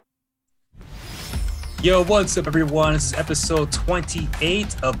Yo, what's up, everyone? This is episode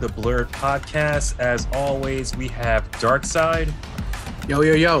 28 of the Blurred Podcast. As always, we have Darkside.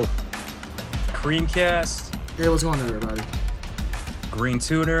 Yo. Creamcast. Hey, what's going on, everybody? Green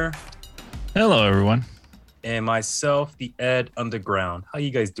Tuner. Hello, everyone. And myself, the Ed Underground. How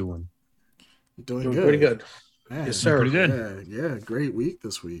you guys doing? Doing good. Pretty good. Man, Yes, sir. Pretty good. Yeah, great week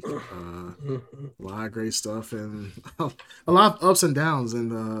this week. A lot of great stuff and a lot of ups and downs in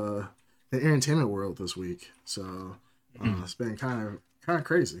the entertainment world this week. So it's been kind of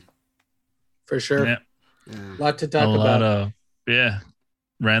crazy. For sure. Yeah. Yeah. A lot to talk A lot about. of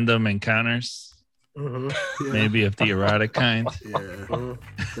random encounters, Yeah. maybe of the erotic kind. Yeah,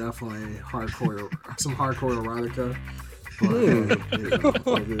 definitely some hardcore erotica.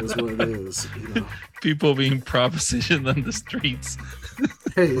 But it is what it is. People being propositioned on the streets.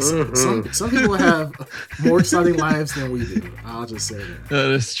 Hey, some people have more exciting lives than we do. I'll just say that. That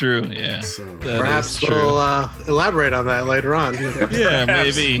is true. Yeah. So, That Perhaps is true. we'll elaborate on that later on. Yeah,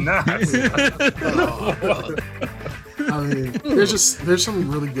 maybe. I mean, there's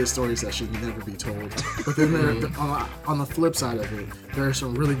some really good stories that should never be told. But then on the flip side of it, there are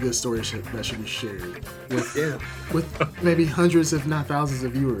some really good stories that should be shared with maybe hundreds, if not thousands,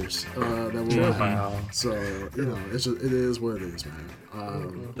 of viewers that will watch. So it is what it is,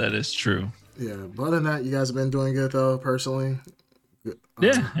 man. That is true. Yeah. But other than that, you guys have been doing good though, personally.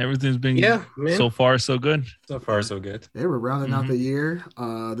 Yeah, everything's been man. so far so good. So far, so good. Yeah, we're rounding out the year.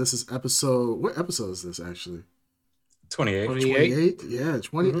 This is what episode is this actually? 28. 28? Yeah,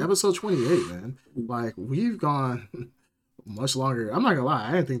 episode 28, man. Like, we've gone much longer. I'm not gonna lie,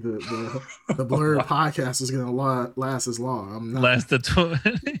 I didn't think the Blur podcast was gonna last as long. I'm not. Last of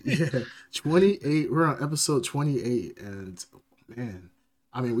 20. Yeah, 28. We're on episode 28, and man,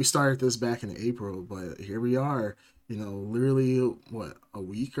 I mean, we started this back in April, but here we are. Literally what, a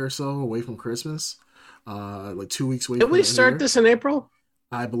week or so away from Christmas. Like 2 weeks away. Did from we the start year. this in April?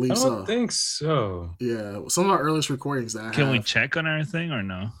 I believe I so. don't think so. Yeah, some of our earliest recordings that I Can have. we check on our thing or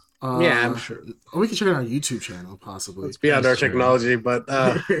no? Yeah, I'm sure. We can check it on our YouTube channel, possibly. It's beyond our That's true. technology, but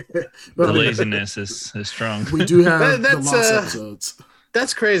The laziness is strong. We do have That's, the lost episodes.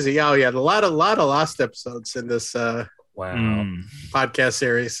 that's crazy. Oh yeah, a lot of lost episodes in this Wow. podcast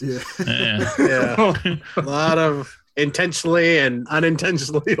series. Yeah. Yeah. Yeah, a lot of intentionally and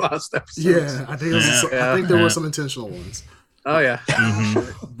unintentionally lost episodes. Yeah, I think I think there were some intentional ones. Oh yeah.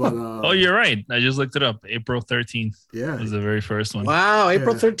 Mhm. But Oh, you're right. I just looked it up. April 13th yeah. was the very first one. Wow,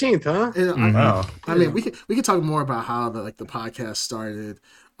 April Yeah. 13th, huh? And Wow. I mean, we could talk more about how the podcast started.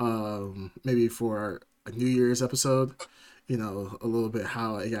 Maybe for a New Year's episode. A little bit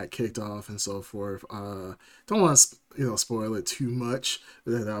how it got kicked off and so forth. Don't want to spoil it too much.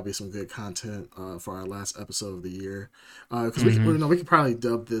 That'll be some good content for our last episode of the year. Because we could probably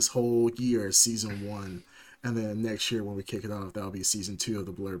dub this whole year as season 1, and then next year when we kick it off, that'll be season 2 of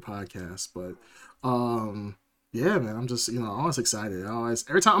the Blurred Podcast. But yeah, man, I'm just always excited.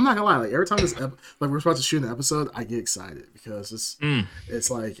 Every time, I'm not gonna lie, like every time we're about to shoot an episode, I get excited because it's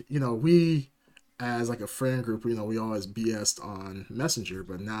like we, as like a friend group, we always BS'd on Messenger,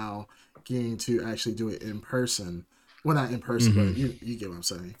 but now getting to actually do it in person. Well, not in person, but you get what I'm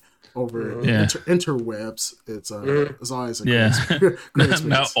saying. Over interwebs, it's always a great experience.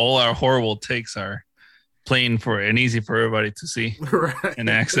 Not all our horrible takes are plain and easy for everybody to see Right. and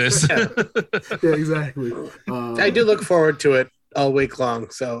access. Yeah, exactly. I do look forward to it all week long,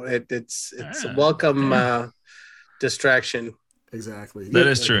 so it's a welcome distraction. Exactly. That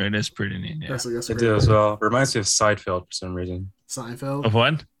is true. It is pretty neat. Yeah. That's I do as well. Reminds me of Seinfeld for some reason. Seinfeld. Of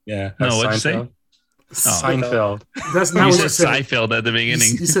what? Yeah. No, what'd you say? Seinfeld. Seinfeld. That's You not what said you said. Seinfeld at the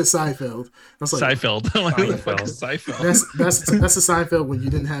beginning. You said Seinfeld. That's like Seinfeld. I'm like, who the fuck is Seinfeld? that's the Seinfeld when you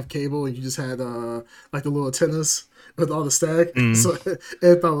didn't have cable and you just had like the little antennas with all the static. So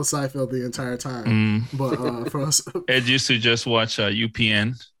it thought it was Seinfeld the entire time. But for us, Ed used to just watch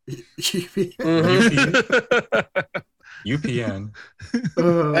UPN. UPN.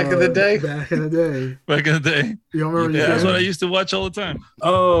 Back in the day? Back in the day. Back in the day. You don't remember Yeah, that's UPN? what I used to watch all the time.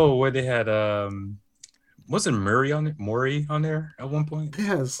 Oh, where they had wasn't Murray on there at one point? It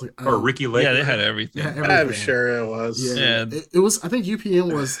has like, Or Ricky Lake? Yeah, they had everything. yeah, I'm everything. sure it was. Yeah, Yeah. It was. I think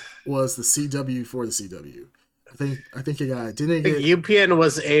UPN was the CW for the CW. I think it got. Didn't it I think get? UPN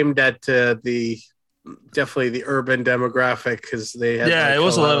was aimed at definitely the urban demographic because they had Yeah, it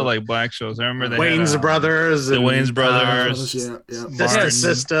was a lot of like like black shows. I remember they Wayne's had, Brothers, the and, Wayne's Brothers. Yeah. Sister Martin.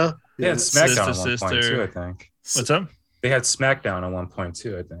 Sister. They had SmackDown at one Sister. point too, I think. What's up? They had SmackDown at one point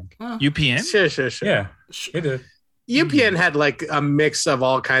too, I think. UPN? Sure. Yeah, they did. UPN had like a mix of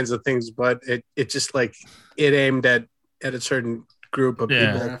all kinds of things, but it just like it aimed at a certain group of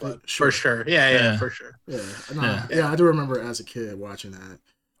Yeah. people, but for sure. Yeah, for sure. Yeah, I do remember as a kid watching that.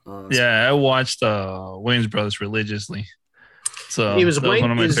 I watched Wayne's Brothers religiously. So he was that was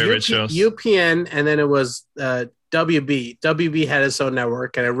one of my favorite shows. UPN, and then it was WB. WB had its own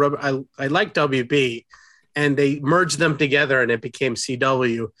network, and I liked WB, and they merged them together, and it became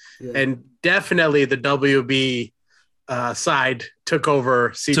CW. Yeah. And definitely the WB side took over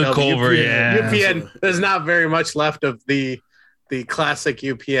CW. Took over, UPN. There's not very much left of the classic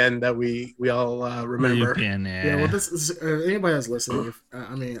UPN that we all remember. The UPN, yeah. Well, this is anybody that's listening.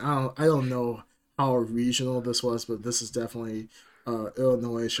 I don't know how regional this was, but this is definitely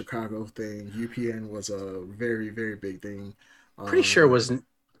Illinois, Chicago thing. UPN was a very, very big thing. Pretty sure it was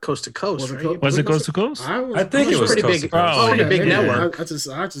coast to coast, right? Was it coast to coast? I think it was pretty big. Pretty big network. I just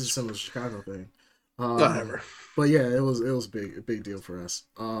assumed it was a Chicago thing. Whatever. But yeah, it was a big deal for us.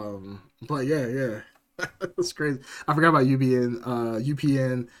 But yeah. It was crazy. I forgot about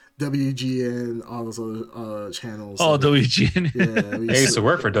UPN, WGN, all those other channels. Oh, WGN. Yeah, I used to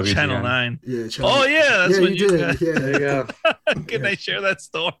work for WGN. Channel 9. Yeah. That's what you did. Yeah, there you go. Can I share that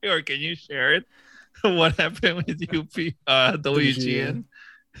story, or can you share it? What happened with WGN?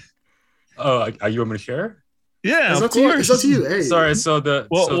 Oh, are you want me to share? Yeah, of course. It's up to you. Hey. Sorry.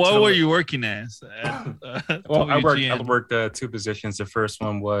 What were you working as? Well, I worked 2 positions. The first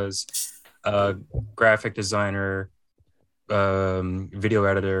one was graphic designer, video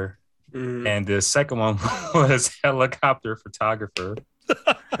editor, and the second one was helicopter photographer.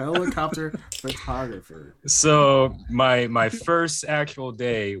 Helicopter photographer. So my first actual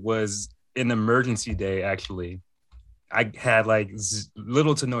day was an emergency day. Actually, I had like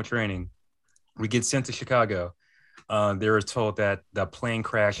little to no training. We get sent to Chicago. They were told that the plane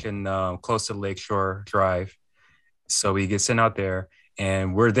crashed in close to Lakeshore Drive. So we get sent out there.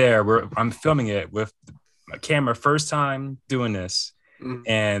 And we're there. I'm filming it with a camera, first time doing this,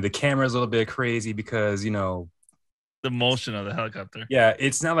 and the camera's a little bit crazy because the motion of the helicopter. Yeah,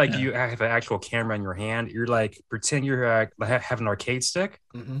 it's not like you have an actual camera in your hand. You're like pretend you're have an arcade stick,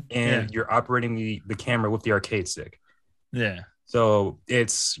 and you're operating the camera with the arcade stick. Yeah. So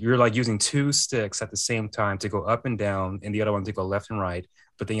you're like using 2 sticks at the same time to go up and down, and the other one to go left and right.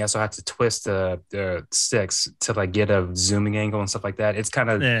 But then you also have to twist the sticks to like get a zooming angle and stuff like that. It's kind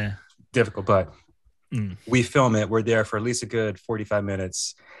of difficult, but we film it. We're there for at least a good 45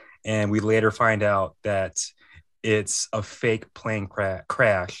 minutes. And we later find out that it's a fake plane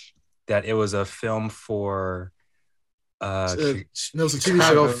crash, that it was a film for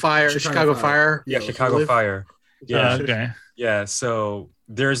Chicago Fire. Yeah, Chicago Fire. Yeah. Okay. Yeah. So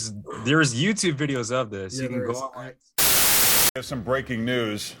there's YouTube videos of this. Yeah, you can go online. There's some breaking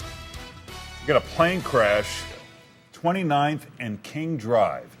news. We got a plane crash, 29th and King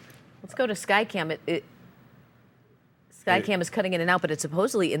Drive. Let's go to Skycam. Skycam is cutting in and out, but it's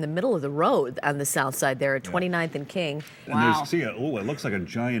supposedly in the middle of the road on the south side there at 29th and King. And it looks like a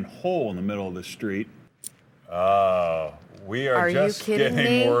giant hole in the middle of the street. We are just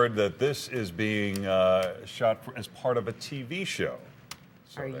getting word that this is being shot as part of a TV show.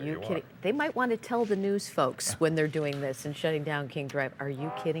 So are you kidding? They might want to tell the news folks when they're doing this and shutting down King Drive. Are you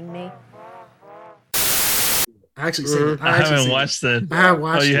kidding me? I haven't watched it. I have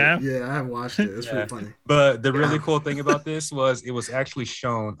watched it. Have? Yeah, I have watched it. It's pretty funny. But the really cool thing about this was it was actually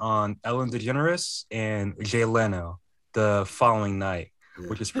shown on Ellen DeGeneres and Jay Leno the following night,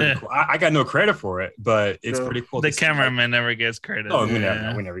 which is pretty cool. I got no credit for it, but it's pretty cool. The cameraman never gets credit. Oh, we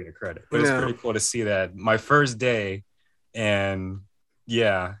never get credit. But it's pretty cool to see that my first day, and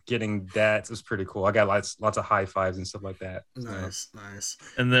getting that was pretty cool. I got lots of high fives and stuff like that. Nice.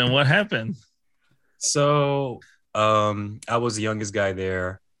 And then what happened? So I was the youngest guy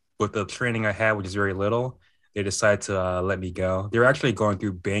there. With the training I had, which is very little, they decided to let me go. They were actually going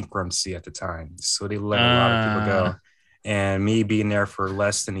through bankruptcy at the time, so they let a lot of people go. And me being there for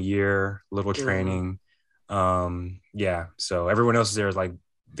less than a year, little training. So everyone else is there, like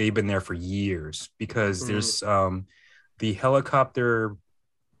they've been there for years, because there's the helicopter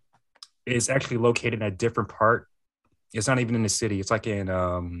is actually located in a different part. It's not even in the city. It's like in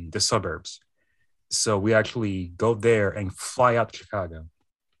the suburbs. So we actually go there and fly out to Chicago.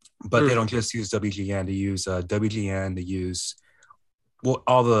 But they don't just use WGN. They use WGN. They use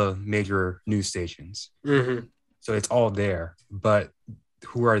all the major news stations. So it's all there. But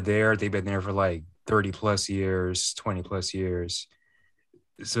who are there? They've been there for like 30 plus years, 20 plus years.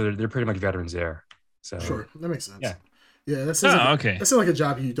 So they're pretty much veterans there. So sure, that makes sense. Yeah, that's okay. That's like a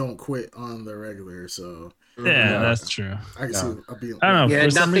job you don't quit on the regular. So that's true. I can see being. I don't know. Yeah,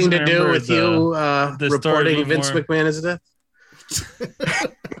 nothing to do with you reporting Vince McMahon as death.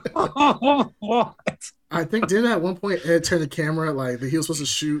 What? I think didn't at one point Ed turn the camera like he was supposed to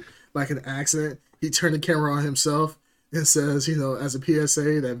shoot like an accident. He turned the camera on himself and says, as a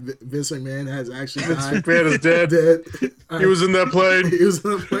PSA that Vince McMahon has actually died. McMahon is dead. He was in that plane. He was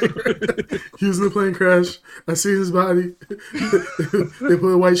in the plane. He was in the plane crash. I seen his body. They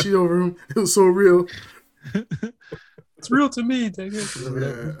put a white sheet over him. It was so real. It's real to me. Dang it.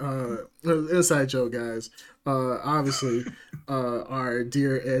 Yeah, inside joke, guys. Obviously, our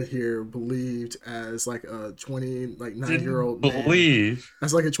dear Ed here believed as like a 29-year-old man. Believe.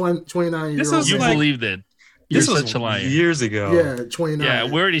 As like a 29-year-old. You believed it. You're such a liar. Years ago. Yeah, 29. Yeah,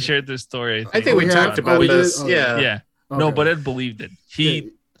 we already shared this story. I think we talked about this. Oh, yeah. Yeah. Okay. No, but Ed believed it.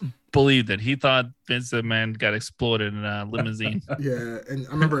 He believed it. He thought Vince McMahon got exploded in a limousine. Yeah, and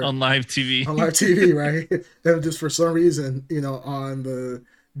I remember on live TV. On live TV, right? And just for some reason, on the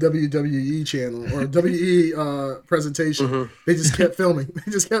WWE channel or WE presentation, they just kept filming.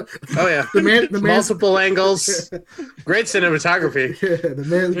 They just kept. Oh yeah, the multiple angles, great cinematography. Yeah, the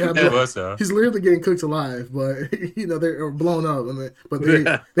man got. He's literally getting cooked alive, but they're blown up. But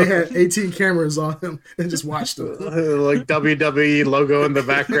they had 18 cameras on him and just watched him. Like WWE logo in the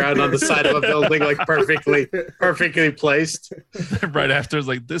background on the side of a building, like perfectly placed. Right after, it's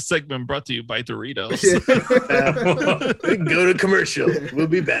like this segment brought to you by Doritos. Go to commercial. We'll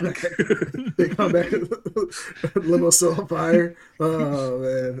be back. They come back, limo still on fire. Oh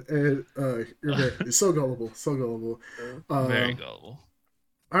man, and you're very, it's so gullible, very gullible.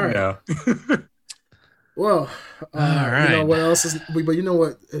 All right. Yeah. Well, all right. What else is? But you know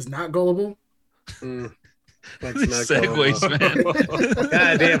what is not gullible? That's not segues, man.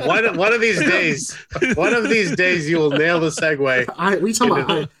 God damn! One of these days, you will nail the segue. We talking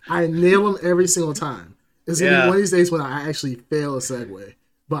about? I nail them every single time. It's gonna be one of these days when I actually fail a segue.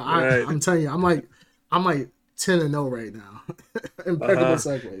 But I'm telling you, I'm like 10-0 right now. Impeccable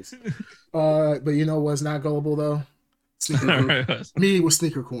segues. But you know what's not gullible though? Me with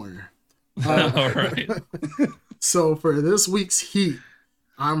Sneaker Corner. All right. So for this week's Heat,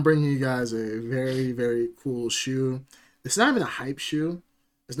 I'm bringing you guys a very, very cool shoe. It's not even a hype shoe.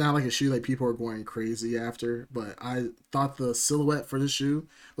 It's not like a shoe that people are going crazy after. But I thought the silhouette for this shoe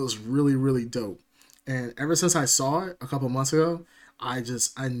was really, really dope. And ever since I saw it a couple months ago, I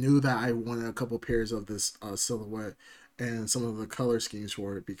knew that I wanted a couple pairs of this silhouette and some of the color schemes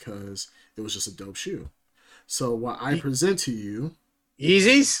for it because it was just a dope shoe. So what I present to you...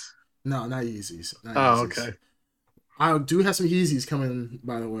 Yeezys? No, not Yeezys. Okay. I do have some Yeezys coming,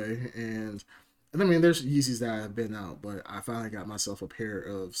 by the way. And I mean, there's Yeezys that have been out, but I finally got myself a pair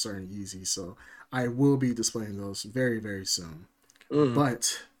of certain Yeezys. So I will be displaying those very, very soon.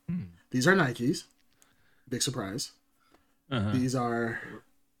 But these are Nikes. Big surprise. These are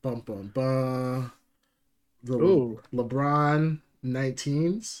the LeBron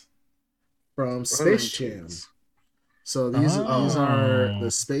 19s from Space Jam. So these are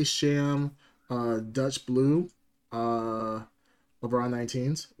the Space Jam Dutch Blue LeBron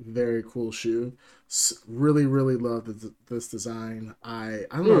 19s. Very cool shoe. Really, really love this design. I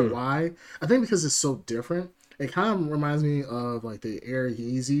don't know why. I think because it's so different. It kind of reminds me of like the Air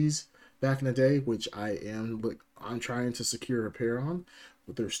Yeezys back in the day, which I'm trying to secure a pair on,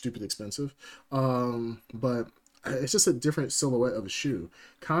 but they're stupid expensive. But it's just a different silhouette of a shoe.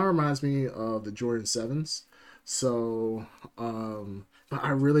 Kind of reminds me of the Jordan 7s. So, but I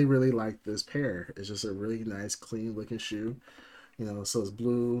really, really like this pair. It's just a really nice, clean looking shoe. So it's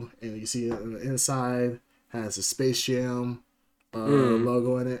blue, and you see it on the inside has a Space Jam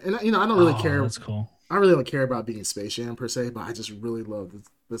logo in it. And I don't really care. That's cool. I really don't care about being Space Jam per se, but I just really love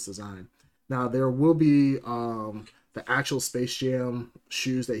this design. Now there will be the actual Space Jam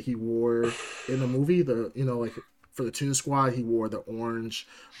shoes that he wore in the movie. Like for the Toon Squad, he wore the orange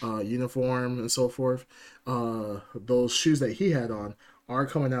uniform and so forth. Those shoes that he had on are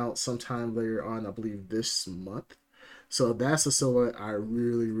coming out sometime later on, I believe this month. So that's the silhouette I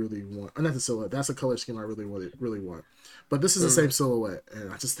really, really want. Not the silhouette. That's a color scheme I really want. But this is the same silhouette, and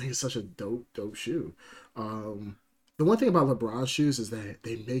I just think it's such a dope shoe. The one thing about LeBron shoes is that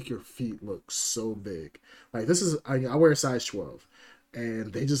they make your feet look so big. Like I wear a size 12,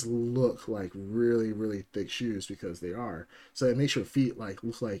 and they just look like really, really thick shoes because they are. So it makes your feet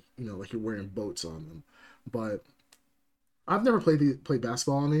look like like you're wearing boats on them. But I've never played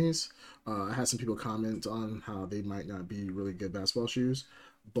basketball on these. I had some people comment on how they might not be really good basketball shoes.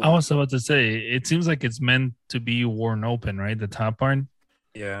 But I was about to say, it seems like it's meant to be worn open, right? The top part.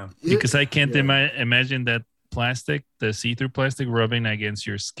 Yeah. Because I can't imagine that plastic, the see-through plastic, rubbing against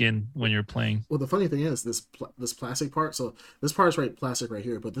your skin when you're playing. Well, the funny thing is this plastic part. So this part is plastic right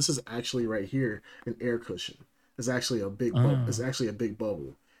here, but this is actually right here an air cushion. It's actually a big. It's actually a big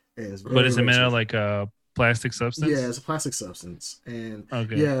bubble. And it's but is it made of like a plastic substance? Yeah, it's a plastic substance, and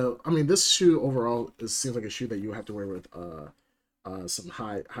Okay. yeah, I mean, this shoe overall seems like a shoe that you have to wear with some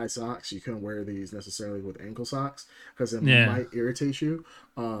high socks. You couldn't wear these necessarily with ankle socks because it might irritate you.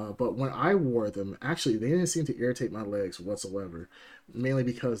 But when I wore them, actually, they didn't seem to irritate my legs whatsoever. Mainly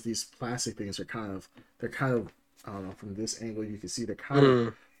because these plastic things are kind of I don't know, from this angle you can see they're kind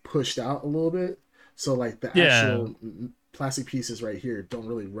of pushed out a little bit. So like the actual plastic pieces right here don't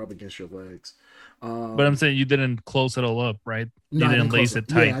really rub against your legs. But I'm saying you didn't close it all up, right? No, You didn't lace it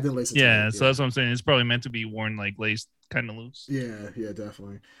tight. Yeah, I didn't lace it tight. Yeah, so that's what I'm saying. It's probably meant to be worn like laced, kind of loose. Yeah,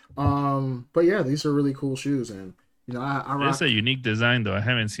 definitely. But yeah, these are really cool shoes, and you know, I rock. It's a unique design, though. I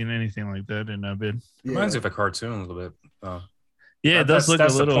haven't seen anything like that in a bit. Yeah. Reminds me of a cartoon a little bit. Yeah, it does look a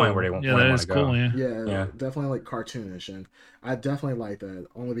little. The point where they want that is to cool. go. Yeah, definitely like cartoonish, and I definitely like that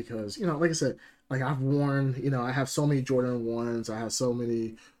only because like I said, like I've worn, I have so many Jordan 1s, I have so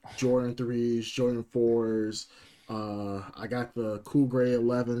many Jordan 3s, Jordan 4s. I got the cool gray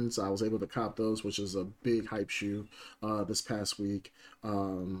 11s. I was able to cop those, which is a big hype shoe this past week. But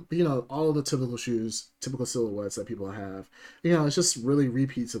all of the typical shoes, typical silhouettes that people have, it's just really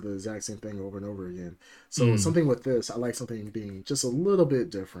repeats of the exact same thing over and over again. So something with this, I like something being just a little bit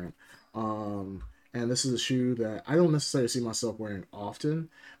different. And this is a shoe that I don't necessarily see myself wearing often,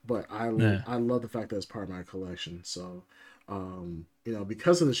 but I love the fact that it's part of my collection. So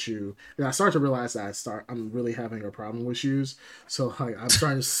because of the shoe, and I started to realize that I'm really having a problem with shoes. So like I'm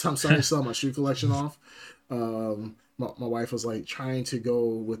starting to sell my shoe collection off. My wife was like trying to go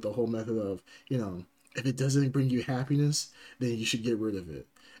with the whole method of, if it doesn't bring you happiness, then you should get rid of it.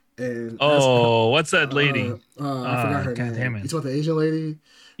 And what's that lady? I forgot her name. Damn it. You talking about the Asian lady?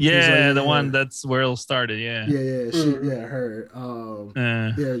 Yeah, like, the one that's where it started. Yeah. Her.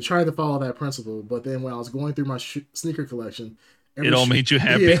 Trying to follow that principle, but then when I was going through my sneaker collection, it all made you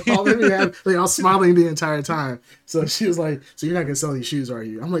happy. Yeah, all made me happy. Like, I was smiling the entire time. So she was like, "So you're not gonna sell these shoes, are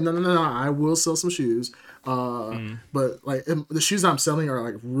you?" I'm like, "No. I will sell some shoes, but like the shoes I'm selling are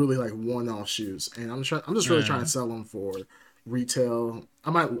like really like one-off shoes, and I'm just really trying to sell them for retail.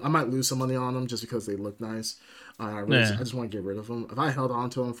 I might lose some money on them just because they look nice. I just want to get rid of them. If I held on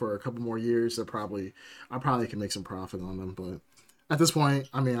to them for a couple more years, I probably can make some profit on them. But at this point,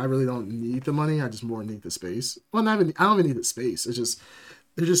 I mean, I really don't need the money. I just more need the space. Well, I don't even need the space. It's just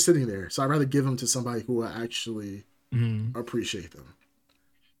they're just sitting there. So I'd rather give them to somebody who will actually appreciate them,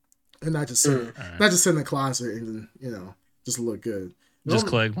 and not just sit in the closet and just look good. Just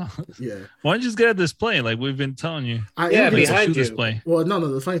collect. Yeah. Why don't you just get a display like we've been telling you? Behind you. Display. Well, no.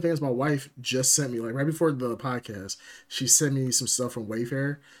 The funny thing is, my wife just sent me, like right before the podcast, she sent me some stuff from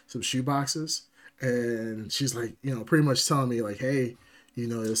Wayfair, some shoe boxes, and she's like, pretty much telling me like, hey,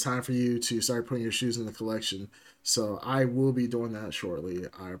 it's time for you to start putting your shoes in the collection. So I will be doing that shortly.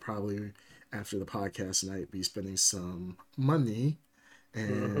 I'll probably after the podcast tonight be spending some money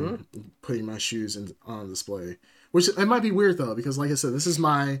and putting my shoes on display. Which it might be weird though, because like I said, this is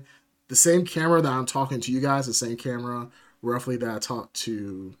the same camera that I'm talking to you guys, the same camera roughly that I talk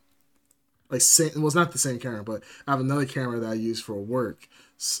to. It's not the same camera, but I have another camera that I use for work,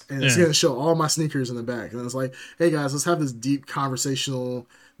 and it's gonna show all my sneakers in the back. And it's like, hey guys, let's have this deep professional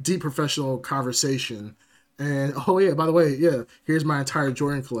conversation. And by the way, here's my entire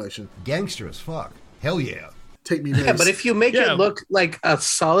Jordan collection. Gangster as fuck. Hell yeah. Take me there. But if you make it look like a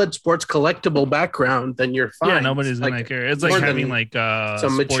solid sports collectible background, then you're fine. Yeah, nobody's gonna care. It's like having like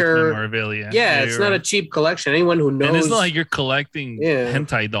some mature memorabilia. Yeah, it's not a cheap collection. Anyone who knows, and it's not like you're collecting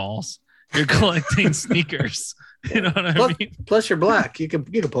hentai dolls. You're collecting sneakers. You know what I mean? Plus, you're black. You can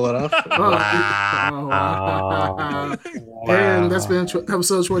pull it off. Wow. And that's been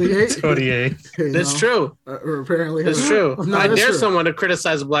episode 28. 28. That's true. Apparently, it's true. No, I dare true. someone to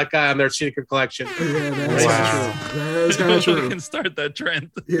criticize a black guy on their sneaker collection. Yeah, that's true. That's kind of true. We can start that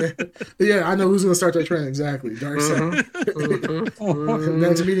trend. Yeah. I know who's gonna start that trend exactly. Dark side.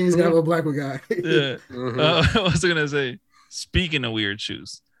 Next meeting is gonna have a black guy. Yeah. I was gonna say. Speaking of weird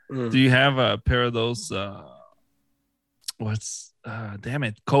shoes, do you have a pair of those?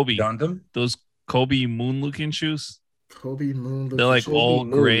 Kobe Gundam? Those Kobe moon looking shoes. Kobe moon. They're like all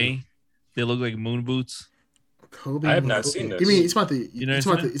gray. They look like moon boots. Kobe. I have not seen this. You mean it's about the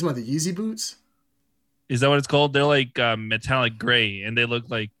it's about the Yeezy boots? Is that what it's called? They're like metallic gray, and they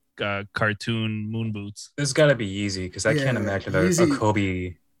look like cartoon moon boots. This has got to be Yeezy because I can't imagine a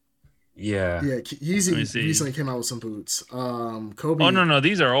Kobe. Yeah. Yeezy recently came out with some boots. Kobe. Oh no,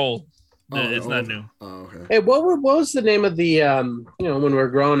 these are old. It's not new. Oh, okay. Hey, what was the name of the when we were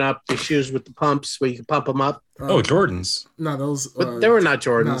growing up, the shoes with the pumps where you could pump them up? Jordans. No, those. But they were not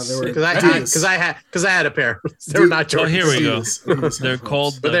Jordans. Because I had a pair. They were not Jordans. Oh, here we go. They're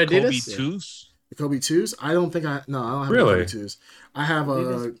called the Kobe 2s. The Kobe 2s? I don't have the Kobe 2s. I have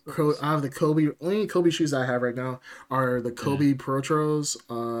the Kobe. Only Kobe shoes I have right now are the Kobe Protros.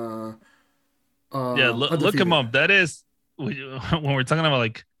 Look them up. That is when we're talking about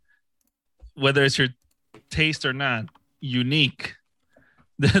like whether it's your taste or not, unique.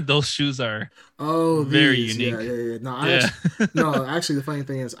 Those shoes are very unique. Actually, the funny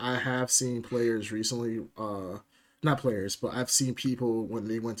thing is, I have seen players recently. Not players, but I've seen people when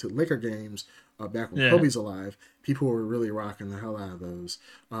they went to Laker games back when Kobe's alive. People were really rocking the hell out of those.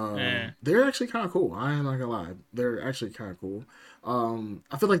 They're actually kind of cool. I am not gonna lie, they're actually kind of cool.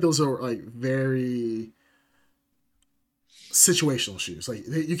 I feel like those are like very situational shoes. Like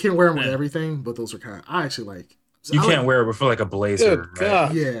you can't wear them with everything, but those are kind of. I actually like. You can't wear it with like a blazer.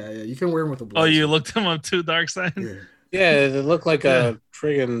 Right? Yeah, you can wear them with a blazer. Oh, you looked them up too, Dark Side? Yeah, they look like a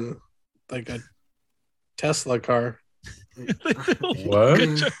friggin' like a Tesla car.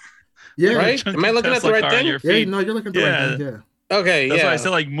 What? Yeah, right? Am I looking at the right thing? Yeah, no, you're looking at the right thing. Yeah. Okay, That's why I said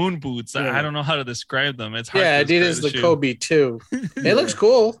like moon boots. I don't know how to describe them. It's hard. Yeah, Adidas the Kobe too. It looks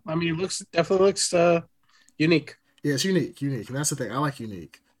cool. I mean, it definitely looks unique. Yeah, it's unique, and that's the thing. I like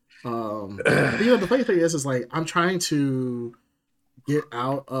unique. The funny thing is like I'm trying to get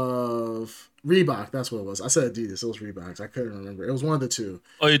out of Reebok. That's what it was. I said Adidas. It was Reebok. I couldn't remember. It was one of the two.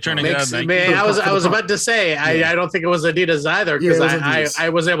 Oh, you're trying to get out of Nike? Man, I was about to say I don't think it was Adidas either because I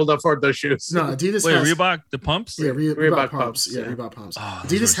was able to afford those shoes. No, Adidas. Wait, Reebok the pumps? Yeah, Reebok pumps. Yeah, Reebok pumps. Oh,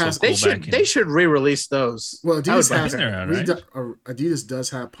 Adidas has. So they should re-release those. Well, Adidas has. Right? Adidas does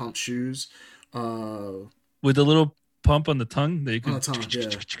have pump shoes. With the little pump on the tongue that you can. On the tongue,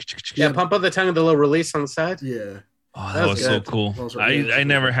 yeah, pump on the tongue and the little release on the side. Yeah. Oh, that was so cool. I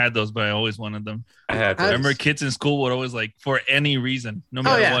never had those, but I always wanted them. I remember kids in school would always like, for any reason, no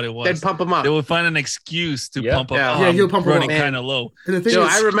matter what it was, they'd pump them up. They would find an excuse to pump up. Yeah, you'll pump them up. Running kind of low.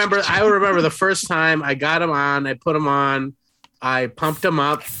 I remember the first time I got them on. I put them on. I pumped them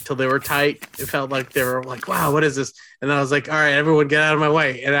up till they were tight. It felt like they were like, wow, what is this? And I was like, all right, everyone get out of my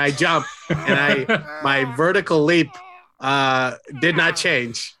way. And I jumped, and my vertical leap did not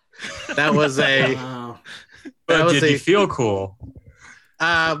change. That was a. Wow. Did you feel cool?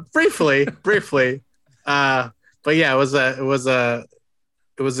 Briefly. But yeah, it was a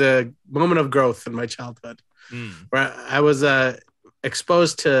moment of growth in my childhood where I was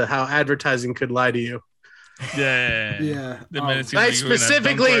exposed to how advertising could lie to you. Yeah. I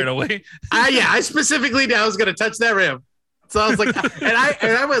specifically knew I was going to touch that rim. So I was like,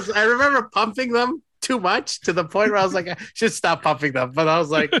 I remember pumping them too much to the point where I was like, I should stop pumping them. But I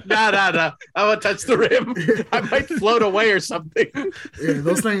was like, no. I want to touch the rim. I might float away or something. Yeah,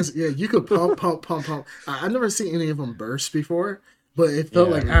 those things, you could pump. I've never seen any of them burst before, but it felt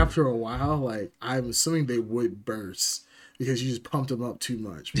like after a while, like I'm assuming they would burst because you just pumped them up too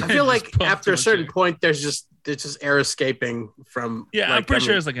much. I feel like after a certain point, there's just air escaping from. Yeah, I'm pretty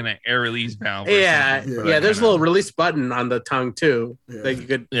sure it's like an air release valve. Yeah. There's a little release button on the tongue too that you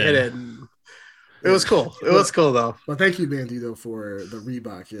could hit it. It was cool. It was cool though. Well, thank you, Bandito, for the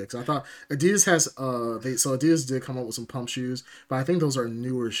Reebok. Yeah, because I thought Adidas has Adidas did come up with some pump shoes, but I think those are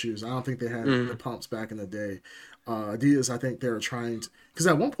newer shoes. I don't think they had the pumps back in the day. Adidas, I think they were trying to, because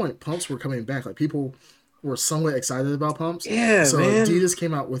at one point pumps were coming back. Like people were somewhat excited about pumps. Yeah, so man. Adidas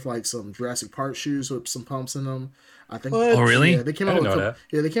came out with like some Jurassic Park shoes with some pumps in them. I think. What? Oh, really? Yeah, they came out with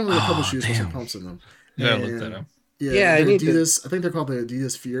they came with a couple shoes with some pumps in them. Yeah, I looked that up. Yeah, Adidas. I think they're called the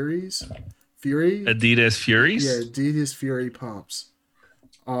Adidas Furies. Adidas Furies? Yeah, Adidas Fury pumps.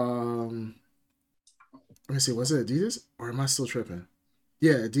 Let me see, was it Adidas or am I still tripping?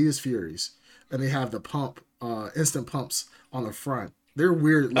 Yeah, Adidas Furies. And they have the pump, instant pumps on the front. They're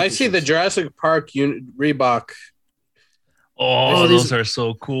weird. I see the Jurassic Park Reebok. Oh, those are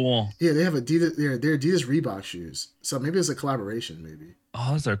so cool. Yeah, they have Adidas. They're Adidas Reebok shoes. So maybe it's a collaboration. Maybe.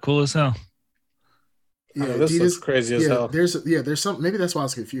 Oh, those are cool as hell. Yeah, this looks crazy as hell. There's some. Maybe that's why I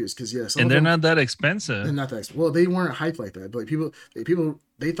was confused because and they're not that expensive. They're not that expensive. Well, they weren't hyped like that. But people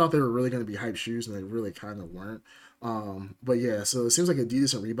they thought they were really going to be hype shoes, and they really kind of weren't. But yeah, so it seems like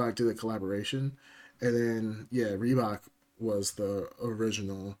Adidas and Reebok did a collaboration, and then Reebok was the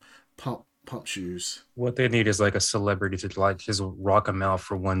original pump shoes. What they need is like a celebrity to like just rock them out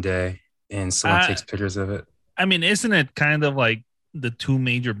for one day, and someone takes pictures of it. I mean, isn't it kind of like the two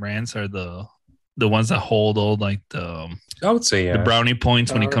major brands are the ones that hold all like the I would say the brownie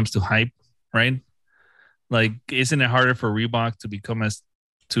points when it comes to hype, right? Like, isn't it harder for Reebok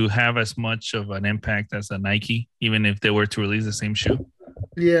to have as much of an impact as a Nike, even if they were to release the same shoe?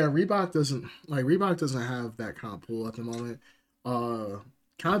 Yeah, Reebok doesn't have that kind of pull at the moment.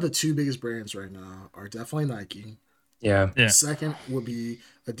 Kind of the two biggest brands right now are definitely Nike. Yeah. Second would be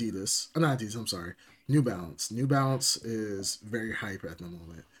Adidas. Not Adidas. I'm sorry. New Balance. New Balance is very hype at the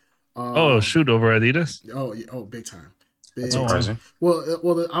moment. Shoot, over Adidas. Oh, big time. That's surprising.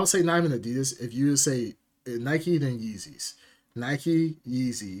 Well, I would say not even Adidas. If you would say Nike, then Yeezys. Nike,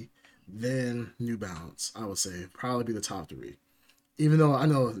 Yeezy, then New Balance. I would say probably be the top three. Even though I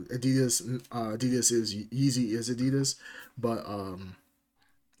know Adidas is Yeezy is Adidas, but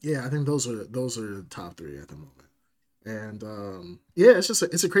yeah, I think those are the top three at the moment. And yeah,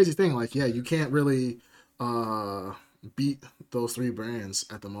 it's a crazy thing. Like, yeah, you can't really beat those three brands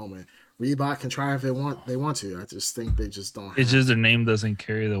at the moment. Reebok can try if they want to. I just think they just don't. It's just their name doesn't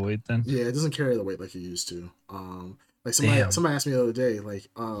carry the weight then. Yeah, it doesn't carry the weight like it used to. Like somebody asked me the other day, like,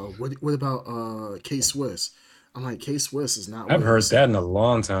 what about K-Swiss? I'm like, K-Swiss is not. I've heard that in a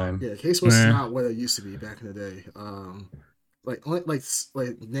long time. Yeah, K-Swiss is not what it used to be back in the day. Like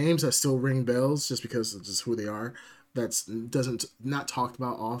names that still ring bells just because of just who they are. That's not talked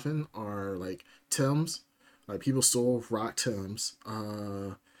about often are like Tim's. Like people still rock Tim's.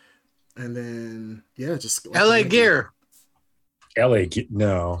 And then just like LA Gear.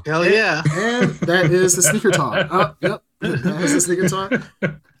 No. Hell yeah. And that is the sneaker talk. Yep. That is the sneaker talk.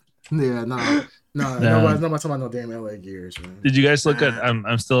 Yeah, no. Nobody's talking about no damn LA Gears, man. Did you guys look at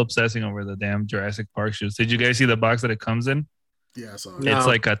I'm still obsessing over the damn Jurassic Park shoes. Did you guys see the box that it comes in? Yeah, I saw it. It's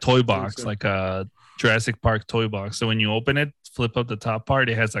like a toy box, like a Jurassic Park toy box. So when you open it, flip up the top part,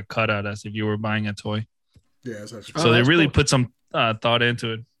 it has a cutout as if you were buying a toy. Yeah, it's actually so they really put some thought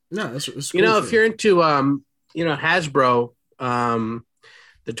into it. No, it's cool. If you're into Hasbro,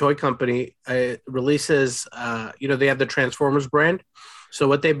 the toy company releases they have the Transformers brand. So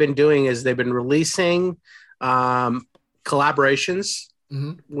what they've been doing is they've been releasing collaborations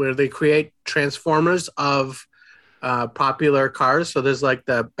where they create Transformers of popular cars. So there's like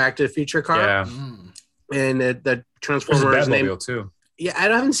the Back to the Future car, and the Transformers name too. Yeah, I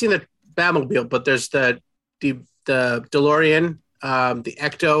haven't seen the Batmobile, but there's the DeLorean, the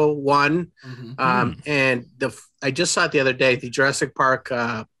Ecto one, and I just saw it the other day. The Jurassic Park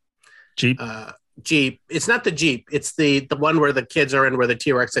Jeep. Jeep. It's not the Jeep. It's the one where the kids are in, where the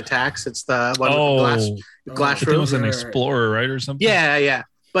T-Rex attacks. It's the one with the glass roof. It was an Explorer, right, or something? Yeah.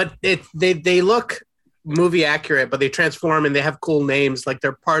 But they look movie accurate, but they transform and they have cool names. Like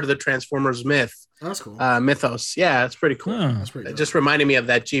they're part of the Transformers myth. That's cool. Mythos. Yeah, it's pretty cool. That's pretty cool. It just reminded me of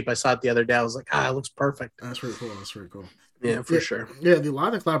that Jeep. I saw it the other day. I was like, it looks perfect. That's pretty cool. Yeah, for sure. Yeah, a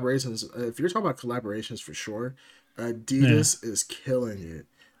lot of collaborations. If you're talking about collaborations, for sure, Adidas is killing it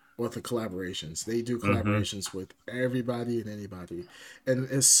with the collaborations. They do collaborations with everybody and anybody, and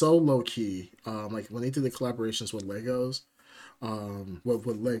it's so low key. Like when they did the collaborations with Legos, with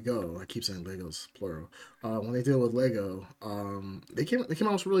Lego. I keep saying Legos plural. When they did it with Lego, they came out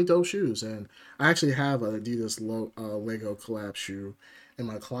with really dope shoes, and I actually have an Adidas Lego collab shoe in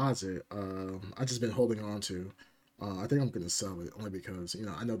my closet. I just been holding on to. I think I'm gonna sell it only because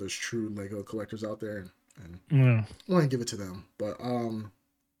I know there's true Lego collectors out there, and I want to give it to them. But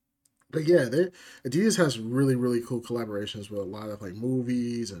yeah, Adidas has really, really cool collaborations with a lot of like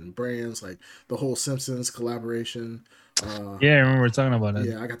movies and brands, like the whole Simpsons collaboration. Yeah, I remember talking about it.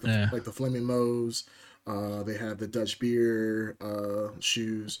 Yeah, I got the Flaming Moe's. They have the Dutch beer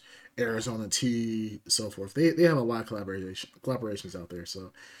shoes, Arizona tea, so forth. They have a lot of collaborations out there.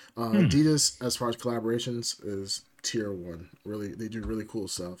 So Adidas, as far as collaborations, is tier one. Really, they do really cool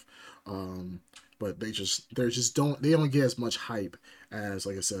stuff. But they don't get as much hype as,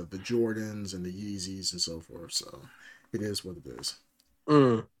 like I said, the Jordans and the Yeezys and so forth. So it is what it is.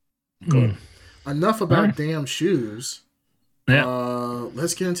 Cool. Enough about damn shoes. Yeah.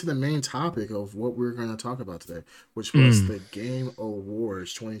 Let's get into the main topic of what we're going to talk about today, which was the Game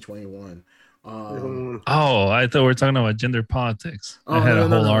Awards 2021. I thought we were talking about gender politics. I had a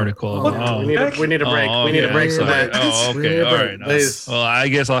whole article. We need a break. We need a break for that. Oh, okay. All right. Well, I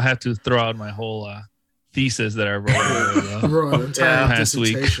guess I'll have to throw out my whole thesis that I wrote past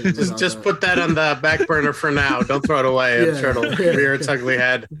week. Just put that on the back burner for now. Don't throw it away. I'm sure it'll rear its ugly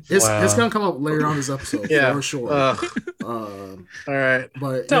head. It's gonna come up later on this episode for sure. All right,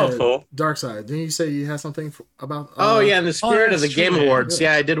 but Dark Side. Didn't you say you had something about? In the spirit of the Game Awards.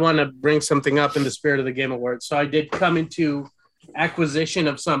 Yeah, I did want to bring something up in the spirit of the Game Awards. So I did come into acquisition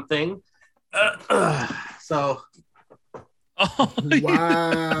of something. Wow!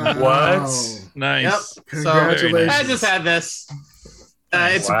 What? Nice. Yep. Congratulations! So I just had this.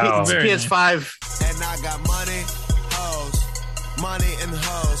 It's a PS5. And I got money, and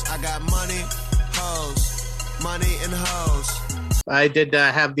hoes. I got money, and hoes. I did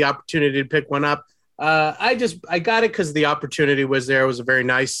have the opportunity to pick one up. I got it because the opportunity was there. It was a very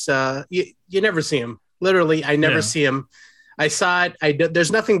nice. You never see him. Literally, I never see him. I saw it.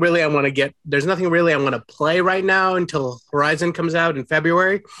 There's nothing really I want to get. There's nothing really I want to play right now until Horizon comes out in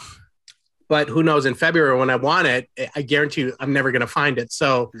February. But who knows? In February, when I want it, I guarantee you, I'm never going to find it.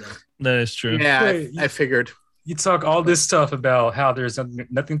 So that is true. Yeah, Wait, I figured. You talk all this stuff about how there's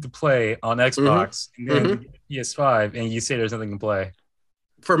nothing to play on Xbox and then PS5, and you say there's nothing to play.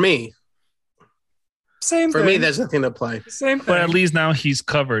 For me, same. For me, there's nothing to play. Same thing. But at least now he's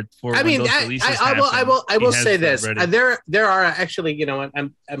covered for. I mean, I will say this. There are actually, you know,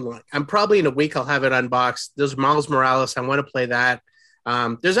 I'm probably in a week I'll have it unboxed. There's Miles Morales. I want to play that.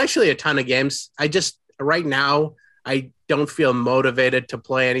 There's actually a ton of games. Right now I don't feel motivated to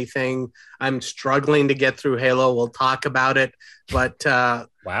play anything. I'm struggling to get through Halo. We'll talk about it, but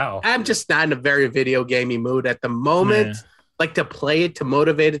wow, I'm just not in a very video gamey mood at the moment. Yeah. Like to play it, to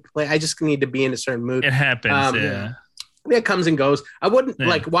motivate it to play. I just need to be in a certain mood. It happens. It comes and goes. I wouldn't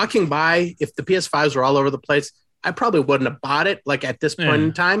like walking by if the PS5s were all over the place. I probably wouldn't have bought it like at this point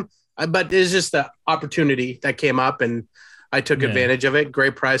in time. But it's just an opportunity that came up and I took advantage of it.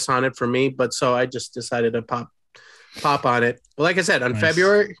 Great price on it for me. But so I just decided to pop on it. But like I said, on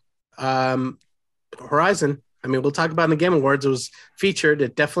February, Horizon. I mean, we'll talk about in the Game Awards. It was featured.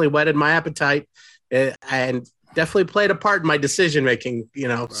 It definitely whetted my appetite and definitely played a part in my decision making. You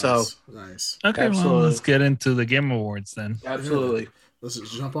know, so nice. Okay, well, let's get into the Game Awards then. Absolutely. Let's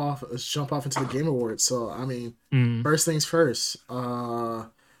jump off into the Game Awards. So, I mean, first things first.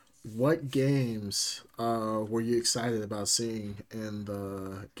 What games were you excited about seeing in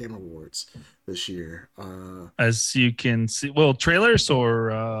the Game Awards this year? As you can see, well, trailers or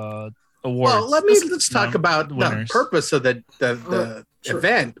awards. Well, let's talk about the purpose of the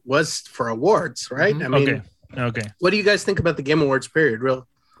event was for awards, right? I mean, okay. What do you guys think about the Game Awards period?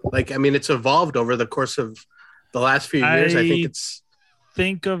 I mean, it's evolved over the course of the last few years. I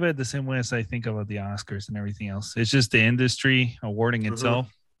think of it the same way as I think about the Oscars and everything else. It's just the industry awarding itself.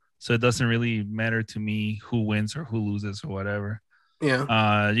 So it doesn't really matter to me who wins or who loses or whatever.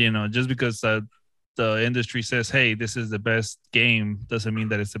 Yeah. You know, just because the industry says, hey, this is the best game, doesn't mean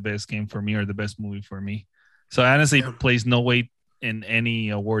that it's the best game for me or the best movie for me. So I honestly plays no weight in any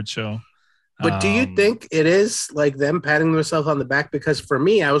award show. But do you think it is like them patting themselves on the back? Because for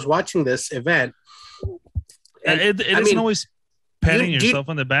me, I was watching this event. It isn't always patting yourself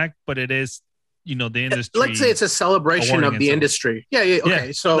on the back, but it is, you know, the industry. Let's say it's a celebration of the industry. Yeah.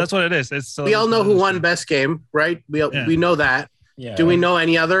 Okay. So that's what it is. We all know who won best game, right? We know that. Yeah. Do we know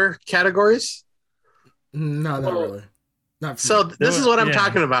any other categories? No, not really. This is what I'm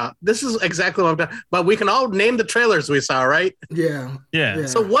talking about. This is exactly what I'm talking about. But we can all name the trailers we saw, right? Yeah.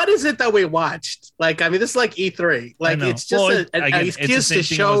 So what is it that we watched? Like, I mean, this is like E3. Like, it's just an excuse to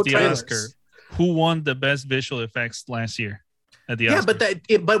show trailers. Oscar. Who won the best visual effects last year at the Oscars?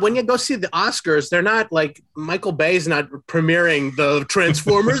 Yeah, but when you go see the Oscars, they're not like Michael Bay's not premiering the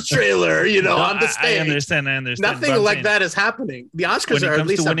Transformers trailer, you know, on the stage. I understand. Nothing like that is happening. The Oscars are at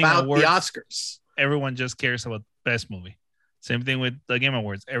least about the Oscars. Everyone just cares about best movie. Same thing with the Game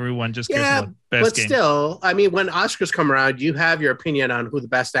Awards. Everyone just cares about best game. But still, I mean, when Oscars come around, you have your opinion on who the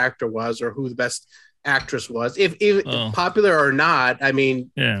best actor was or who the best actress was. If popular or not, I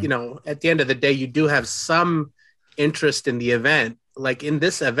mean, you know, at the end of the day, you do have some interest in the event. Like in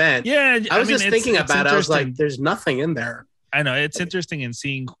this event, I was just thinking about it. I was like, there's nothing in there. I know it's interesting in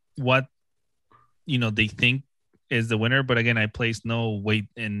seeing what, you know, they think is the winner. But again, I place no weight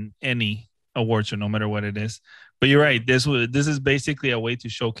in any award show, no matter what it is. But you're right. This is basically a way to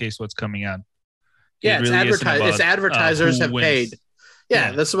showcase what's coming out. Yeah, it's advertised. It's advertisers have paid.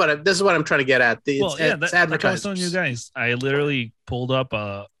 Yeah, this is what I'm trying to get at. It's advertisers. Like I was telling you guys, I literally pulled up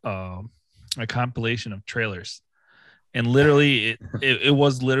a compilation of trailers, and literally it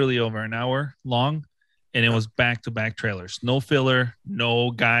was literally over an hour long, and it was back-to-back trailers. No filler, no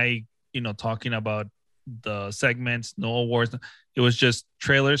guy, you know, talking about the segments, no awards. It was just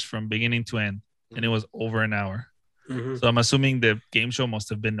trailers from beginning to end, and it was over an hour. So I'm assuming the game show must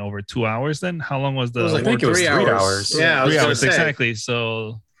have been over 2 hours then. How long was the I think it was 3 hours. Yeah, 3 hours exactly.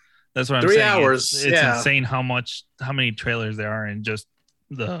 So that's what I'm 3 saying. hours. It's insane how many trailers there are in just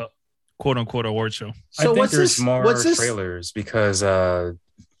the quote unquote award show. So I think there's more trailers because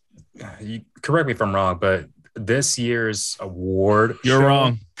you correct me if I'm wrong, but this year's award You're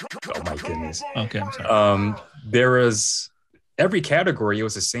wrong. Oh my goodness. Okay, I'm sorry. There was every category, it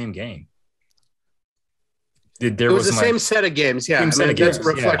was the same game. It was the same set of games, yeah. Same set of games.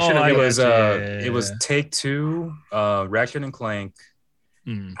 Reflection of it was Take-Two, Ratchet and Clank.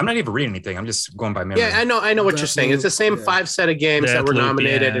 I'm not even reading anything. I'm just going by memory. Yeah, I know what you're saying. It's the same 5 set of games that were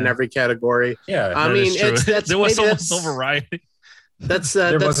nominated in every category. Yeah, I mean, there was almost no variety. That's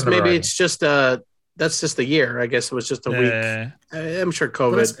maybe it's just that's just a year. I guess it was just a week. I'm sure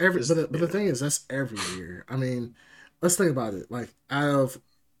COVID. But that's but the thing is, that's every year. I mean, let's think about it. Like out of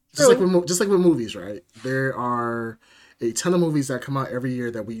just like with movies, right? There are a ton of movies that come out every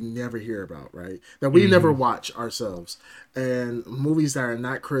year that we never hear about, right? That we never watch ourselves, and movies that are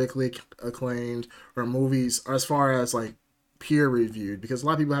not critically acclaimed, or movies as far as like peer reviewed, because a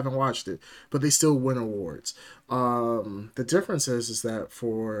lot of people haven't watched it, but they still win awards. The difference is that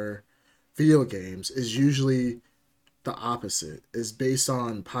for video games is usually the opposite, is based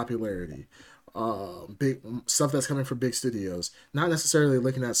on popularity. Big stuff that's coming from big studios, not necessarily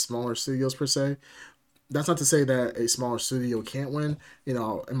looking at smaller studios per se. That's not to say that a smaller studio can't win. You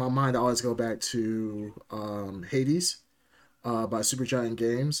know, in my mind, I always go back to Hades by Supergiant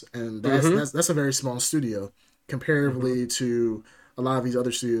Games, and that's a very small studio comparatively to a lot of these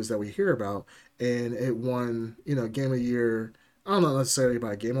other studios that we hear about. And it won, Game of the Year. I don't know necessarily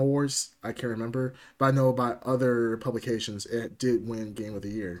by Game Awards, I can't remember, but I know by other publications it did win Game of the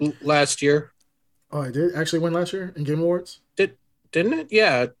Year last year. Oh, it did actually win last year in Game Awards? Didn't it?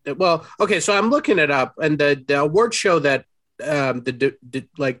 Yeah. Well, okay, so I'm looking it up, and the award show that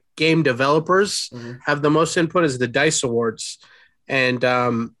the game developers have the most input is the DICE Awards, and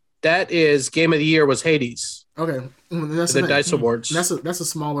that is Game of the Year was Hades. Okay, that's the DICE Awards. That's a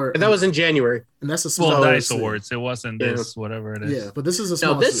smaller, and that was in January. And that's a smaller DICE Awards. It wasn't this whatever it is. Yeah, but this is a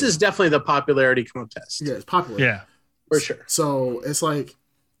small. No, this is definitely the popularity contest. Yeah, it's popular. Yeah, for sure. So it's like,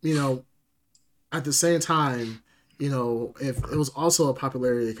 at the same time, if it was also a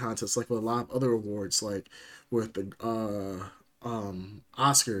popularity contest, like with a lot of other awards, like with the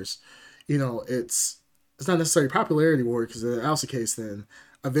Oscars, it's not necessarily a popularity award, because if that was the case, then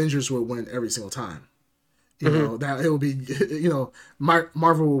Avengers would win every single time. That it would be,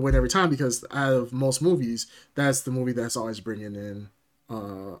 Marvel will win every time, because out of most movies, that's the movie that's always bringing in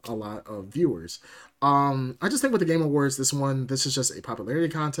a lot of viewers. I just think with the Game Awards, this is just a popularity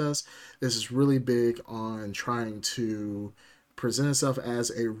contest. This is really big on trying to present itself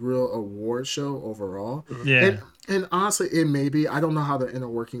as a real award show overall. Yeah. And honestly, it may be. I don't know how the inner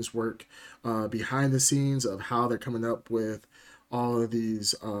workings work behind the scenes of how they're coming up with all of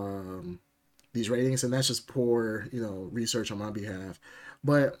these ratings, and that's just poor, research on my behalf.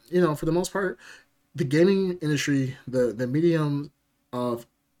 But, for the most part, the gaming industry, the medium of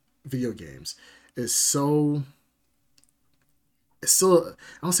video games is so, it's still,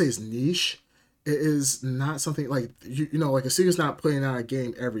 I don't say it's niche. It is not something like, like a studio's not putting out a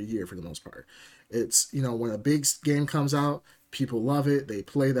game every year for the most part. It's, when a big game comes out, people love it, they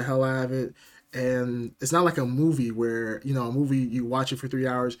play the hell out of it. And it's not like a movie where, a movie, you watch it for 3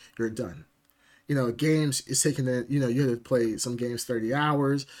 hours, you're done. Games is taking it, you have to play some games 30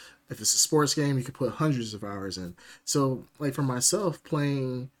 hours. If it's a sports game, you could put hundreds of hours in. So, like for myself,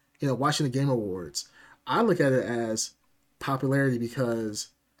 playing, watching the Game Awards, I look at it as popularity, because,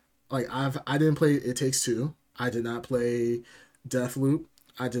 like, I didn't play It Takes Two. I did not play Deathloop.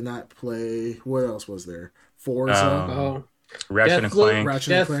 I did not play, what else was there? Forza. Ratchet and Clank.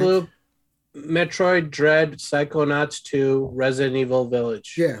 Deathloop. Metroid Dread, Psychonauts 2, Resident Evil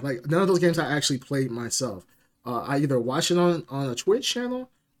Village. Yeah, like none of those games I actually played myself. I either watched it on a Twitch channel,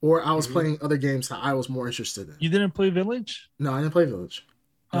 or I was playing other games that I was more interested in. You didn't play Village? No, I didn't play Village.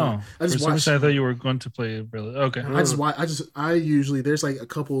 I just watched. I thought you were going to play Village. Okay. I usually, there's like a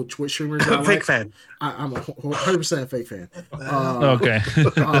couple Twitch streamers. Fake fan. I'm a 100% a fake fan. Okay.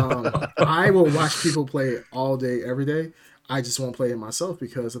 I will watch people play it all day, every day. I just won't play it myself,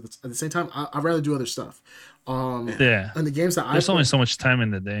 because at the same time, I'd rather do other stuff. And the games that there's only so much time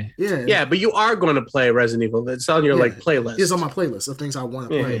in the day. Yeah, but you are going to play Resident Evil. It's on your playlist. It's on my playlist of things I want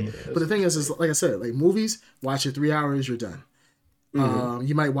to play. But the thing is like I said, like movies, watch it 3 hours, you're done.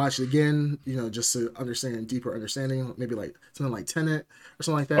 You might watch it again, just to understand deeper understanding, maybe like something like Tenet or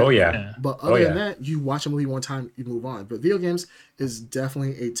something like that. Oh yeah. But other than that, you watch a movie one time, you move on. But video games is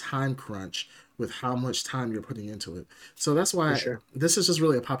definitely a time crunch with how much time you're putting into it. So that's why this is just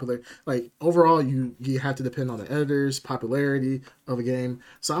really a popular, like overall you have to depend on the editors, popularity of a game.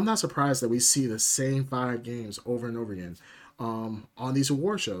 So I'm not surprised that we see the same 5 games over and over again on these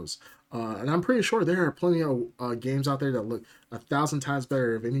award shows. And I'm pretty sure there are plenty of games out there that look 1,000 times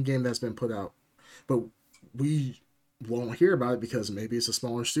better of any game that's been put out. But we won't hear about it because maybe it's a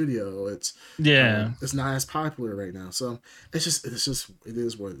smaller studio. It's not as popular right now. So it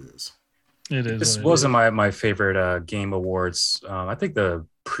is what it is. It is. This wasn't my favorite game awards. I think the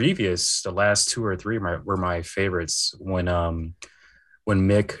last 2 or 3 were my favorites. When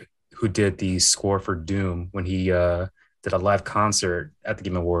Mick, who did the score for Doom, when he did a live concert at the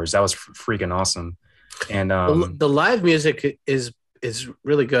Game Awards, that was freaking awesome. And the live music is is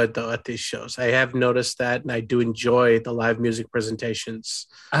really good though at these shows. I have noticed that, and I do enjoy the live music presentations.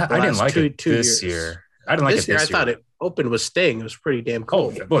 I didn't like it this years. year. I didn't like it this year. I thought it opened with Sting. It was pretty damn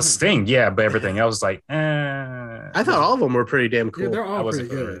cool. Oh, well, Sting, yeah, but everything else was like, I thought all of them were pretty damn cool. Yeah, they're all pretty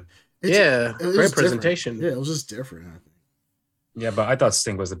good. Great presentation. Yeah, it was just different. I think. Yeah, but I thought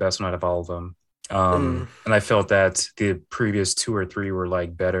Sting was the best one out of all of them. And I felt that the previous 2 or 3 were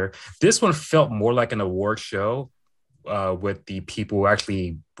like better. This one felt more like an award show with the people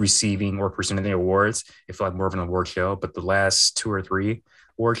actually receiving or presenting the awards. It felt like more of an award show. But the last 2 or 3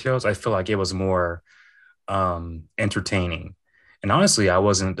 award shows, I feel like it was more entertaining. And honestly, I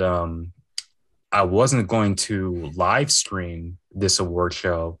wasn't going to live stream this award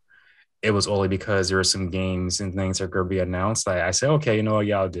show. It was only because there were some games and things that are going to be announced. I said, okay, you know what?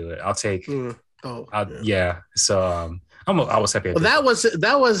 Yeah, I'll do it. I'll take. Yeah. So I was happy. Well, that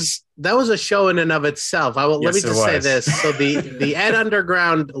was a show in and of itself. Let me just say this. So the Ed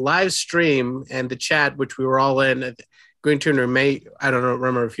Underground live stream and the chat, which we were all in, Green Tuner May. I don't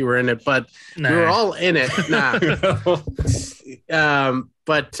remember if you were in it, but we were all in it.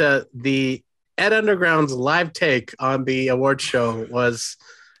 But the Ed Underground's live take on the award show was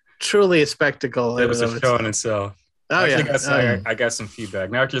truly a spectacle. It was a show in itself. Oh, yeah. I got some feedback,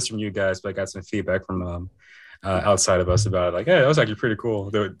 not just from you guys, but I got some feedback from outside of us about it. Like, hey, that was actually pretty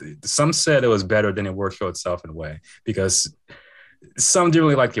cool. Some said it was better than the award show itself in a way, because some didn't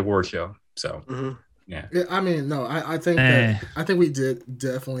really like the award show. So, yeah. I mean, no, I think I think we did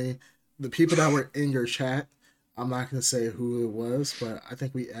definitely. The people that were in your chat, I'm not going to say who it was, but I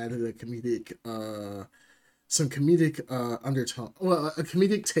think we added a comedic some comedic undertone, a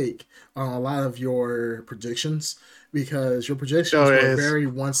comedic take on a lot of your predictions, because your predictions were very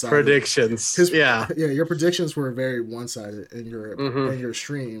one-sided. Your predictions were very one-sided in your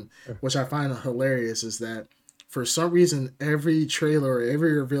stream, which I find hilarious. Is that for some reason every trailer or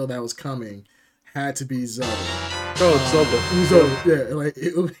every reveal that was coming had to be Zelda. Zelda. Yeah, like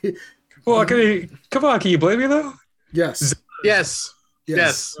it would be. Well, can you blame me though? Yes. It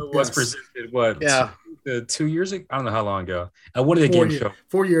was presented. What? Yeah. 2 years ago? I don't know how long ago. What did the game show?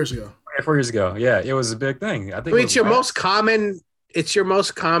 4 years ago. 4 years ago. Yeah, it was a big thing. I think it's your most common. It's your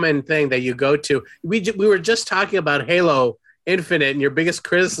most common thing that you go to. We were just talking about Halo Infinite, and your biggest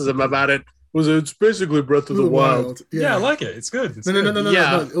criticism about it was it's basically Breath of the Wild. Yeah, I like it. It's good.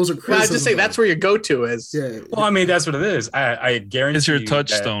 No. It was a criticism. I just say that's where your go-to is. Yeah. Well, I mean, that's what it is. I guarantee it's your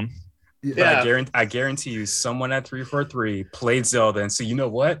touchstone. I guarantee you, someone at 343 played Zelda and said, "You know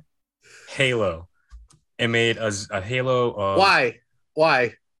what? Halo." And made a Halo. Why?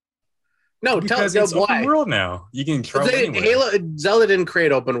 No, because tell it's why. Open world now. You can travel anywhere. Zelda didn't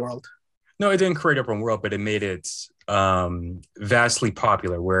create open world. No, it didn't create open world, but it made it vastly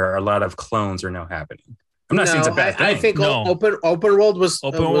popular, where a lot of clones are now happening. I'm not saying it's a bad thing. I think open world was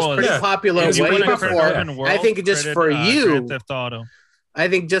pretty popular way before. I think just for you. Grand Theft Auto. I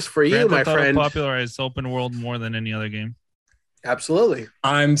think just for you, my friend. Popularized open world more than any other game. Absolutely.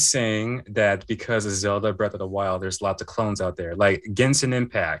 I'm saying that because of Zelda Breath of the Wild, there's lots of clones out there. Like Genshin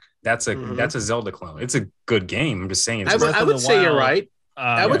Impact, that's a Zelda clone. It's a good game. I'm just saying. I would say you're right.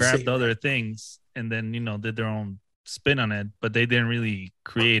 I would grabbed other things and then did their own spin on it, but they didn't really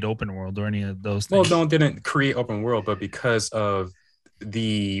create open world or any of those things. Well, didn't create open world, but because of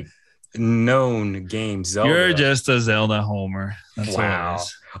the known game Zelda. You're just a Zelda homer. That's wow.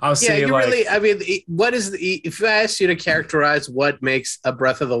 I'll say what is if I asked you to characterize what makes a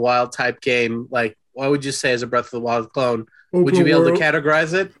Breath of the Wild type game, like what would you say is a Breath of the Wild clone? Would you be able to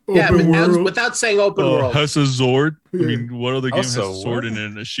categorize it? But without saying open world. Has a sword. I mean, what other game has a sword in it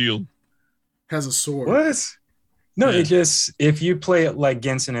and a shield? Has a sword. What? No, it just, if you play it like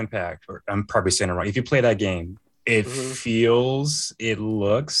Genshin Impact, or I'm probably saying it wrong. If you play that game, it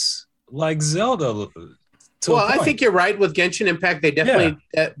looks like Zelda. I think you're right with Genshin Impact. They definitely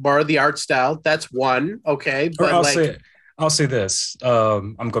borrowed the art style. That's one. Okay. But I'll say this.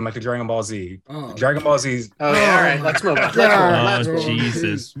 I'm going back to Dragon Ball Z. Dragon Ball Z. All right. Let's move on.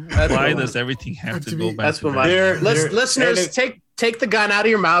 Jesus. Why does everything have to go back? Let's move on. Listeners, take the gun out of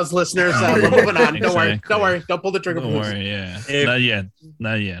your mouths, listeners. We're moving on. Don't worry. Don't pull the trigger. Don't worry. Yeah.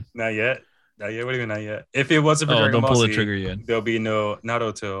 Not yet. What do you mean not yet? If it wasn't for Dragon Ball don't pull Z, the trigger yet. There'll be no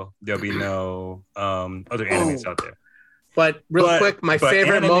Naruto. There'll be no other animes out there. But quick, my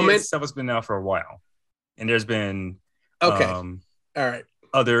favorite moment. Stuff has been out for a while, and there's been all right,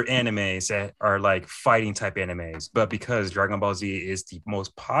 other animes that are like fighting type animes. But because Dragon Ball Z is the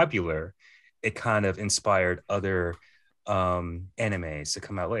most popular, it kind of inspired other animes to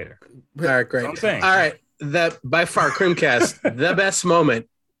come out later. All right, great. All right, by far, Creamcast, the best moment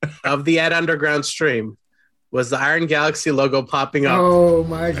of the Ed Underground stream was the Iron Galaxy logo popping up. Oh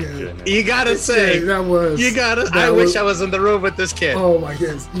my god! You gotta say that was. You gotta. I wish I was in the room with this kid. Oh my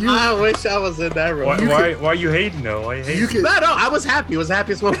goodness! I wish I was in that room. Why are you hating though? Why you hating? No, I was happy. It was the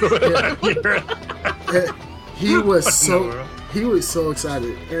happiest moment. He was so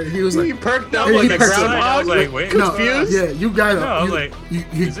excited, and he was like, he perked up like a groundhog. I was like, wait, confused. Yeah, you got no, I was like,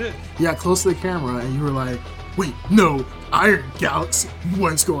 is it? You got close to the camera, and you were like, wait, no, Iron Galaxy,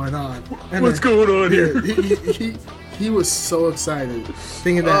 what's going on? And what's going on here? He was so excited,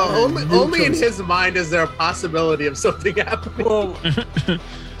 thinking that only in his mind is there a possibility of something happening. Well,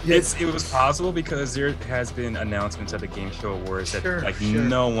 it was possible because there has been announcements at the Game Show Awards that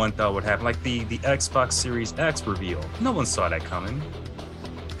no one thought would happen, like the Xbox Series X reveal. No one saw that coming.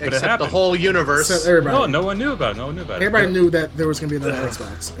 But Except the whole universe. Except everybody. No one knew about it. Everybody knew that there was going to be another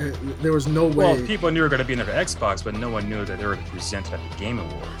Xbox. There was no way. Well, people knew there was going to be another Xbox, but no one knew that they were going to present at the Game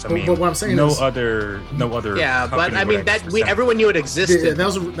Awards. But what I'm saying is, no other. Yeah, but I mean everyone knew it existed. Yeah, that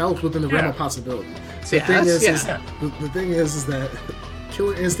was within the realm of possibility. The thing is that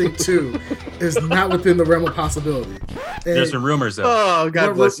Killer Instinct 2 is not within the realm of possibility. And there's some rumors though. Oh,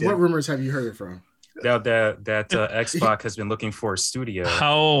 God bless you. What rumors have you heard it from? That Xbox has been looking for a studio.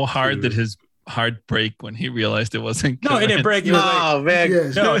 How hard did his heart break when he realized it wasn't? No, it didn't break. It was man.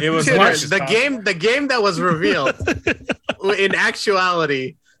 Yes. No, it was the game that was revealed in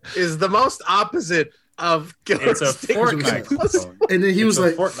actuality is the most opposite of Killer It's a Instinct. Fortnite clone. And then he was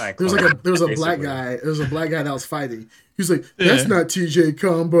like, Fortnite there was a black guy. There was a black guy that was fighting. He was like, "That's not TJ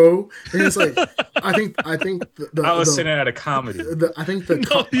Combo," and it's like, I think I was sitting at a comedy. I think the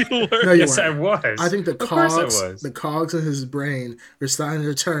Yes, I was. I think the cogs in his brain were starting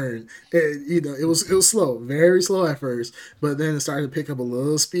to turn. It was slow, very slow at first, but then it started to pick up a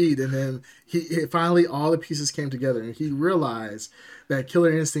little speed, and then finally all the pieces came together, and he realized that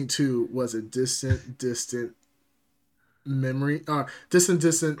Killer Instinct 2 was a distant memory,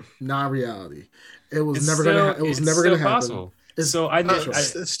 distant non-reality. It was never going to happen. Possible. It's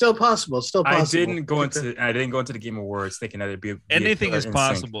still possible. I didn't go into the Game Awards thinking that it'd be anything is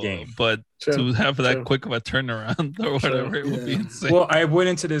possible, but to have that quick of a turnaround or whatever, it would be insane. Well, I went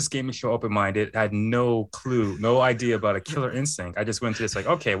into this gaming show open-minded. I had no clue, no idea about a Killer Instinct. I just went to this like,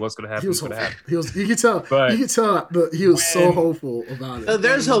 okay, what's gonna happen? You could tell that he was so hopeful about it.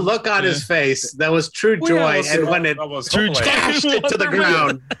 There's a look on his face that was true joy, and when it dashed it to the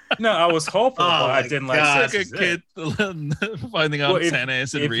ground. No, I was hopeful, but I didn't like a kid finding out Santa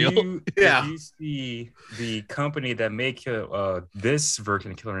isn't real. If you see the company that make this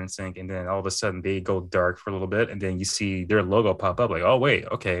version of Killer Instinct, and then all of a sudden they go dark for a little bit, and then you see their logo pop up, like, oh wait,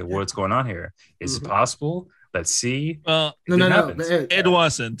 okay, what's going on here? Is it possible? Let's see. Well, no. It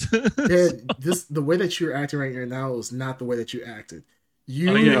wasn't. The way that you're acting right now is not the way that you acted.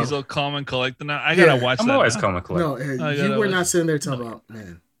 He's so calm and collected now. I gotta watch that. I'm always calm and collected. No, you were not sitting there talking about,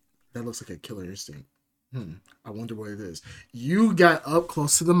 man, that looks like a Killer Instinct. I wonder what it is. You got up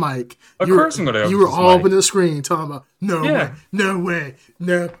close to the mic. Of course I'm gonna. You were all up in the screen talking about no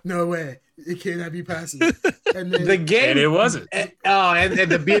way, it cannot be possible. And then the game, and it wasn't. And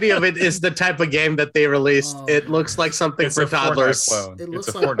the beauty of it is the type of game that they released. It looks like something for toddlers. It's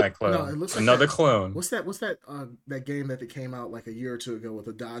a Fortnite clone. No, it looks like another clone. What's that game that came out like a year or two ago with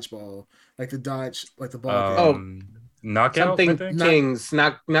a dodgeball, like the ball game? Knockout something Kings,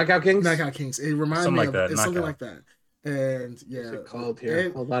 Knockout Kings. Knockout Kings. It reminded me of that. It's something like that. And yeah, what's it called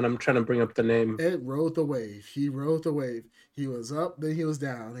here? Hold on, I'm trying to bring up the name. It rode the wave. He rode the wave. He was up, then he was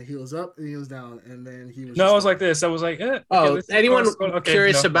down, and he was up, and he was down, and then he was. No, I was like this. I was like, anyone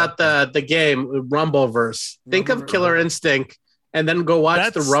curious about the game Rumbleverse? Think of Killer Instinct. And then go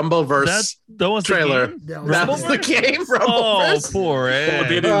watch the Rumbleverse trailer. That was the game. Rumbleverse. Oh, poor Ed.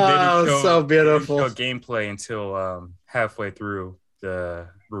 They didn't show, so beautiful. They didn't show gameplay until halfway through the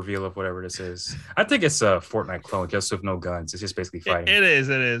reveal of whatever this is. I think it's a Fortnite clone, just with no guns. It's just basically fighting. It is.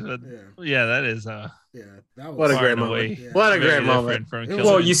 But that is. That was what a great moment. Yeah. What a great moment.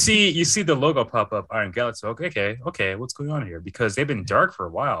 Well, you see the logo pop up, Iron Galaxy. Okay, what's going on here? Because they've been dark for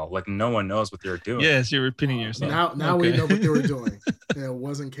a while. Like no one knows what they're doing. Yes, you're repeating yourself. Now we know what they were doing. And it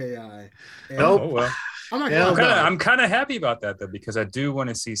wasn't KI. Nope. Oh, well. I'm kind of happy about that though, because I do want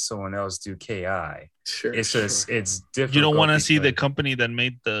to see someone else do KI. Sure. It's just it's different. You don't want to see the company that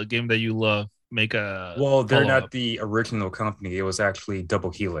made the game that you love make a. Well, they're not the original company. It was actually Double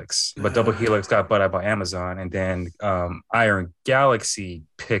Helix, but Double Helix got bought out by Amazon, and then Iron Galaxy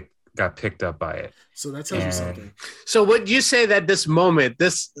got picked up by it. So that tells you something. So would you say that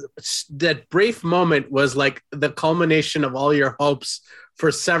that brief moment was like the culmination of all your hopes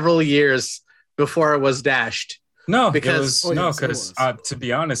for several years before it was dashed? No, Because because to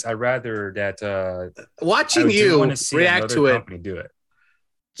be honest, I'd rather that watching I do you want to see react another to it. company do it.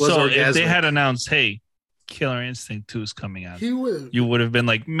 So if orgasmic. they had announced, "Hey, Killer Instinct 2 is coming out," He would. you would have been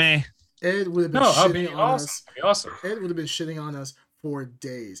like, "Meh." Ed would have been That'd be shitting on awesome. us. That'd be awesome. Ed would have been shitting on us for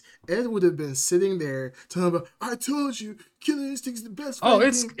days. Ed would have been sitting there telling about, I told you, Killer Instinct's the best.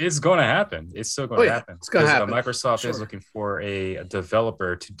 It's going to happen. It's still going to happen. It's going to happen. Microsoft is looking for a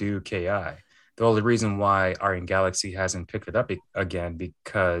developer to do KI. The only reason why Iron Galaxy hasn't picked it up again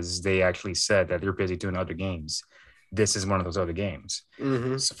because they actually said that they're busy doing other games. This is one of those other games.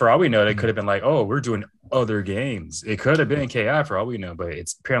 Mm-hmm. So for all we know, they could have been like, "Oh, we're doing other games." It could have been KI for all we know, but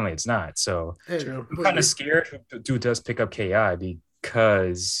apparently it's not. So I'm kind of scared who does pick up KI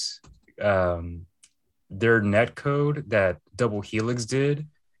because their net code that Double Helix did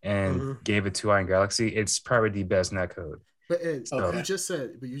and gave it to Iron Galaxy, it's probably the best net code. But Ed, you just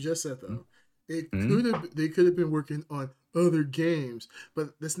said though, they could have been working on other games,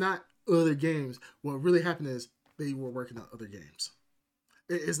 but that's not other games. What really happened is they were working on other games.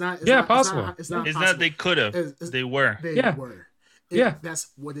 It's not possible. It's not they could have. They were. They were.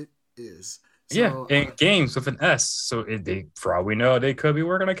 That's what it is. So, and games with an S. So for all we know, they could be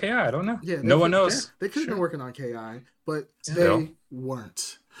working on KI. I don't know. No one knows. They could have been working on KI, but they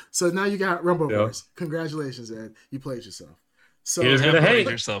weren't. So now you got Rumble Wars. Congratulations, Ed. You played yourself. So haters gonna hate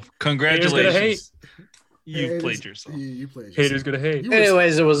yourself. Congratulations. You played yourself. You played yourself. Haters gonna hate.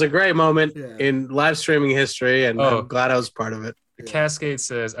 Anyways, it was a great moment in live streaming history, and I'm glad I was part of it. Cascade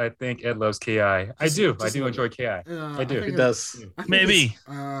says, "I think Ed loves KI. I do enjoy KI. I do. It does. Maybe.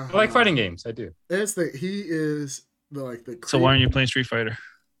 I like fighting games. I do. He is the. So why aren't you playing Street Fighter?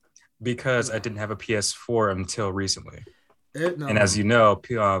 Because I didn't have a PS4 until recently. No. And as you know,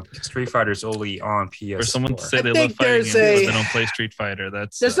 Street Fighter is only on PS4. For someone to say they love fighting games, but they don't play Street Fighter,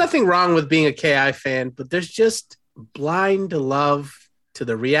 there's nothing wrong with being a KI fan, but there's just blind love to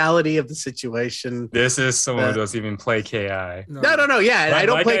the reality of the situation. This is someone who doesn't even play KI. No. Yeah, I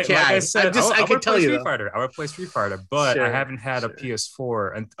don't play KI. Like I said, I can tell you Street Fighter. I would play Street Fighter, but I haven't had a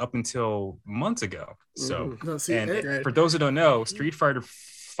PS4 up until months ago. So, for those who don't know, Street Fighter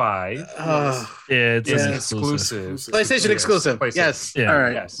 5 it's an exclusive. PlayStation exclusive. Yes. Yeah. All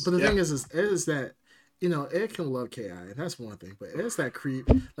right. Yes. But the thing is that Ed can love KI, and that's one thing. But Ed's that creep.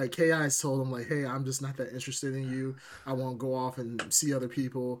 Like KI's told him, like, "Hey, I'm just not that interested in you. I won't go off and see other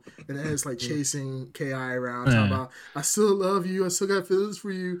people." And Ed's like chasing KI around, talking about, "I still love you. I still got feelings for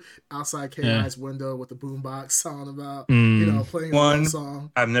you." Outside KI's window with the boombox song about, playing a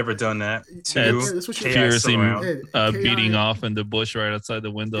song. I've never done that. Two, furiously beating off in the bush right outside the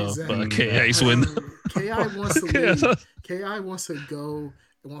window of KI's window. KI wants to leave. KI wants to go.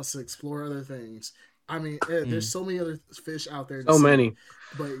 Wants to explore other things. I mean, there's so many other fish out there. So many.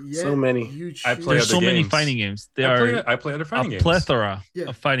 But yet, so many. There's so many fighting games. I play other fighting games. A plethora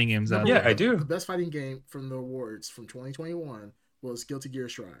of fighting games out there. Yeah, I do. The best fighting game from the awards from 2021 was Guilty Gear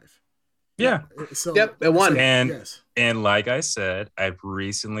Strive. Yeah. So, it won. And like I said, I've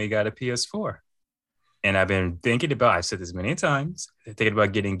recently got a PS4. And I've been thinking about, I've said this many times, thinking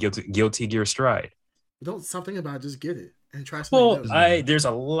about getting Guilty Gear Strive. Don't stop thinking about it, just get it and try something else. There's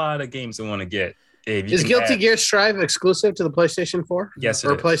a lot of games I want to get. Is Guilty Gear Strive exclusive to the PlayStation 4? Yes,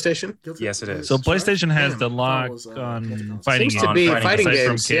 or PlayStation? Yes, it is. So PlayStation has the lock on fighting games. Seems to be fighting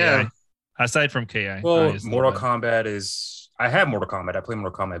games, Aside from KI. Well, Mortal Kombat is... I have Mortal Kombat. I play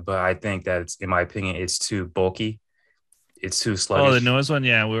Mortal Kombat, but I think that, in my opinion, it's too bulky. It's too sluggish. Oh, the newest one?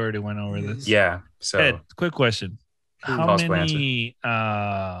 Yeah, we already went over this. Yeah. So, Ed, quick question. How many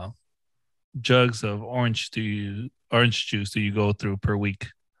jugs of orange juice do you go through per week?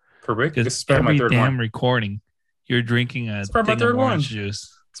 Per week? This is every damn recording, you're drinking a thing of orange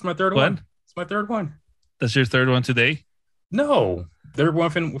juice. It's my third one. It's my third one. That's your third one today? No. Third one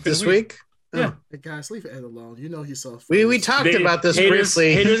within this week? Yeah. Hey guys, leave Ed alone. You know he's soft. We talked about this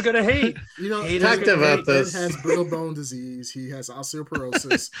briefly. Haters gonna hate. Talked about this. Ed has brittle bone disease. He has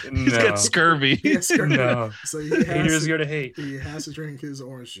osteoporosis. He's got scurvy. He has scurvy. No. So haters gonna hate. He has to drink his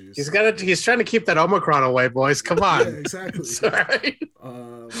orange juice. He's trying to keep that Omicron away, boys. Come on. Yeah, exactly. Sorry.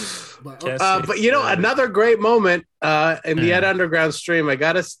 But another great moment in the Ed Underground stream. I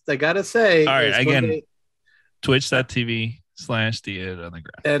gotta say. All right, again, twitch.tv/the Ed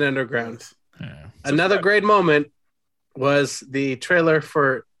Underground. Ed Underground. Yeah. Another great moment was the trailer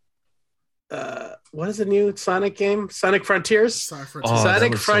for what is the new Sonic game? Sonic Frontiers?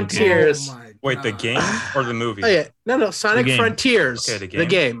 Sonic Frontiers. So wait, the game or the movie? Oh, yeah. No, Sonic Frontiers. Okay, the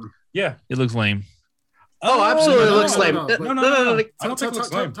game. Yeah. It looks lame. Oh, absolutely. It looks lame. No. I don't think it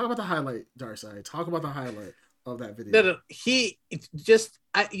looks lame. Talk about the highlight, Darcy. Talk about the highlight of that video. He just,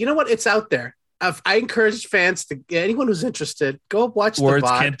 you know what? It's out there. I encourage fans to anyone who's interested, go watch Words the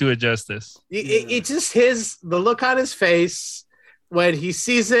VOD. can't do it justice. It's just the look on his face when he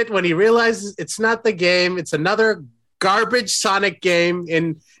sees it, when he realizes it's not the game, it's another garbage Sonic game,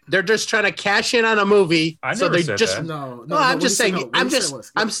 and they're just trying to cash in on a movie. I so never they said just that. No, I'm just saying.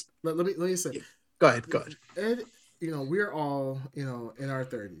 Let me say. Go ahead. Ed, we're all, in our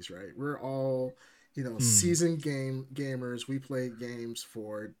 30s, right? We're all, seasoned gamers. We played games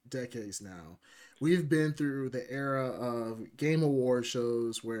for decades now. We've been through the era of Game Award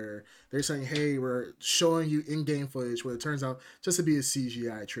shows where they're saying, hey, we're showing you in-game footage, where it turns out just to be a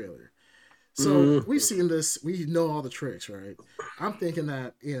CGI trailer. So we've seen this. We know all the tricks, right? I'm thinking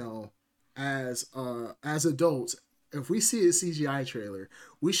that, as adults, if we see a CGI trailer,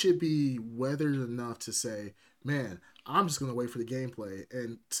 we should be weathered enough to say, man, I'm just going to wait for the gameplay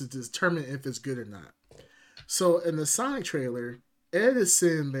and to determine if it's good or not. So in the Sonic trailer, Ed is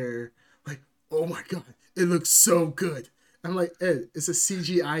sitting there like, oh my God, it looks so good. I'm like, Ed, it's a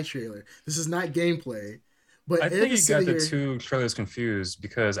CGI trailer. This is not gameplay. But I think you got the two trailers confused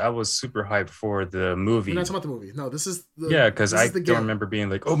because I was super hyped for the movie. We're not talking about the movie. No, this is the because I don't remember being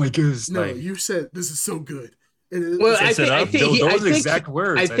like, oh my goodness. No, like, you said this is so good. Well, I think those exact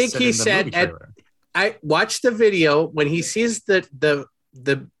words. I think he said I watched the video when he sees the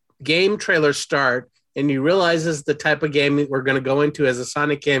game trailer start and he realizes the type of game that we're going to go into as a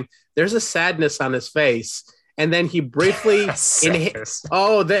Sonic game. There's a sadness on his face. And then he briefly, in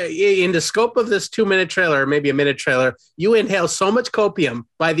the scope of this 2-minute trailer, maybe a minute trailer, you inhale so much copium.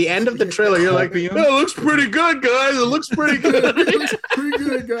 By the end of the trailer, you're like, "Oh, it looks pretty good, guys. It looks pretty good. It looks pretty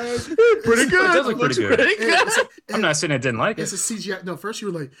good, guys. Pretty good. It does look pretty good. I'm not saying I didn't like it. It's a CGI. No, first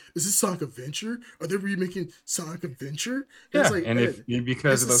you were like, "Is this Sonic Adventure? Are they remaking Sonic Adventure?" And it's like, and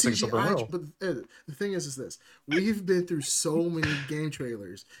because it looks like super world. But Ed, the thing is this: we've been through so many game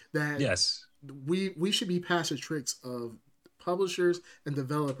trailers that we should be past the tricks of publishers and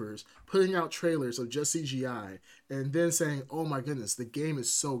developers putting out trailers of just CGI and then saying, oh my goodness, the game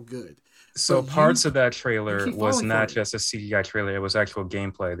is so good. So parts of that trailer was not just a CGI trailer, it was actual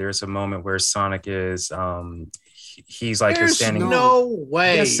gameplay. There's a moment where Sonic is he's like standing. No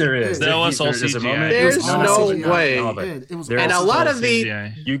way. Yes, there is. That was all CGI. There's no way. And a lot of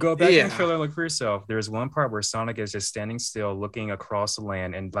the you go back in the trailer and look for yourself. There's one part where Sonic is just standing still, looking across the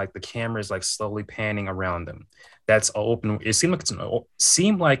land, and like the camera is like slowly panning around them. That's open. It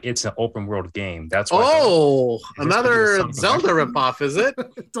seemed like it's an open world game. That's why another Zelda ripoff, is it?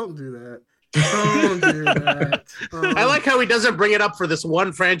 Don't do that. Don't do that. I like how he doesn't bring it up for this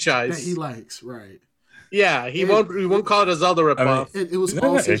one franchise that he likes, right? Yeah, he won't call it a Zelda ripoff. It was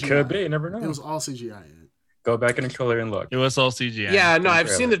all CGI. It could be. You never know. It was all CGI. Go back in the trailer and look. It was all CGI. Yeah, no, I've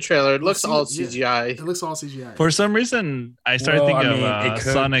seen the trailer. It looks all CGI. It looks all CGI. For some reason, I started thinking of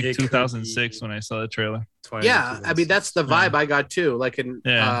Sonic 2006 when I saw the trailer. Yeah, I mean that's the vibe I got too. Like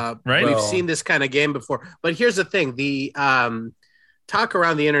right, we've seen this kind of game before. But here's the thing: the talk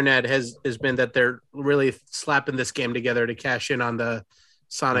around the internet has been that they're really slapping this game together to cash in on the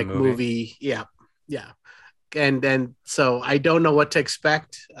Sonic movie. Yeah. And then, so I don't know what to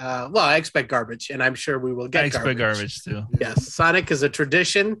expect. Well, I expect garbage, and I'm sure we will get garbage. I expect garbage too. Yes, Sonic is a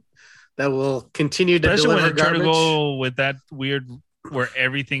tradition that will continue to especially deliver when garbage. To go with that weird where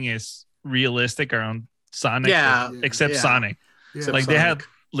everything is realistic around Sonic, except Sonic. Yeah. Like they had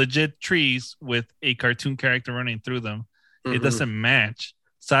legit trees with a cartoon character running through them. Mm-hmm. It doesn't match.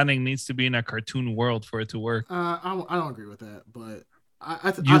 Sonic needs to be in a cartoon world for it to work. I don't agree with that, but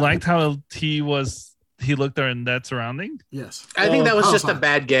I liked how he looked there in that surrounding. Yes, I think that was just a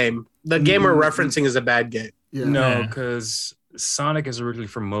bad game. The game we're referencing is a bad game. Yeah. No, because Sonic is originally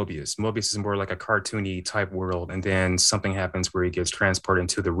from Mobius. Mobius is more like a cartoony type world, and then something happens where he gets transported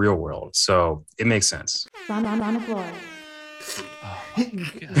into the real world. So it makes sense. On the floor. Oh my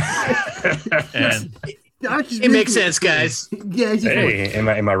God. And it makes sense, guys. Yeah. Hey,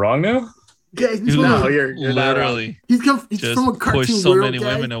 am I wrong now? Yeah, no, you're literally. He's from a cartoon push so world, many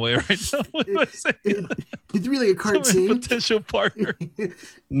guys. women away right now. He's really a cartoon potential partner.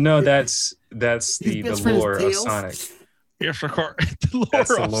 No, that's the lore of Sonic. Yes,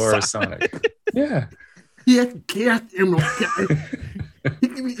 that's the lore of Sonic. Yeah. He has gas emerald.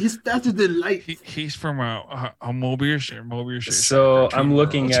 He's faster than light. He's from a Mobius. So I'm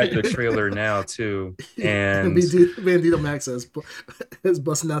looking at the trailer now too, and Bandito Max is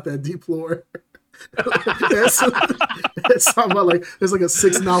busting out that deep lore. That's talking about like there's like a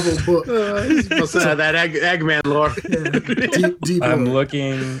 6-novel book. Busting out that Eggman lore. Deep I'm lore.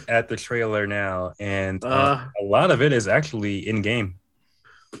 looking at the trailer now, and a lot of it is actually in game.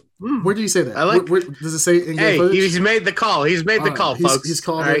 Where do you say that? I like. Where, does it say in game Hey, footage? he's made the call. He's made the call, folks. He's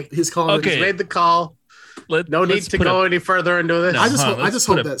called All right? it. He's called Okay. it. He's made the call. No need to go any further into this. I just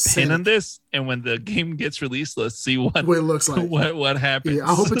hope put a that pin on this, and when the game gets released, let's see what it looks like. What happens. Yeah,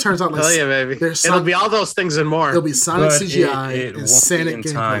 I hope it turns out like. Hell yeah, baby! It'll be all those things and more. It'll be Sonic But CGI it and won't Sonic be in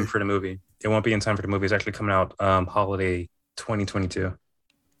gameplay. time for the movie. It won't be in time for the movie. It's actually coming out holiday 2022.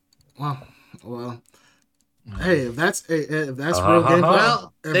 Wow. Well, hey, if that's real gameplay,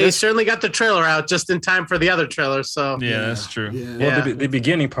 well, they certainly got the trailer out just in time for the other trailer. So yeah, that's true. Yeah. Well, the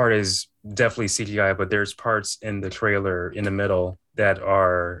beginning part is definitely CGI, but there's parts in the trailer in the middle that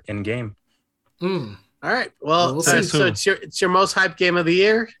are in game. Mm. All right. Well, We'll so see. it's your most hyped game of the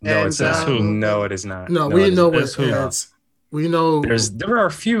year. No, and, it's not. No, it is not. No, we know what That's who. it's. We know. There are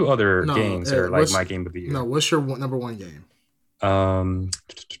a few other No, games that are like what's- my game of the year. No, what's your number one game? We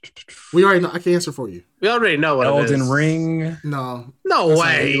We already know. I can answer for you. We already know what it Elden is. Ring. No. No That's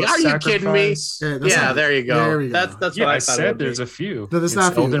way. Senuous Are you kidding me? Sacrifice. that's Yeah, not- there you go. There we go. That's Yeah, what I I thought. said there's a few. No, there's It's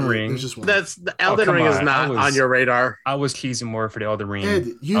not a few. Elden Ring. There's just one. That's the Elden come Ring is on. not I was- on your radar. I was teasing more for the Elden Ring. Ed,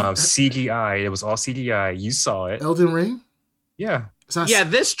 you CGI. It was all CGI. You saw it. Elden Ring. Yeah. It's not, Yeah,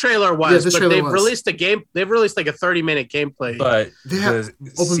 this trailer was, Yeah, this but trailer they've was. released a game. They've released like a 30-minute gameplay. But They have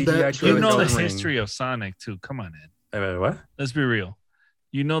the open CGI beta- trailer You know for the Elden Ring- history of Sonic too. Come on, Ed. What? Let's be real.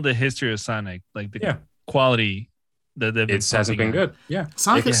 You know the history of Sonic, like the Yeah. quality that they've been It hasn't been pumping in. good. Yeah.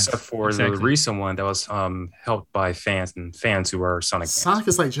 Sonic is Except for exactly. the recent one that was helped by fans who are Sonic fans. Sonic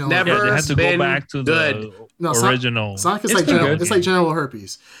is like general. Never Yeah, they had to go been back to good. the No, original. Sonic is It's like been general. good. It's like general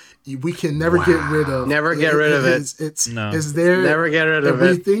herpes. We can never get rid of. Never get rid of it. It's No. it's there. Never get rid And of we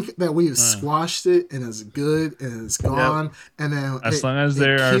it. think that we've squashed it and it's good and it's gone. And then As long as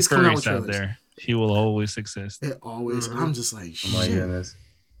there are keeps coming with furries out trailers. there, he will always exist. It always. I'm just like Oh my shit. goodness.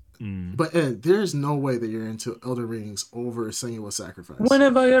 But Ed, there's no way that you're into Elden Rings over Senua's Sacrifice. When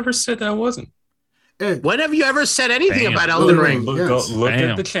have I ever said that I wasn't? Ed, When have you ever said anything Damn. about Elden Elden Ring? Ring. Look, Yes. look Damn.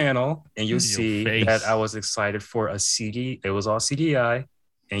 at the channel and you'll Your see face. that I was excited for a CD. It was all CDI.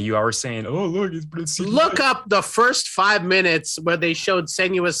 And you are saying, oh, look, it's pretty CDI. Look up the first 5 minutes where they showed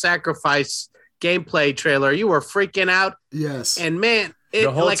Senua's Sacrifice gameplay trailer. You were freaking out, yes. and man, it,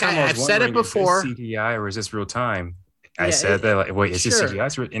 The whole like time I I've was said it wondering, is this before. CGI or is this real time? I Yeah, said that, like, wait, is sure. this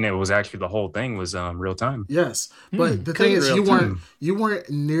CGI? And it was actually the whole thing was real time. Yes, but the Could thing be is, real you weren't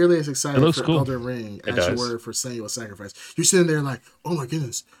nearly as excited It looks for cool. Elden Ring It as you does. were for Senua's Sacrifice. You're sitting there like, oh my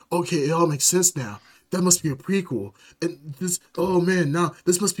goodness, okay, it all makes sense now. That must be a prequel. And this, oh man, no,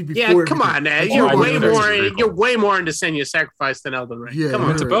 this must be before. Yeah, come on, Ed. Oh, You're I way knew there was more. a prequel. You're way more into Senua's Sacrifice than Elden Ring. Yeah, Come I'm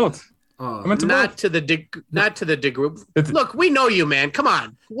on. into both. Oh, I'm into Not both. to the not to the degree. It's- Look, we know you, man. Come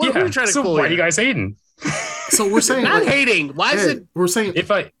on. What are we trying to so fool why are you? you guys hating? so we're saying, Not like, hating. Why is Ed, it? we're saying,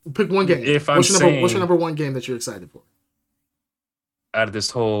 If I pick one game. if I'm what's your saying- number one game that you're excited for? out of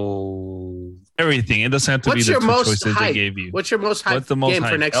this whole Everything. It doesn't have to What's be the your two most choices they hype? gave you. What's your most hype What's the most game for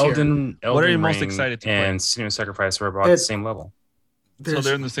hype? next year? Elden What are you most Ring excited to play? and Senua's Sacrifice are about Ed- the same level. So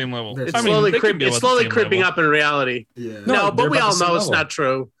they're in the same level. It's It's I mean, slowly, they can be it's about the slowly same creeping level. up in reality. Yeah. No, No, they're but we about all the same know it's level. not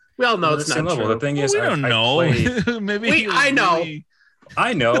true. We all know They're it's the same not level. true. The thing Well, is, we don't I know. played- Maybe I know. really-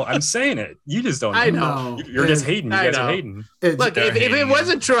 I know. I'm saying it. You just don't. I know. know. You're just hating. You I guys know. are hating. Ed, Look, They're if it hating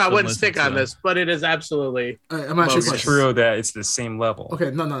wasn't true, I Don't wouldn't listen stick to on them. this. But it is absolutely. I'm not sure. It's true that it's the same level. Okay,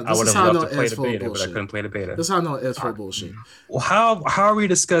 no. I This would is have how I know loved to play Ed's the full of beta, but I bullshit. couldn't play the beta. This is how I know Ed's full of bullshit. Well, how are we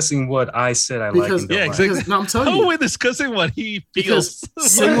discussing what I said I like Because and don't Yeah, like? exactly. Because, no, I'm telling How you. are we discussing what he Because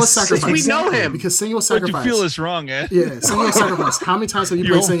feels? Senua's Sacrifice. We know him. Because Senua's What you Sacrifice. feel is wrong, eh? Yeah, Senua's Sacrifice. How many times have you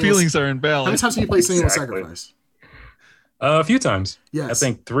Your played own Senua's? feelings are How many imbalanced. times have you played Senua's Exactly. Sacrifice? A few times. Yes. I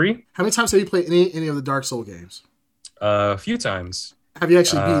think 3. How many times have you played any of the Dark Soul games? A few times. Have you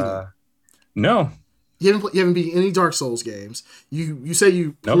actually beaten them? No. You haven't beaten any Dark Souls games. You say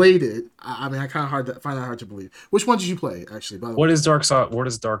you Nope. played it. I mean, I kind of find that hard to believe. Which one did you play actually? By the way, What is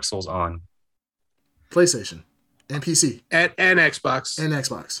Dark Souls on? PlayStation and PC And Xbox. and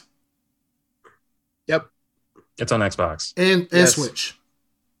Xbox Yep. It's on Xbox. and Yes. Switch.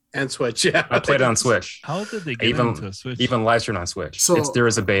 And Switch. Yeah. I played it on Switch. How did they get Even into a Switch? even live stream on Switch. So- There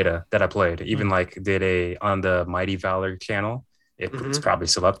was a beta that I played. Even like did a on the Mighty Valor channel. It's probably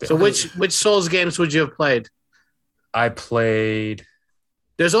still up there. So which Souls games would you have played? I played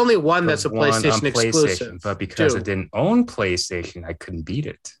There's only one the that's a one on PlayStation exclusive. but because too. I didn't own PlayStation, I couldn't beat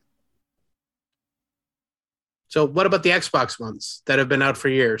it. So what about the Xbox ones that have been out for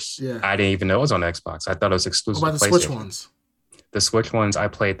years? Yeah. I didn't even know it was on Xbox. I thought it was What exclusive about the to Switch PlayStation. ones? The Switch ones, I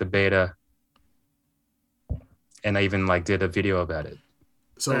played the beta, and I even like did a video about it.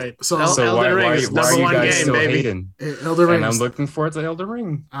 So Right. so Elden Ring is why are number you one guys game, still baby. hating? Elden Ring. And I'm looking forward to Elden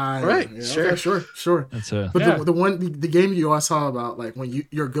Ring. Right, Okay, sure. That's But the game you always talk about, like when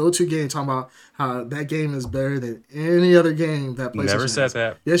your go-to game, talking about how that game is better than any other game that PlayStation Never said has.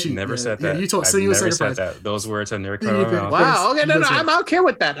 that. Yes, you never yeah, said yeah, that. You told I've Senua's never Sacrifice. said that. Those words have never come Then you out of my think- mouth. Wow. Okay. No. Listen. I'm okay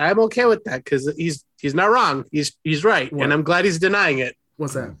with that. I'm okay with that because he's not wrong. He's right, What? and I'm glad he's denying it.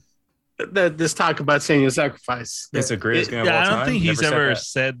 What's that? This talk about Senua's Sacrifice. It's the greatest game of all I time. don't think he's Never ever that.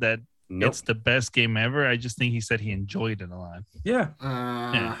 said that Nope. it's the best game ever. I just think he said he enjoyed it a lot. Yeah.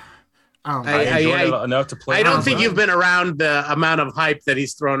 I don't know. I enjoyed it enough to play. I don't it. think you've been around the amount of hype that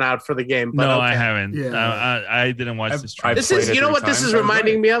he's thrown out for the game. But No, okay. I haven't. Yeah. I didn't watch this. I've This played is, it you know 3 what this times. is I enjoyed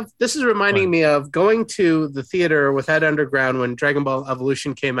reminding it. me of? This is reminding me of going to the theater with Ed Underground when Dragon Ball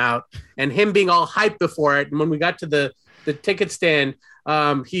Evolution came out and him being all hyped before it. And when we got to the ticket stand,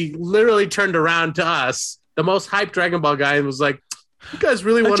 he literally turned around to us, the most hyped Dragon Ball guy, and was like, "You guys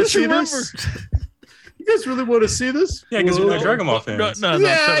really want to see this? You guys really want to see this?" Yeah, because we're Dragon Ball fans. No,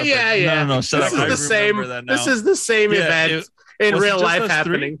 Yeah, shut up. No, shut This up. is the I same. remember that now. This is the same Yeah, event in was it real just life us three?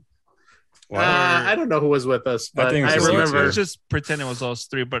 happening. Wow. I don't know who was with us, but think I, it's just you remember. Let's just pretend it was us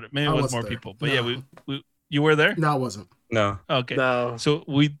three, but maybe I it was wasn't more there. people. But No. yeah, we you were there? No, it wasn't. No. Okay. No. So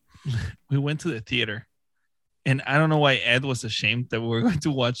we went to the theater, and I don't know why Ed was ashamed that we were going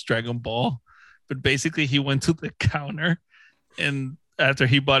to watch Dragon Ball, but basically he went to the counter, and after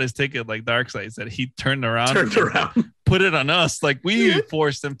he bought his ticket, like Darkseid said, he turned around, and put it on us. Like we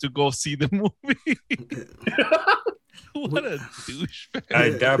forced him to go see the movie. What a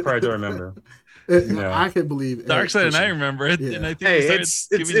douchebag! That part I don't remember. I can believe Darkseid and I remember it, and I think Hey, we it's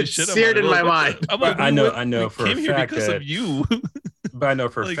started giving you shit about seared it. in my Like, mind. I'm like, I know we for came a here fact because that, of you. but I know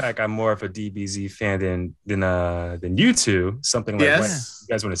for a fact I'm more of a DBZ fan than you two. Something like that. You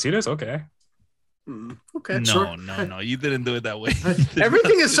guys want to see this? Okay. Okay. No, Sure. no, you didn't do it that way.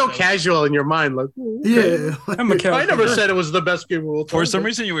 Everything is so casual in your mind. Like, okay. I never said it was the best game of all time. For some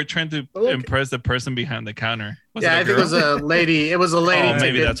reason, you were trying to impress the person behind the counter. Was Yeah, it I think it was a lady. It was a lady. Oh,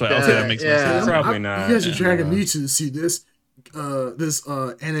 maybe that's why. Okay, that makes more sense. Probably not. You guys are dragging me to see this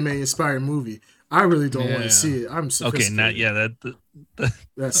anime inspired movie. I really don't want to see it. I'm okay. Not that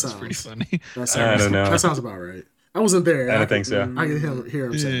that's sounds pretty funny. That sounds, I don't know. That sounds about right. I wasn't there. I don't think so. I can hear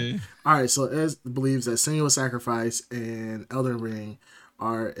him saying. All right, so Ed believes that Senua's Sacrifice and Elden Ring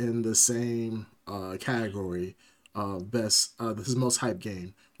are in the same category of best. This is most hype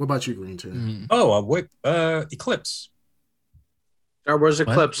game. What about you, Green Turn? Oh, Eclipse. Star Wars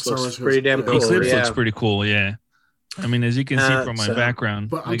Eclipse looks pretty damn cool. Eclipse yeah. looks pretty cool. Yeah. I mean, as you can see from my background,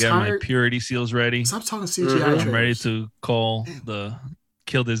 but I got my purity seals ready. Stop talking CGI. I'm ready to kill the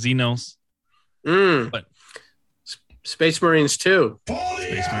Xenos. But Space Marines 2.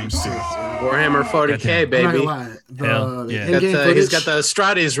 Space Marines 2. Warhammer 40K, baby. I'm not gonna lie. He's got the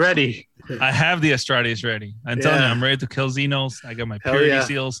Astrades ready. I have the Astrades ready. I'm telling you, I'm ready to kill Xenos. I got my purity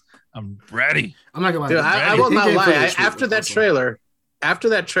seals. I'm ready. I'm not gonna lie. Dude, I will not lie. After that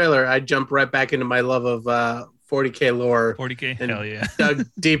trailer, I jumped right back into my love of 40K lore. 40K? Hell yeah. Dug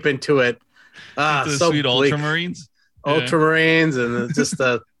deep into it. So sweet bleak. Ultramarines? Ultramarines and just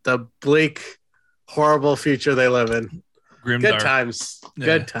the bleak, horrible future they live in. Grimdark. Good times. Yeah.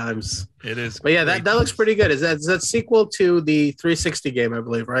 Good times. It is. But yeah, that looks pretty good. Is that sequel to the 360 game, I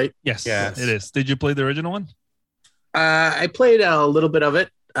believe, right? Yes, it is. Did you play the original one? I played a little bit of it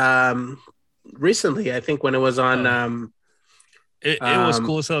recently, I think, when it was on. It was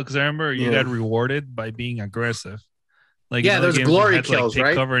cool as hell because I remember you got rewarded by being aggressive. Like there's glory kills, take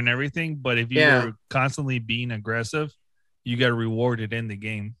right? Cover and everything, but if you were constantly being aggressive, you got rewarded in the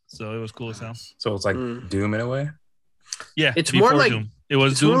game. So it was cool as hell. So it's like Doom in a way. Yeah, it's more like Doom. It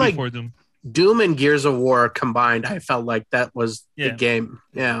was Doom before Doom. Doom and Gears of War combined. I felt like that was the game.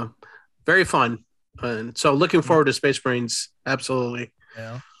 Yeah, very fun. And so looking forward to Space Marines. Absolutely.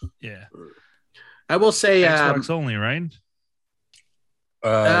 Yeah. I will say Xbox only, right?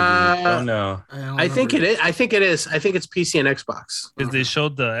 Don't know. I think it is. I think it is. I think it's PC and Xbox. Because they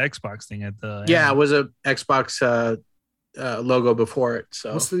showed the Xbox thing at the it was a Xbox logo before it.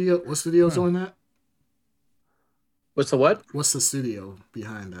 So what studio doing that? What's the what? What's the studio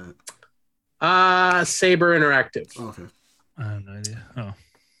behind that? Saber Interactive. Oh, okay. I have no idea. Oh.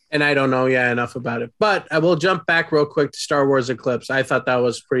 And I don't know enough about it. But I will jump back real quick to Star Wars Eclipse. I thought that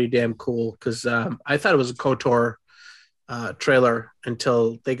was pretty damn cool because I thought it was a KOTOR trailer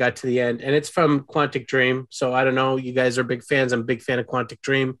until they got to the end. And it's from Quantic Dream. So I don't know. You guys are big fans. I'm a big fan of Quantic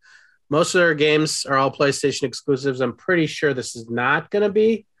Dream. Most of their games are all PlayStation exclusives. I'm pretty sure this is not going to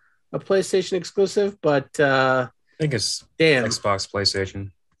be a PlayStation exclusive, but I think it's Xbox,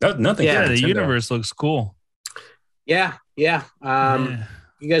 PlayStation. Nothing. Yeah, the universe looks cool. Yeah.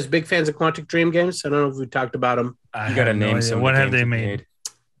 You guys big fans of Quantic Dream games? I don't know if we talked about them. You got to name some. What have they made?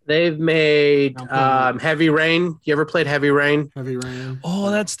 They've made Heavy Rain. You ever played Heavy Rain? Heavy Rain.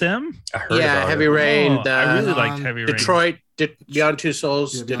 Oh, that's them. I heard about Heavy it. Rain. Oh, I really liked Heavy Rain. Detroit, Beyond Two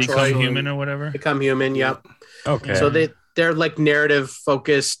Souls. Yeah, Detroit, Become Human or whatever. Become Human. Yep. Okay. So they're like narrative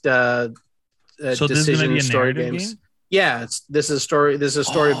focused So this is gonna be a story narrative games. game? Yeah, this is a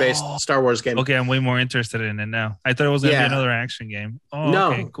story based Star Wars game. Okay, I'm way more interested in it now. I thought it was gonna be another action game. Oh,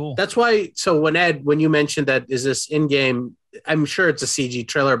 no, okay, cool. That's why. So when you mentioned that, is this in game? I'm sure it's a CG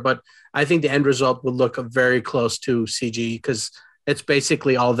trailer, but I think the end result would look very close to CG because it's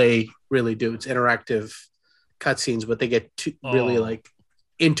basically all they really do. It's interactive cutscenes, but they get really like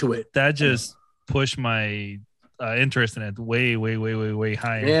into it. That just pushed my interest in it way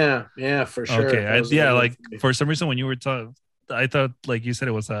higher. Yeah, for sure. Okay, like for some reason when you were talking, I thought like you said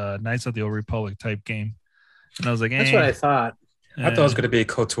it was a Knights of the Old Republic type game, and I was like, that's what I thought. I thought it was going to be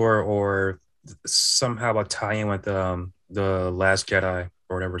KOTOR or somehow a tie-in with the Last Jedi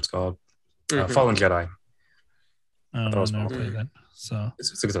or whatever it's called, Fallen Jedi. I don't know, never played that. So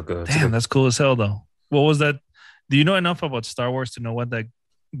it's good. Damn, that's cool as hell though. What was that? Do you know enough about Star Wars to know what that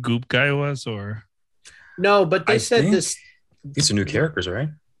goop guy was, or? No, but they said this. These are new characters, right?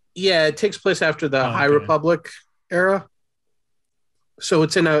 Yeah, it takes place after the High Republic era. So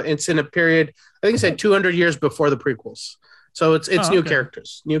it's in a period. I think it said 200 years before the prequels. So it's new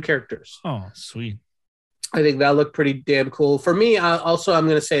characters. Oh, sweet. I think that looked pretty damn cool. For me, also, I'm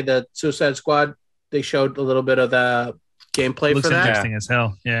going to say the Suicide Squad. They showed a little bit of the gameplay looks for that. Interesting as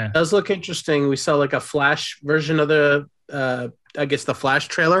hell. Yeah, it does look interesting. We saw like a Flash version of the, I guess the Flash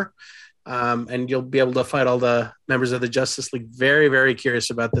trailer, and you'll be able to fight all the members of the Justice League. Very, very curious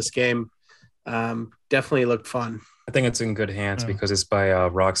about this game. Definitely looked fun. I think it's in good hands because it's by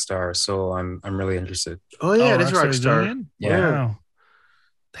Rockstar, so I'm really interested. Oh yeah, it is Rockstar. Yeah. Wow.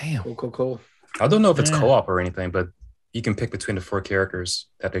 Damn. Cool. I don't know if it's co-op or anything, but you can pick between the 4 characters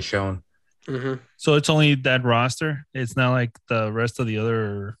that they've shown. Mm-hmm. So it's only that roster. It's not like the rest of the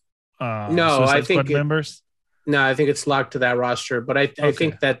other. No, I think members. No, I think it's locked to that roster. But I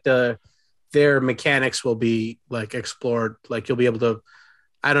think that their mechanics will be like explored. Like you'll be able to.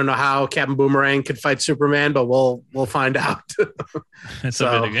 I don't know how Captain Boomerang could fight Superman, but we'll find out. It's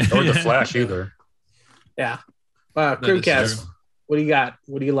a bit again. Or the Flash either. Yeah. Creamcast, what do you got?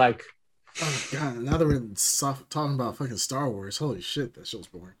 What do you like? Oh god! Now that we're talking about fucking Star Wars, holy shit, that show's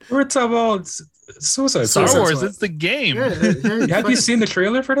boring. We're talking about Suicide Star Squad. Wars. It's the game. Yeah, Have you seen the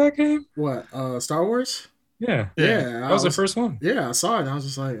trailer for that game? What? Star Wars? Yeah. That was the first one. Yeah, I saw it. And I was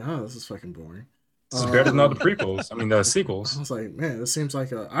just like, oh, this is fucking boring. This is better than all the prequels. I mean, the sequels. I was like, man, this seems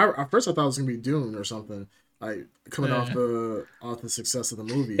like at first I thought it was gonna be Dune or something, like coming off the success of the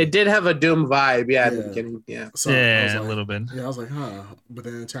movie. It did have a Doom vibe, at the beginning. Yeah. So yeah, I was like, a little bit. Yeah, I was like, huh. But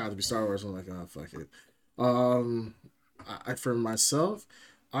then it turned out to be Star Wars. I'm like, oh, fuck it. For myself,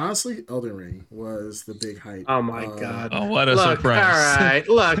 honestly, Elden Ring was the big hype. Oh my god! Oh, what a surprise! All right,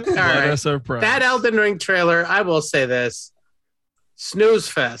 look, all right. What a surprise! That Elden Ring trailer, I will say this: snooze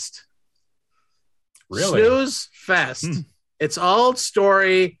fest. Really? Snooze fest. It's all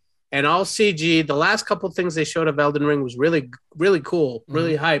story and all CG. The last couple of things they showed of Elden Ring was really, really cool,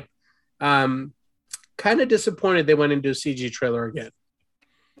 really hype. Kind of disappointed they went into a CG trailer again.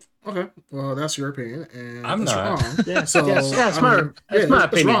 Okay, well, that's your opinion, and I'm not. wrong. Yeah, so that's my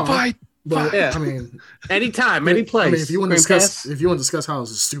opinion. Wrong, but yeah. I mean, anytime, any place. I mean, if you want to discuss how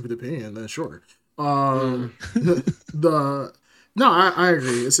it's a stupid opinion, then sure. No, I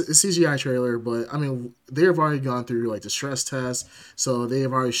agree. It's a CGI trailer, but I mean, they've already gone through like the stress test, so they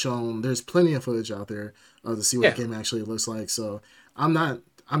have already shown there's plenty of footage out there to see what the game actually looks like. So I'm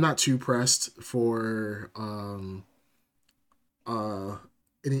not too pressed for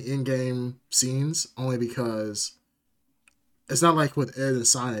any in-game scenes, only because it's not like with Ed and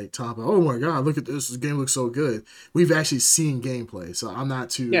Sonic talking about, oh my god, look at this game looks so good. We've actually seen gameplay, so I'm not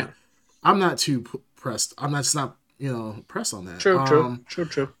too pressed. I'm not pressed on that.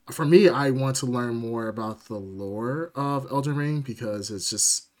 True. For me, I want to learn more about the lore of Elden Ring because it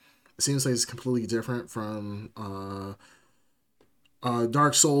seems like it's completely different from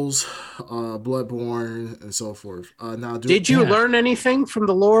Dark Souls, Bloodborne, and so forth. Did you learn anything from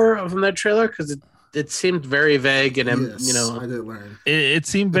the lore from that trailer? Because it seemed very vague, and I did learn. It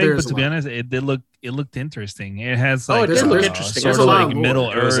seemed vague, but to be honest, it looked interesting. It has like it did look interesting. Sort of like Middle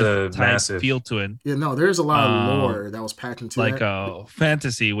Earth type feel to it. Yeah, no, there's a lot of lore that was packed into like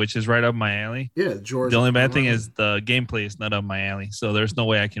fantasy, which is right up my alley. Yeah, George. The only bad thing is the gameplay is not up my alley, so there's no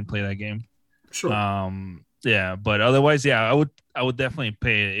way I can play that game. Sure. Yeah, but otherwise, I would definitely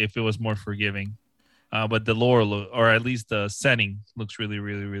pay it if it was more forgiving. but the lore, or at least the setting, looks really,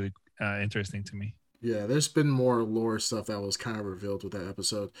 really, really interesting to me. Yeah, there's been more lore stuff that was kind of revealed with that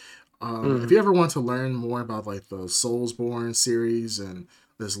episode. If you ever want to learn more about like the Soulsborne series and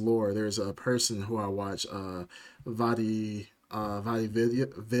this lore, there's a person who I watch, Vidya.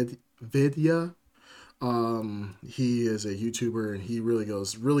 He is a YouTuber and he really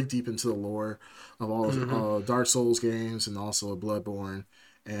goes really deep into the lore of all Dark Souls games and also Bloodborne.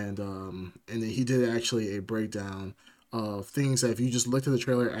 And then he did actually a breakdown of things that if you just looked at the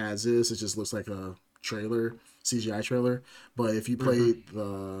trailer as is, it just looks like a trailer, CGI trailer. But if you played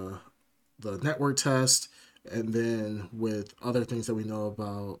the network test and then with other things that we know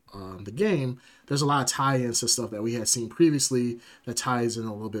about the game, there's a lot of tie-ins to stuff that we had seen previously that ties in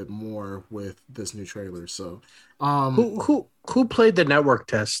a little bit more with this new trailer. So who played the network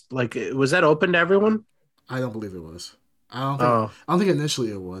test? Like, was that open to everyone? I don't believe it was. I don't think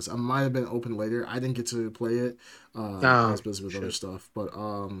initially it was. It might have been open later. I didn't get to play it. I was busy with other stuff. But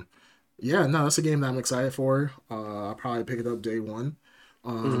yeah, no, that's a game that I'm excited for. I'll probably pick it up day one.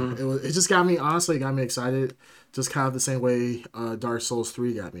 It just got me, honestly, got me excited. Just kind of the same way Dark Souls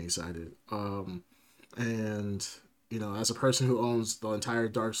 3 got me excited. And, you know, as a person who owns the entire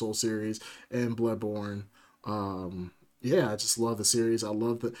Dark Souls series and Bloodborne, yeah, I just love the series. I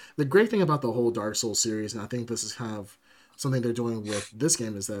love the great thing about the whole Dark Souls series, and I think this is kind of something they're doing with this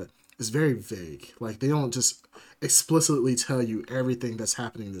game, is that it's very vague. Like, they don't just explicitly tell you everything that's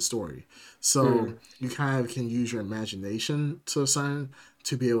happening in the story. So you kind of can use your imagination to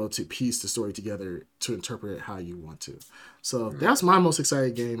be able to piece the story together to interpret it how you want to. So that's my most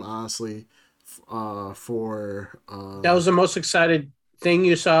excited game, honestly. That was the most excited thing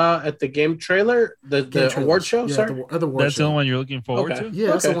you saw at the game trailer, the award show. Yeah, sorry, the award That's show. the one you're looking forward to.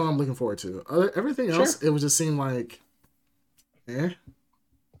 Yeah, that's the one I'm looking forward to. Everything else, it would just seem like, I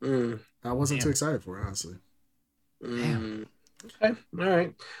wasn't too excited for it, honestly. Okay, all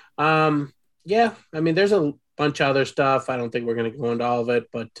right. Yeah, I mean, there's a bunch of other stuff. I don't think we're going to go into all of it,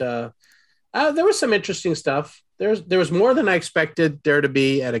 but there was some interesting stuff. There was more than I expected there to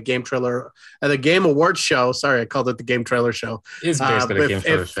be at a game trailer, at a game awards show. Sorry, I called it the game trailer show. It's basically a game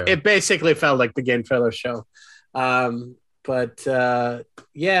trailer show. It basically felt like the game trailer show. But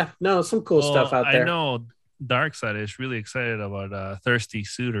yeah, no, some cool stuff out there. I know Darkside is really excited about Thirsty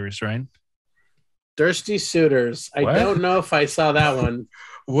Suitors, right? Thirsty Suitors. I don't know if I saw that one.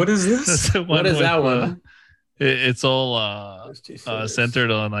 What is this? What is that one? It's all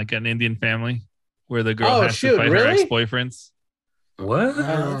centered on like an Indian family where the girl has to fight her ex-boyfriends. What?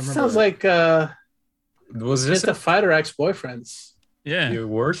 Sounds like was this to fight her ex-boyfriends? Yeah. The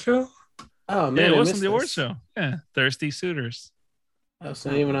award show? Oh man, it wasn't the award show. Yeah, Thirsty Suitors. That's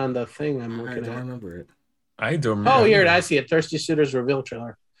not even on the thing I'm looking at. I don't remember it. I don't remember. Oh, here I see it. Thirsty Suitors reveal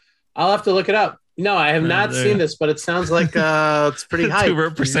trailer. I'll have to look it up. No, I have not seen this, but it sounds like it's pretty hype. To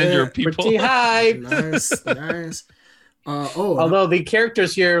represent your people. Pretty hype. Nice. Although the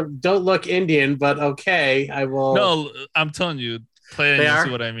characters here don't look Indian, but okay, I will. No, I'm telling you, play it and you'll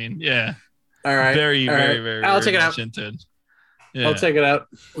see what I mean. Yeah. All right. Very. I'll check it out. Yeah. I'll check it out.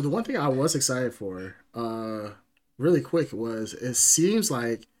 Well, the one thing I was excited for, really quick, was it seems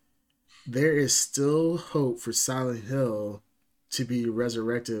like there is still hope for Silent Hill to be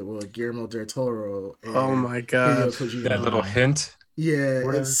resurrected with Guillermo del Toro. And oh my god! That little hint. Yeah,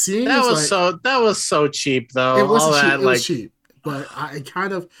 it seems that was so cheap though. It wasn't cheap. It was cheap. But I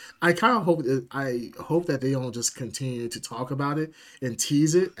kind of hope that they don't just continue to talk about it and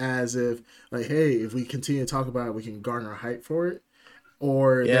tease it as if like, hey, if we continue to talk about it, we can garner hype for it.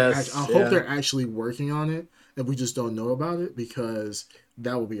 Or I hope they're actually working on it and we just don't know about it, because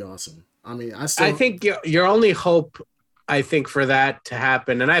that would be awesome. I mean, I think your only hope, I think, for that to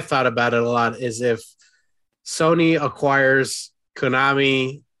happen, and I've thought about it a lot, is if Sony acquires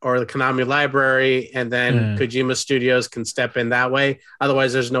Konami or the Konami library, and then Kojima Studios can step in that way.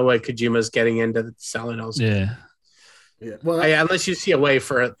 Otherwise, there's no way Kojima's getting into the Silent Hills. Yeah. Well, unless you see a way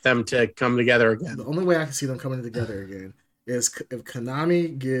for them to come together again. The only way I can see them coming together again is if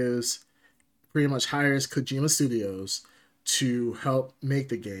Konami pretty much hires Kojima Studios to help make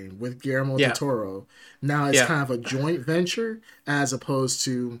the game with Guillermo del Toro. Now it's kind of a joint venture as opposed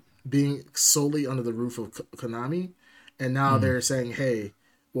to being solely under the roof of Konami. And now they're saying, hey,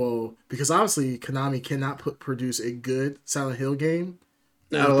 well, because obviously Konami cannot produce a good Silent Hill game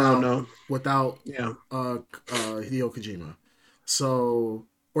without Hideo Kojima. So,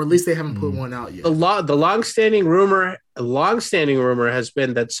 or at least they haven't put one out yet. The long-standing rumor has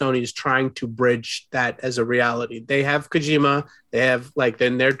been that Sony is trying to bridge that as a reality. They have Kojima,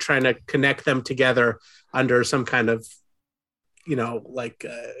 then they're trying to connect them together under some kind of,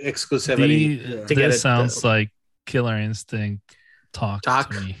 exclusivity to get this it. sounds like Killer Instinct talk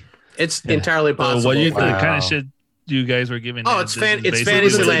to me. It's entirely possible. What do you think? The kind of shit you guys were giving? Oh, it's Fantasyland. It's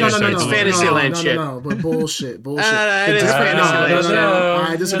Fantasyland shit. No, but bullshit. It is Fantasyland shit.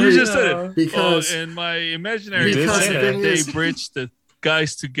 I disagree. You just said it because in my imaginary they bridged the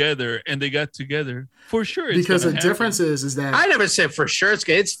guys together and they got together for sure. Because the difference is that I never said for sure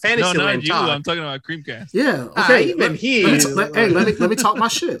it's Fantasyland. No, not you. Talk. I'm talking about Creamcast. Yeah. Okay. Even let me talk my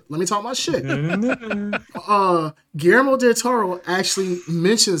shit. Let me talk my shit. Guillermo del Toro actually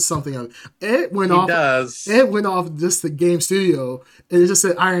mentions something of it. It went off just the game studio and it just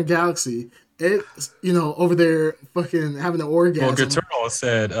said Iron Galaxy. It over there fucking having an orgasm. Well, Guillermo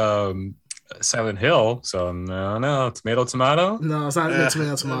said Silent Hill, so no, tomato. No, it's not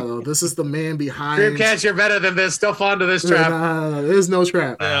tomato. This is the man behind. Dreamcast, you're better than this. Don't fall into this trap. No, there's no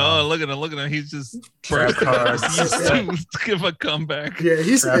trap. Look at him. He's just trap cards. Give a comeback. Yeah,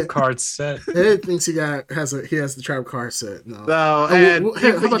 he's trap card set. Ed thinks he has the trap card set. No, How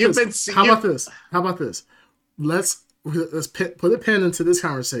about this? Let's put a pin into this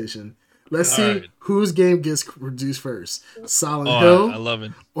conversation. Let's see whose game gets produced first. Silent Hill. I love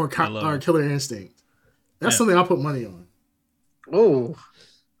it. Or Killer Instinct. That's something I'll put money on. Oh.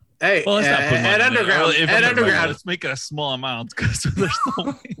 Hey, well, let's not put money at Underground. At Underground. Let's make it a small amount because there's no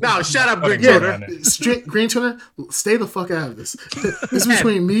way. No, shut up, Green Tuner. Green Tuner, stay the fuck out of this. This is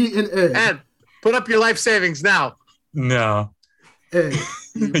between me and Ed. Ed, put up your life savings now. No. Ed.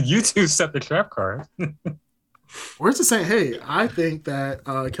 You two set the trap card. We're just saying, hey, I think that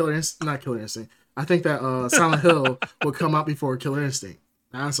not Killer Instinct. I think that Silent Hill will come out before Killer Instinct.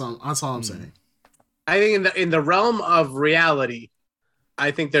 That's all I'm saying. I think in the realm of reality,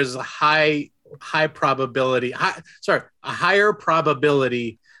 I think there's a higher probability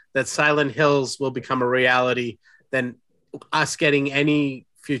that Silent Hills will become a reality than us getting any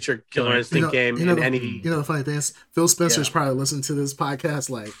future Killer Instinct game in any. The funny thing is, Phil Spencer's probably listening to this podcast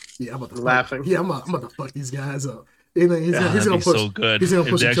like, yeah, I'm about to laughing. I'm about to fuck these guys up. He's gonna push. So good. He's gonna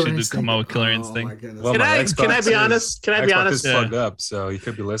push. If they actually did come out with Killer Instinct. Oh my goodness. Well, can I be honest? Can I be honest? Is plugged up, so you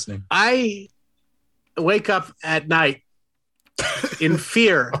could be listening. I wake up at night in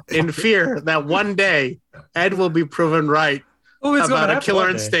fear that one day Ed will be proven right about a Killer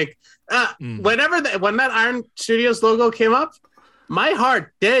Instinct. When that Iron Studios logo came up, my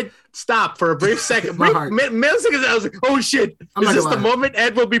heart did stop for a brief second. Milliseconds, I was like, "Oh shit! Is this the moment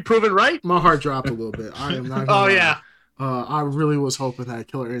Ed will be proven right?" My heart dropped a little bit. I am not. Oh yeah. I really was hoping that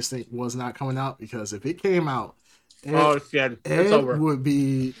Killer Instinct was not coming out because if it came out, it's over. Would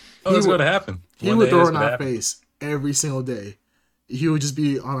be. It's going to happen. He would throw in our face every single day. He would just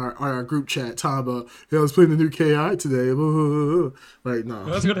be on our group chat talking about, "Hey, I was playing the new KI today." Like, no,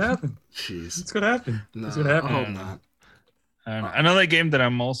 that's going to happen. Jeez, it's going to happen. No, it's going to happen. I hope not. Another game that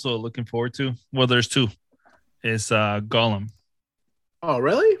I'm also looking forward to. Well, there's two. Is Gollum. Oh,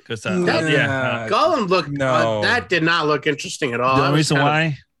 really? Because Gollum looked. That did not look interesting at all. The only reason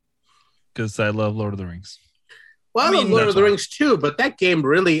why? Because I love Lord of the Rings. Well, I love Lord of the Rings too, but that game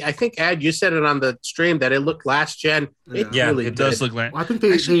really, I think, Ed, you said it on the stream that it looked last gen. It does look like. Well, I think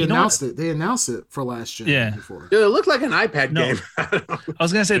they announced it. They announced it for last gen. Before. Dude, it looked like an iPad game. I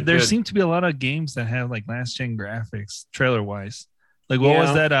was gonna say there seem to be a lot of games that have like last gen graphics, trailer wise. Like what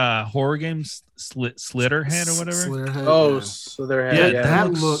was that horror game, Slitterhead or whatever? Slitterhead, Slitterhead. Yeah,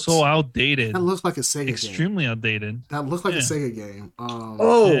 that looks so outdated. That looks like a Sega game. Extremely outdated. That looked like a Sega game.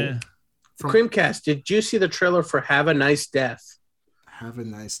 Creamcast, did you see the trailer for Have a Nice Death? Have a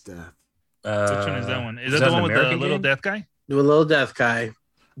Nice Death. Which one is that one? Is that the one with the little death guy? The little death guy.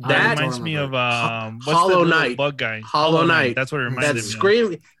 That reminds me of Hollow Knight. Bug guy. Hollow Knight. That's what it reminded me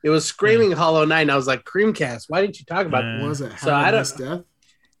of. It was screaming Hollow Knight. And I was like, Creamcast, why didn't you talk about it? What was it? Have a Nice Death?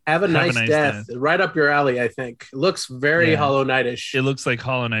 Have a nice death. Right up your alley, I think. It looks very Hollow Knight-ish. It looks like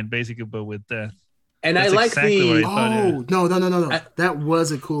Hollow Knight, basically, but with death. And that's I like exactly no. That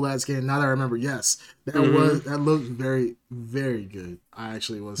was a cool ass game. Now that I remember, yes, that looked very, very good. I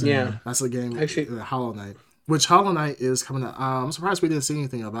actually was. Yeah, that's a game. Actually, Hollow Knight, which Hollow Knight is coming out. I'm surprised we didn't see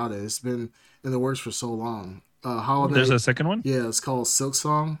anything about it. It's been in the works for so long. Hollow Knight. There's a second one. Yeah, it's called Silk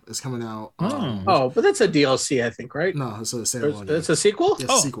Song. It's coming out. But that's a DLC, I think, right? No, it's a standalone. It's a sequel. It's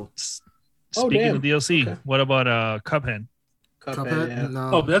a sequel. Speaking of DLC, what about Cuphead? Cuphead? No.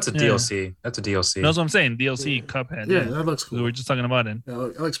 Oh, but that's a DLC. That's a DLC. That's what I'm saying. DLC Cuphead. Yeah, that looks cool. We were just talking about it. Yeah,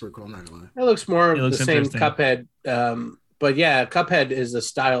 it looks pretty cool. I'm not gonna lie. It looks more of the same Cuphead. But yeah, Cuphead is a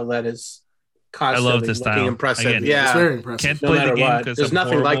style that is constantly looking impressive. Again, it's very impressive. Can't play the game because there's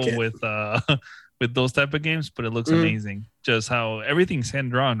nothing like it with those type of games, but it looks amazing. Just how everything's hand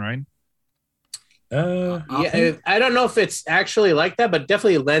drawn, right? I don't know if it's actually like that, but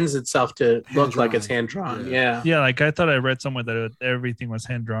definitely lends itself to look like it's hand drawn. Yeah. Like I thought I read somewhere that everything was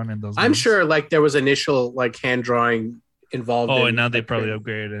hand drawn in those. I'm games. sure like there was initial like hand drawing involved. And now they probably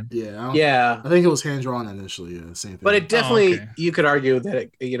upgraded. Yeah, I think it was hand drawn initially. Yeah, same thing. But it definitely you could argue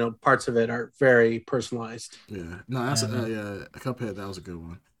that parts of it are very personalized. Yeah, no, that's Cuphead. That was a good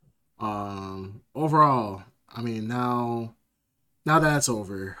one. Overall, I mean now that's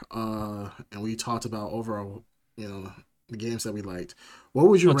over, and we talked about overall, the games that we liked. What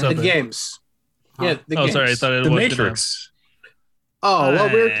would you rate the games? Huh? Yeah, the games. Sorry, I thought it the was Matrix. Oh well,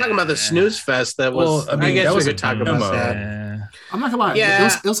 we were talking about the snooze fest. That was. Well, I guess we could talk about that. I'm not gonna lie. Yeah.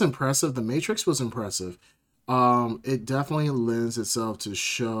 It was impressive. The Matrix was impressive. It definitely lends itself to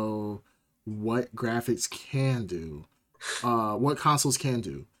show what graphics can do, what consoles can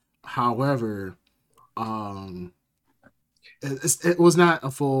do. However, it was not a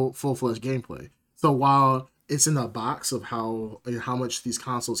full-fledged gameplay. So while it's in the box of how much these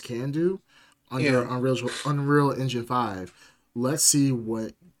consoles can do under Unreal Engine 5, let's see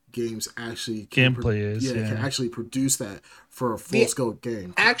what games actually can can actually produce that for a full scope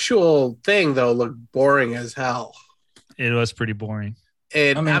game. Actual thing though looked boring as hell. It was pretty boring.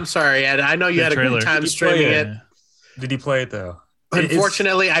 And I'm sorry, Ed. I know you had a good time streaming it. Did you play it though?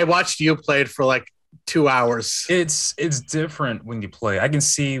 Unfortunately, I watched you play it for like 2 hours. It's different when you play. I can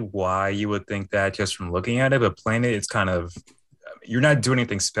see why you would think that just from looking at it, but playing it, it's kind of, you're not doing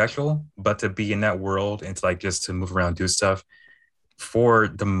anything special, but to be in that world and to like just to move around, do stuff for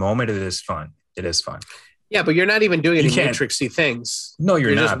the moment, it is fun. It is fun. Yeah, but you're not even doing any Matrixy things. No,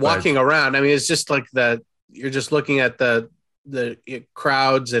 you're not. Just walking around. I mean, it's just like you're just looking at the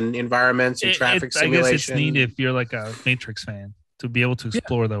crowds and environments and traffic simulation. I guess it's neat if you're like a Matrix fan to be able to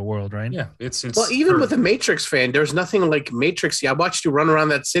explore the world, right? Yeah, it's well, even with a Matrix fan, there's nothing like Matrixy. I watched you run around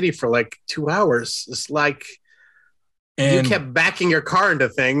that city for like 2 hours. It's like you kept backing your car into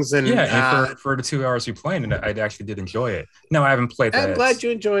things, and for the 2 hours you played, and I actually did enjoy it. No, I haven't played that. I'm glad you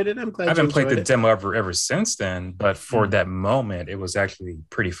enjoyed it. I haven't played the demo ever since then, but for that moment, it was actually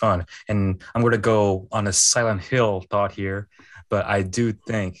pretty fun. And I'm going to go on a Silent Hill thought here, but I do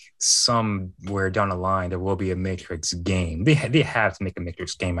think somewhere down the line there will be a Matrix game. They have to make a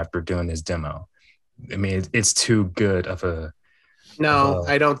Matrix game after doing this demo. I mean, it's too good of a. No,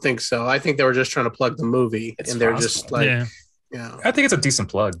 I don't think so. I think they were just trying to plug the movie, and they're just like, I think it's a decent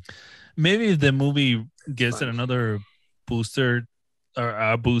plug. Maybe if the movie gives it another booster or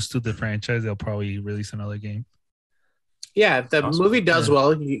a boost to the franchise, they'll probably release another game. Yeah, if the movie does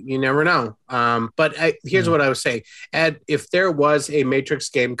well, you never know. But here's what I would say. Ed, if there was a Matrix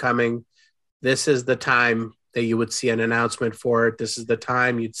game coming, this is the time that you would see an announcement for it. This is the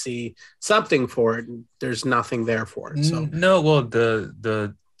time you'd see something for it. There's nothing there for it. So no, well,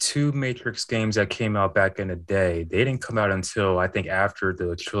 the two Matrix games that came out back in the day, they didn't come out until I think after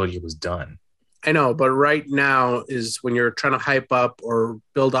the trilogy was done. I know, but right now is when you're trying to hype up or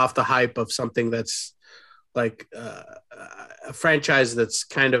build off the hype of something that's like a franchise that's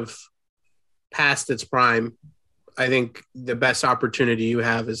kind of past its prime. I think the best opportunity you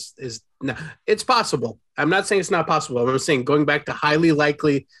have is no, it's possible. I'm not saying it's not possible. I'm saying going back to highly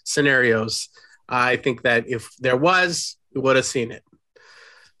likely scenarios, I think that if there was, we would have seen it.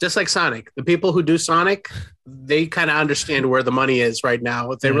 Just like Sonic. The people who do Sonic, they kind of understand where the money is right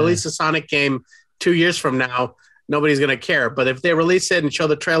now. If they release a Sonic game 2 years from now, nobody's going to care. But if they release it and show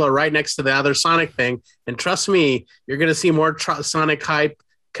the trailer right next to the other Sonic thing, and trust me, you're going to see more Sonic hype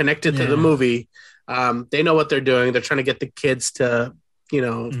connected to the movie. They know what they're doing. They're trying to get the kids to,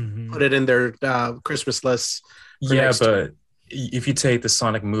 put it in their Christmas lists. But if you take the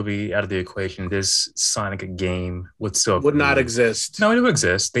Sonic movie out of the equation, this Sonic game would not exist. No, it would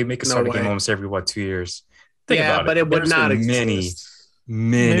exist. They make a Sonic game almost every 2 years. Think about but it would not exist.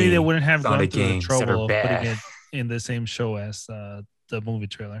 Maybe they wouldn't have gone through the trouble of putting it in the same show as the movie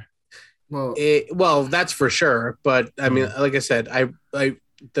trailer. Well, that's for sure. But I mean, like I said,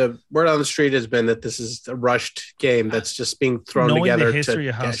 the word on the street has been that this is a rushed game that's just being thrown together. Knowing the history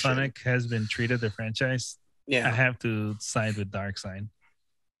of how Sonic has been treated, the franchise, I have to side with Darkseid.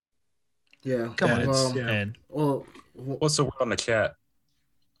 Yeah, come on, Well, what's the word on the chat?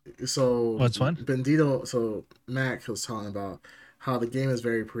 So what's one? Bendito. So Mac was talking about how the game is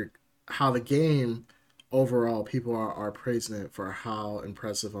how the game overall people are praising it for how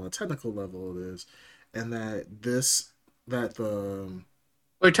impressive on a technical level it is, and that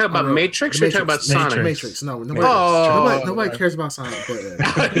We're talking about Matrix. We're talking about Sonic. Matrix. No, nobody cares about Sonic.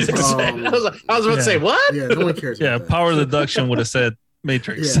 I was about to say what? Yeah, no one cares. Yeah, about Power Reduction would have said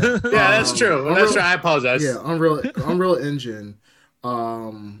Matrix. Yeah, that's true. That's right. I apologize. Yeah, Unreal Engine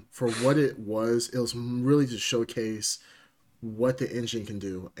For what it was really to showcase what the engine can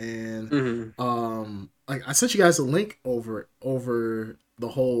do. And like I sent you guys a link over the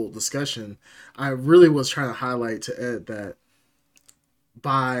whole discussion. I really was trying to highlight to Ed that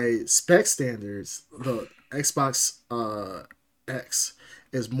by spec standards, the Xbox X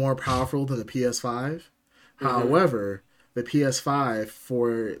is more powerful than the PS5. However, the PS5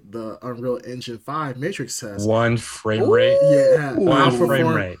 for the Unreal Engine 5 Matrix test, One frame rate. yeah, One frame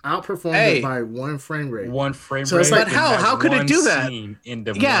rate. outperformed it by 1 frame rate. One frame So rate. it's like, but how could it do that? In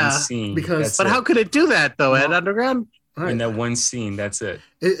the Yeah, one scene. because- But how could it do that though, Ed Underground? Right. In that one scene, that's it.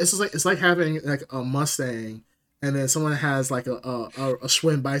 It's like having like a Mustang, and then someone has like a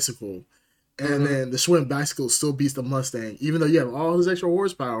Schwinn bicycle, and then the Schwinn bicycle still beats the Mustang, even though you have all this extra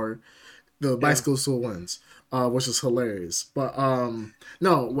horsepower. The bicycle still wins, which is hilarious. But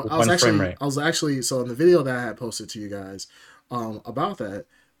no, I was actually so in the video that I had posted to you guys about that,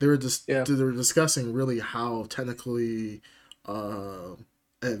 they were just they were discussing really how technically I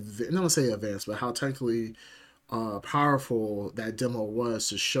don't want to say advanced, but how technically powerful that demo was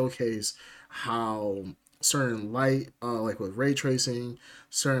to showcase how certain light, like with ray tracing,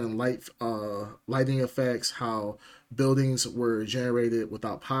 certain lighting effects, how buildings were generated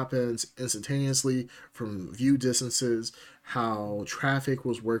without pop-ins instantaneously from view distances, how traffic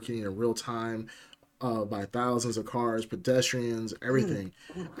was working in real time by thousands of cars, pedestrians, everything,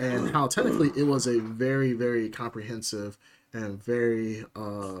 and how technically it was a very, very comprehensive and very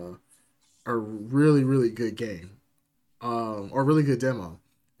a really, really good game, or really good demo,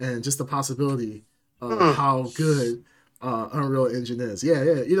 and just the possibility of how good Unreal Engine is. Yeah,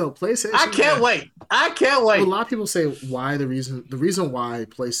 you know, PlayStation. I can't wait. A lot of people say why the reason why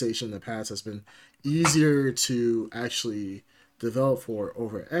PlayStation in the past has been easier to actually develop for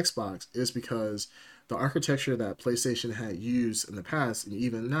over Xbox is because the architecture that PlayStation had used in the past and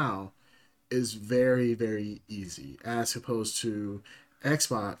even now is very, very easy, as opposed to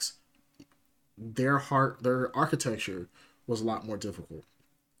Xbox. Their architecture was a lot more difficult,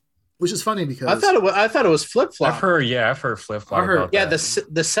 which is funny because I thought it was flip flop. I've heard flip flop. Yeah, the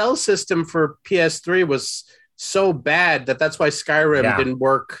cell system for PS3 was so bad that's why Skyrim didn't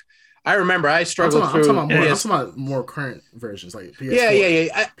work. I remember I struggled I'm talking about more current versions like PS4.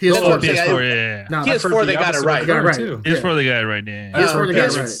 Yeah. PS4, Now, PS4 they got it right. PS4 they got it right. PS4 they got it right. Yeah. PS4 they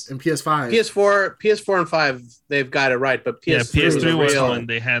got it right. And PS5. PS4 and 5 they've got it right, but PS3 was when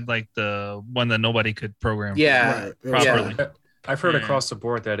they had like the one that nobody could program. Properly. Yeah. I've heard across the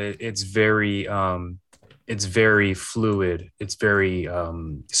board that it's very fluid. It's very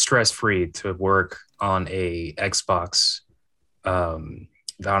stress-free to work on a Xbox.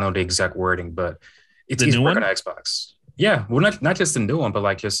 I don't know the exact wording, but it's easy to work on Xbox. Yeah, well, not just the new one, but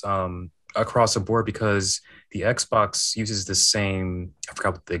like just across the board, because the Xbox uses the same, I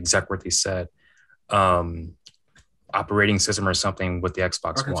forgot what the exact word they said, operating system or something with the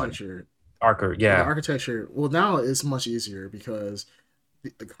Xbox architecture. One. The architecture. Well, now it's much easier because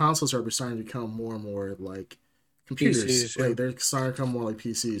the consoles are starting to become more and more like computers. PCs, they're starting to become more like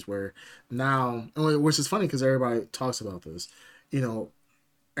PCs. Where now, which is funny because everybody talks about this. You know,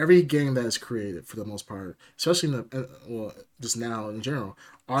 every game that is created for the most part, especially just now in general,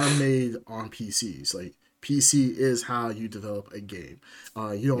 are made on PCs. Like PC is how you develop a game.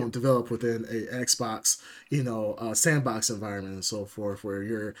 You don't develop within a Xbox, sandbox environment and so forth, where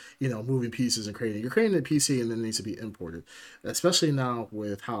you're, moving pieces and creating. You're creating a PC and then it needs to be imported. Especially now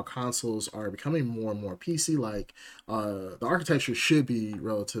with how consoles are becoming more and more PC-like, the architecture should be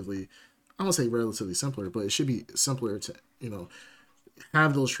relatively, I won't say relatively simpler, but it should be simpler to,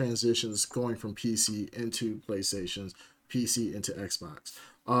 have those transitions going from PC into PlayStation's, PC into Xbox.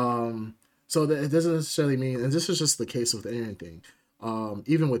 So that it doesn't necessarily mean, and this is just the case with anything,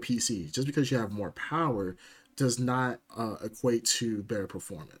 even with PC, just because you have more power does not equate to better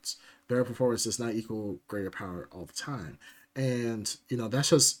performance. Better performance does not equal greater power all the time. And, that's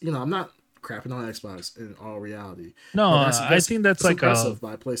just, I'm not crapping on Xbox in all reality. No, I think that's like impressive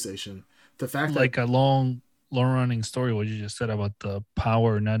by PlayStation. The fact like a long running story, what you just said about the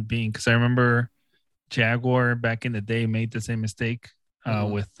power not being, because I remember Jaguar back in the day made the same mistake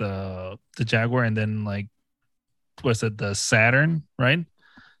with the Jaguar, and then like was it the Saturn, right?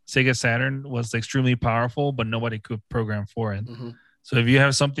 Sega Saturn was extremely powerful, but nobody could program for it. So if you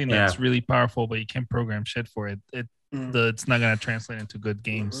have something that's really powerful but you can't program shit for it, it's not gonna translate into good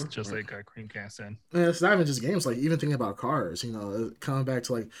games, just like Creamcast said. And it's not even just games. Like even thinking about cars, coming back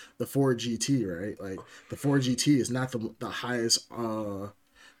to like the Ford GT, right? Like the Ford GT is not the highest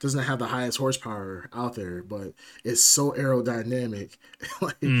doesn't have the highest horsepower out there, but it's so aerodynamic.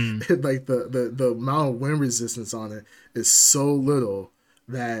 like the amount of wind resistance on it is so little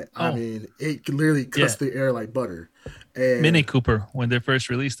that I mean it literally cuts the air like butter. And Mini Cooper when they first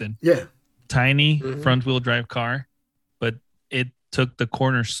released it. Yeah. Tiny front wheel drive car, but it took the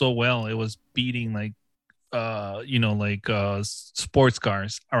corner so well. It was beating like sports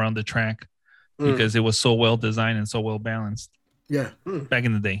cars around the track because it was so well designed and so well balanced. Yeah. Back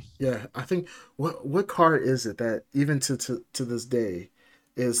in the day. Yeah. I think what car is it that even to this day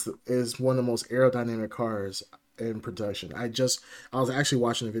is one of the most aerodynamic cars in production? I was actually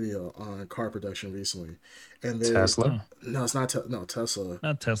watching a video on car production recently, and Tesla. No, it's not. Tesla. Not Tesla.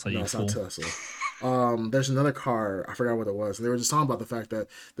 No, it's not Tesla. There's another car. I forgot what it was. And they were just talking about the fact that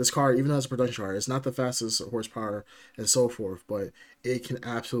this car, even though it's a production car, it's not the fastest horsepower and so forth, but it can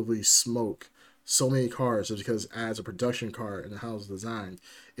absolutely smoke so many cars just because as a production car and how it's designed,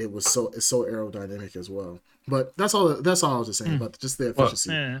 it's so aerodynamic as well. But that's all I was just saying about just the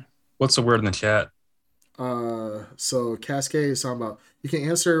efficiency. What's the word in the chat? So Cascade is talking about you can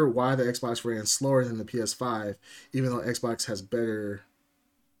answer why the Xbox ran slower than the PS5, even though Xbox has better,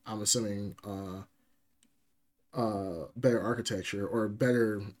 I'm assuming, better architecture or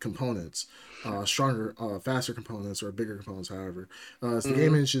better components, stronger, faster components or bigger components. However, the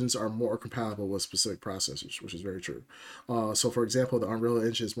game engines are more compatible with specific processors, which is very true. So for example, the Unreal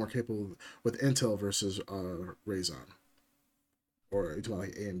Engine is more capable with Intel versus Ryzen, or you're talking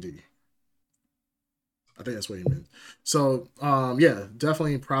like AMD. I think that's what he meant. So,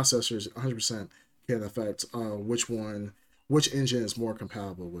 definitely processors 100% can affect which engine is more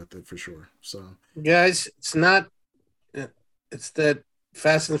compatible with it for sure. So, guys, it's that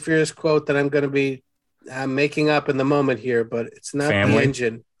Fast and the Furious quote that I'm making up in the moment here, but it's not family. The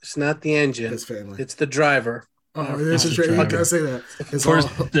engine. It's not the engine. It's family. It's the driver. Oh, it's a driver. You gotta say that. That's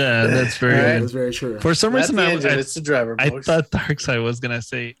very that's very true. For some reason, it's the driver. I thought Darkseid was gonna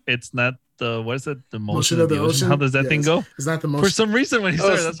say it's not the what is it? The motion of the ocean. How does that thing go? It's not the motion. For some reason, when he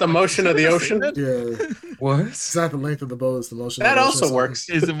started, it's the motion of the ocean. Yeah. What? It's not the length of the boat. It's the motion. That of the also ocean. works.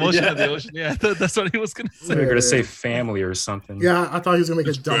 Is the motion of the ocean? Yeah, that's what he was gonna say. They're gonna say family or something. Yeah, I thought he was gonna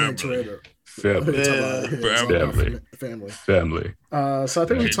make a Dominic Toretto. Family. So I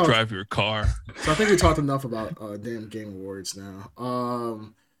think we talked. Drive your car. So I think we talked enough about damn Game Awards now.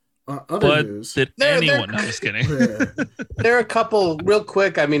 Other news. Did anyone? I'm just kidding. There are a couple real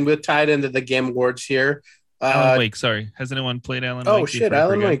quick. I mean, we'll tie it into the Game Awards here. Alan Wake. Sorry, has anyone played Alan Wake? Oh shit,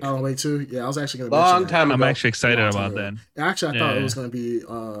 Alan Wake. Alan Wake 2. Yeah, I was actually gonna. Long time ago. I'm actually excited about that. Actually, I thought it was gonna be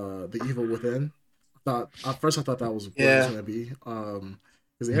The Evil Within. At first I thought that was what it was gonna be.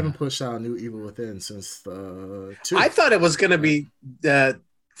 Because they haven't pushed out a new Evil Within since 2. I thought it was gonna be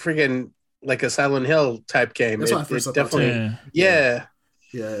freaking like a Silent Hill type game. That's what I first thought. Definitely. Yeah.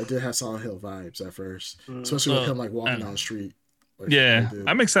 Yeah, it did have Silent Hill vibes at first, especially with him like walking down the street. Like,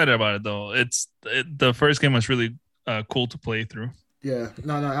 I'm excited about it though. The first game was really cool to play through. Yeah,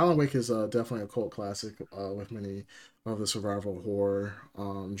 no, Alan Wake is definitely a cult classic with many of the survival horror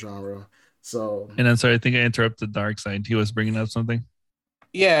genre. So, and I'm sorry, I think I interrupted Darkseid. He was bringing up something.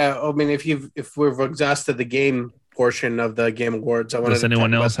 Yeah, I mean, if we've exhausted the game portion of the Game Awards, does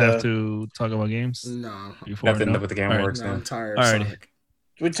anyone else have to talk about games? No, nothing with the Game Awards. No, I'm tired of Sonic.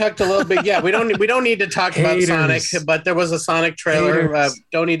 We talked a little bit. Yeah, we don't need to talk about Sonic, but there was a Sonic trailer.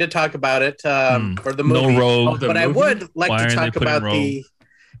 Don't need to talk about it for the movie. No Rogue. But I would like to talk about the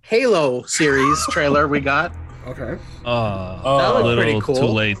Halo series trailer we got. Okay. That looked pretty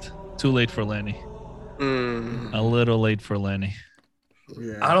cool. Too late for Lenny. A little late for Lenny.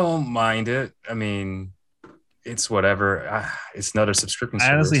 Yeah. I don't mind it. I mean, it's whatever. It's another subscription service.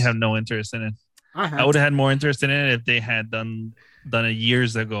 I honestly have no interest in it. I would have had more interest in it if they had done it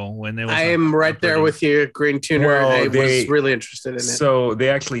years ago when they was. I am right there with you, Green Tuner. Well, I was really interested in it. So they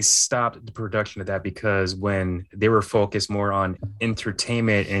actually stopped the production of that because when they were focused more on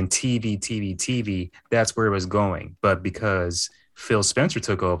entertainment and TV, that's where it was going. But because Phil Spencer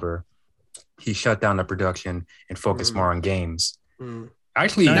took over, he shut down the production and focused more on games.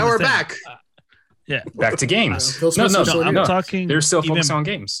 Actually, now we're back. Back to games. I'm talking. They're still focused on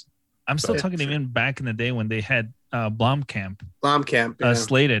games. I'm still talking even back in the day when they had Blomkamp yeah.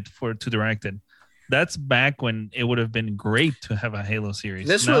 slated to direct it. That's back when it would have been great to have a Halo series.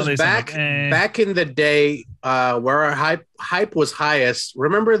 This was back in the day where our hype was highest.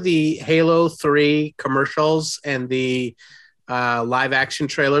 Remember the Halo 3 commercials and the live action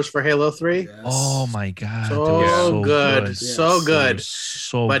trailers for Halo 3? Yes. Oh my god. So good. Yes. So good.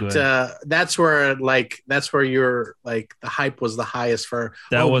 So but good. That's where you're like the hype was the highest for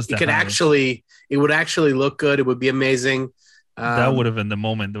that was the it would actually look good. It would be amazing. That would have been the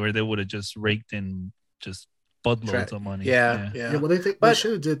moment where they would have just raked in just buttloads of money. Yeah. Well, they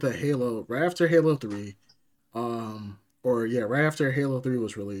should have did the Halo right after Halo 3, right after Halo 3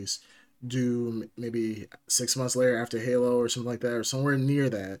 was released. Do maybe 6 months later after Halo or something like that, or somewhere near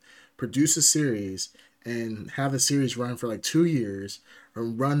that. Produce a series and have the series run for like 2 years,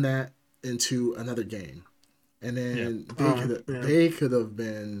 and run that into another game, and then they could have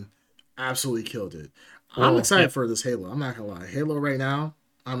been absolutely killed it. I'm excited for this Halo. I'm not gonna lie, Halo right now,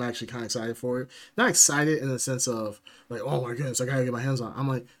 I'm actually kind of excited for it. Not excited in the sense of like, oh my goodness, I gotta get my hands on it. I'm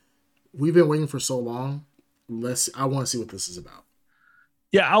like, we've been waiting for so long. I want to see what this is about.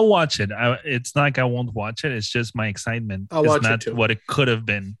 Yeah, I'll watch it. It's not like I won't watch it. It's just my excitement is not what it could have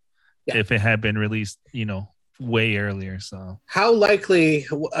been if it had been released, way earlier. So, how likely,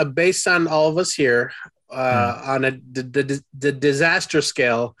 based on all of us here, on the disaster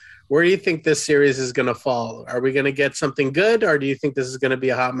scale, where do you think this series is going to fall? Are we going to get something good, or do you think this is going to be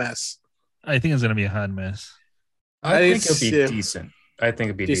a hot mess? I think it's going to be a hot mess. I think it'll be decent. I think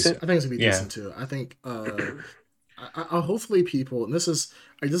it'll be decent. I think it's gonna be decent too. I think hopefully people, and this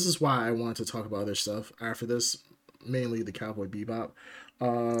is why I wanted to talk about other stuff after this, mainly the Cowboy Bebop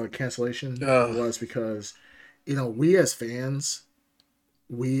cancellation, was because we as fans,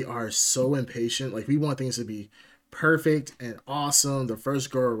 we are so impatient. Like, we want things to be perfect and awesome the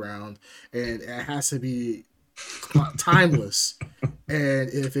first go around, and it has to be timeless. And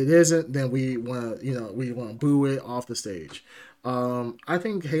if it isn't, then we want to boo it off the stage. I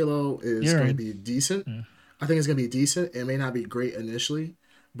think Halo is going to be decent. Yeah. I think it's going to be decent. It may not be great initially,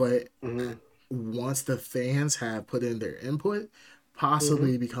 but once the fans have put in their input,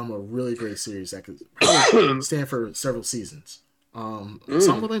 possibly become a really great series that could probably stand for several seasons. So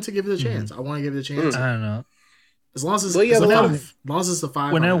I'm willing to give it a chance. I want to give it a chance. I don't know. As long as it's the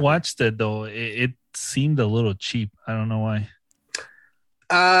 5. When I watched it, though, it seemed a little cheap. I don't know why.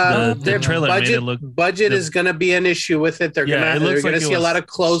 The trailer budget is going to be an issue with it. They're going to see a lot of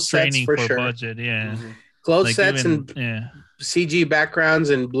closed sets for sure. Budget, closed sets and CG backgrounds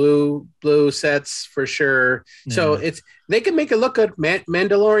and blue sets for sure. Yeah. So they can make it look good.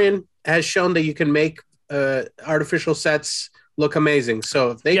 Mandalorian has shown that you can make artificial sets look amazing.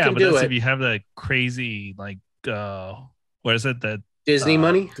 So if they can do it, if you have that crazy what is it that Disney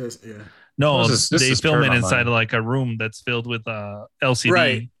money? No, they film it inside of like a room that's filled with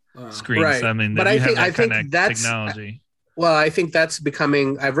LCD screens. Right. I mean, but I think that's technology. Well, I think that's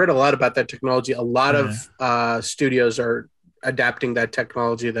becoming. I've read a lot about that technology. A lot of studios are adapting that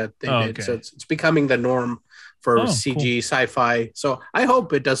technology that they did. Okay. So it's becoming the norm for CG sci-fi. So I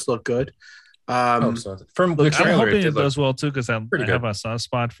hope it does look good. From the trailer, I'm hoping it does well too, because I have a soft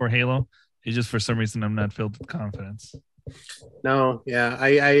spot for Halo. It's just for some reason I'm not filled with confidence. No,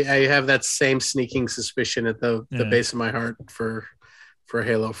 I have that same sneaking suspicion at the base of my heart for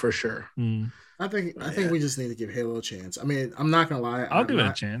Halo for sure. I think we just need to give Halo a chance. I mean, I'm not gonna lie, I'll give it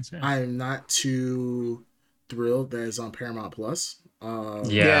a chance. I'm not too thrilled that it's on Paramount Plus.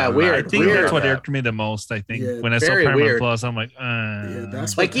 Weird. I think that's what irked me the most. I think when I saw Paramount Plus, I'm like,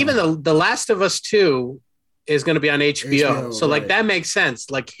 that's like even the Last of Us 2 is going to be on HBO. So like that makes sense.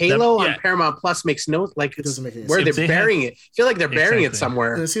 Like Halo on Paramount Plus makes no like it doesn't make any sense. They're burying it. I feel like they're burying it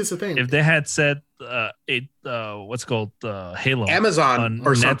somewhere. And see, it's the thing. If they had said what's called Halo Amazon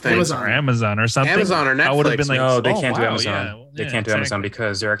or something, Amazon or something, Amazon or Netflix, I would have been like, no, they can't do Amazon. They can't do Amazon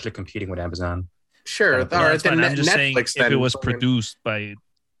because they're actually competing with Amazon. Sure, I'm just saying if it was produced by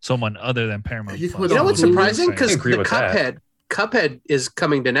someone other than Paramount. You know what's surprising? Because the Cuphead is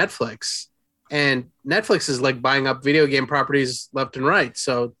coming to Netflix. And Netflix is like buying up video game properties left and right.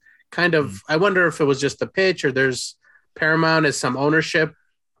 So kind of, I wonder if it was just a pitch or there's Paramount as some ownership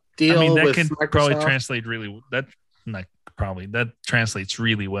deal. I mean, that with can Microsoft. Probably translate really. That translates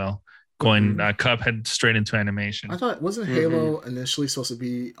really well. Going Cuphead straight into animation. I thought wasn't Halo initially supposed to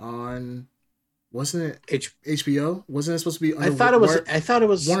be on? Wasn't it HBO? Wasn't it supposed to be? I thought it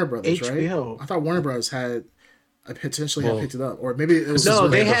was Warner Brothers, HBO. Right? I thought Warner Brothers had. I potentially had picked it up, or maybe it was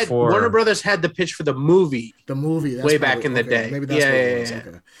they had before. Warner Brothers had the pitch for the movie. That's way back in the day. Maybe that's what it was.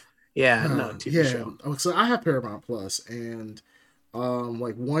 Okay. TV show. So I have Paramount Plus, and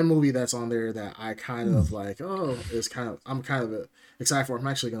like one movie that's on there that I kind of like. I'm kind of excited for. I'm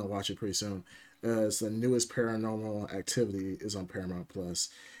actually gonna watch it pretty soon. It's the newest Paranormal Activity is on Paramount Plus,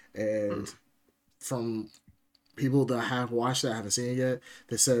 and from people that have watched it, I haven't seen it yet.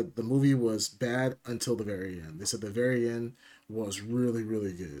 They said the movie was bad until the very end. They said the very end was really,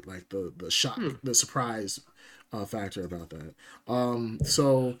 really good. Like the shock, the surprise factor about that.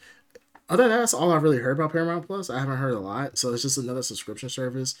 So other than that, that's all I've really heard about Paramount Plus. I haven't heard a lot. So it's just another subscription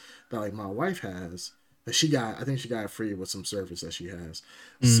service that like my wife has I think she got it free with some service that she has.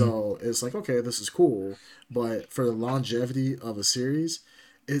 So it's like, okay, this is cool, but for the longevity of a series,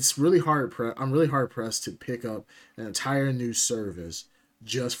 it's really hard. I'm really hard pressed to pick up an entire new service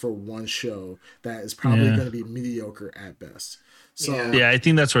just for one show that is probably going to be mediocre at best. So yeah, I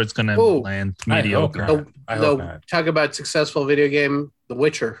think that's where it's going to land, mediocre. I hope not. Talk about successful video game, The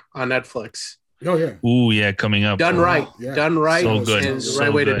Witcher on Netflix. Oh yeah. Ooh, yeah, coming up. Done right. Yeah. Done right So good. is the So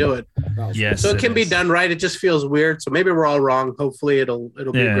right way to good. do it. Yes. So it can be done right. It just feels weird. So maybe we're all wrong. Hopefully it'll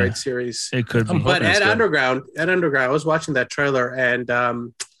be a great series. It could be. But at Underground, I was watching that trailer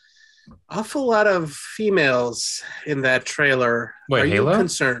and awful lot of females in that trailer. Wait, Are Halo? you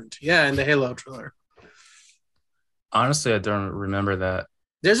concerned? Yeah, in the Halo trailer. Honestly, I don't remember that.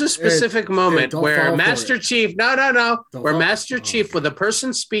 There's a specific moment don't where fall for Master it. Chief, where Master Chief, with the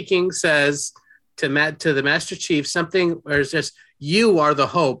person speaking, says to the Master Chief something where it's just, "You are the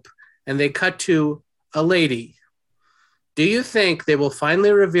hope," and they cut to a lady. Do you think they will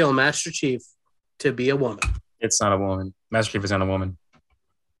finally reveal Master Chief to be a woman? It's not a woman. Master Chief is not a woman.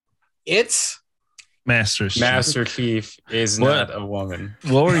 It's Master Chief is not a woman.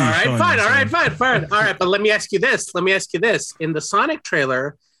 What were you all right, showing fine, us, all right, man? fine. All right, but let me ask you this. In the Sonic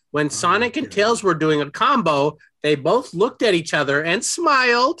trailer, when Sonic and Tails were doing a combo, they both looked at each other and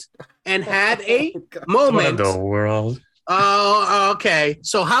smiled and had a moment. What in the world? Oh, okay.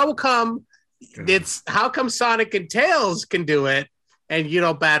 So how come Sonic and Tails can do it and you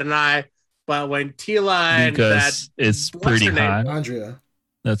don't bat an eye, but when Tila and Because it's pretty her name? hot.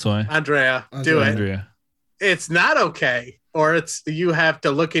 That's why. Andrea do it, Andrea. it's not okay, or you have to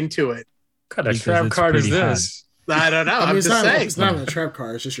look into it. What kind of Because trap it's card is pretty hot. this? I don't know. I mean, I'm it's just saying. It's not even a trap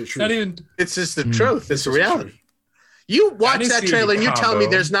card. It's just your truth. Not even. It's just the truth. It's the just the reality. truth. You watch didn't that see trailer the and you tell me combo.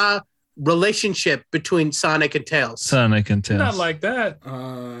 there's not relationship between Sonic and Tails. Sonic and Tails. Not like that.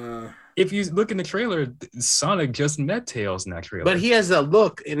 Uh, If you look in the trailer, Sonic just met Tails in that trailer. But he has a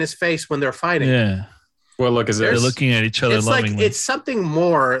look in his face when they're fighting. Yeah. What look is They're this? looking at each other It's like lovingly. it's something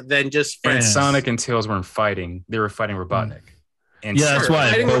more than just And friends. Sonic and Tails weren't fighting; they were fighting Robotnik. And Yeah, that's Sure, why.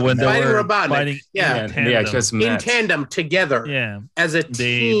 fighting- But when they fighting were Robotnik. fighting Yeah. in yeah, tandem, just in met. tandem together yeah, as a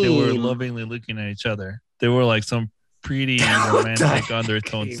they team. were lovingly looking at each other. There were like some pretty romantic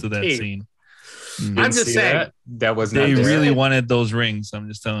undertones to that Team. scene. I'm Didn't just see saying. that was not They there. really wanted those rings. I'm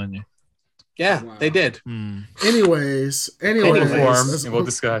just telling you. Yeah, Wow. they did. anyways, Inform, let's and we'll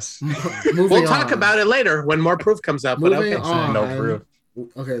discuss. moving We'll talk on. about it later when more proof comes out. But Moving okay. on. No proof.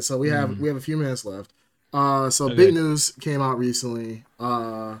 Okay, so we have a few minutes left. So Okay. big news came out recently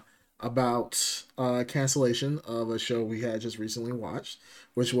about cancellation of a show we had just recently watched,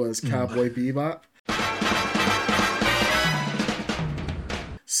 which was Cowboy Bebop.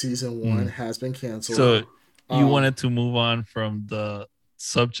 Season 1 has been canceled. So you wanted to move on from the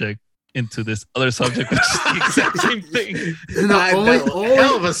subject into this other subject, which is the exact same thing.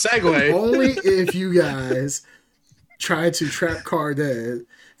 Hell of a segue. Only if you guys try to trap card Ed,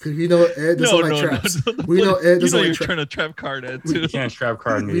 because we know Ed doesn't like traps. We know Ed doesn't like you're traps. trying to trap card Ed You too. can't trap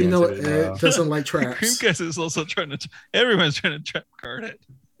card me. We know into it, Ed doesn't like traps. Creamcast is also trying to. Everyone's trying to trap card Ed.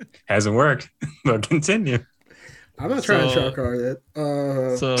 Hasn't worked, but continue. I'm not trying to So- trap card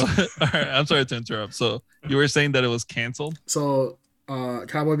Ed. So, all right, I'm sorry to interrupt. So you were saying that it was canceled? So,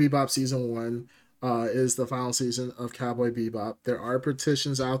 Cowboy Bebop season 1 is the final season of Cowboy Bebop. There are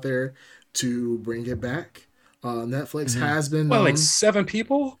petitions out there to bring it back. Netflix has been Well, known. like 7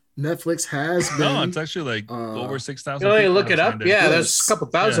 people. Netflix has been. No, it's actually like over 6,000. You people look it have up. signed Yeah, Yes. there's a couple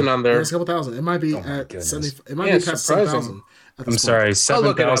thousand on there. There's a couple thousand. It might be Oh my at goodness. 70. It might Yeah, be past surprising. 7,000. I'm sorry,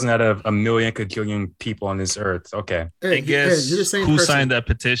 look it up. 7,000 out of a million gajillion people on this earth. Okay, Ed, I guess you're the same who person. signed that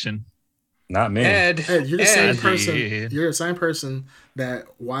petition? not me. Ed, You're the same Ed. person. Yeah. You're the same person that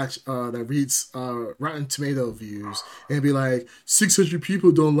that reads Rotten Tomato views and be like, 600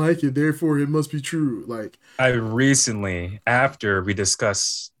 people don't like it, therefore it must be true. Like, I recently, after we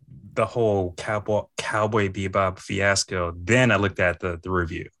discussed the whole Cowboy Bebop fiasco, then I looked at the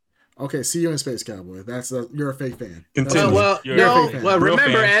review. okay, see you in space, Cowboy. You're a fake fan. Continue. Well, You're a fake fan. Real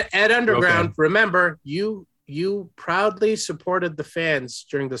remember fan. at Underground. fan. Remember, you proudly supported the fans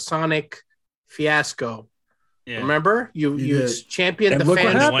during the Sonic fiasco. Yeah. Remember, you did. championed And the look what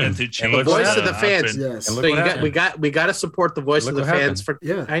fans. They happened. wanted to And change look The what voice of the happened. fans. Yes. And So look what happened. we got to support the voice Look of the what fans happened. for.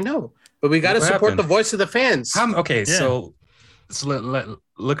 Yeah. I know, but we got to Look what support the happened. voice of the fans. Okay, Yeah. so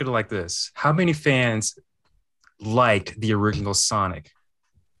look at it like this: how many fans liked the original Sonic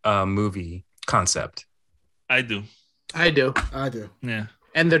movie concept? I do. I do, I do. Yeah.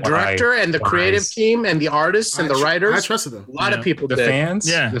 and the Why? director and the Why? creative team and the artists and the I writers. trusted them. A lot of Yeah. people The did. fans,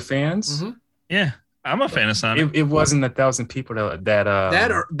 Yeah. the fans. Mhm. Yeah. I'm a fan of Sonic. It wasn't 1,000 people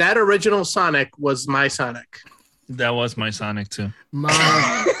That original Sonic was my Sonic. That was my Sonic too.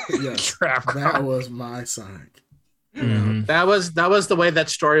 Yes, that was my Sonic. Mhm. That was the way that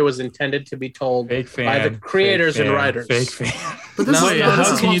story was intended to be told fake fan, by the creators fake and fan, writers. Fake fan. But this Wait, is, no, this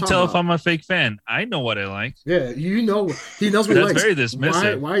how is can what you I'm tell talking if I'm a fake fan? I know what I like. Yeah, you know he knows what he That's likes. very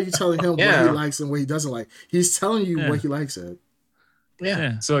dismissive. Why are you telling him what Yeah. he likes and what he doesn't like? He's telling you Yeah. what he likes. It.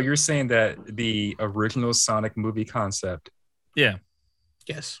 Yeah. So you're saying that the original Sonic movie concept Yeah.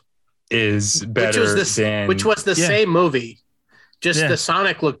 Yes. is better than which was the Yeah. same movie. Just Yeah. the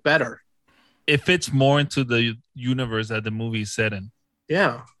Sonic looked better. It fits more into the universe that the movie is set in.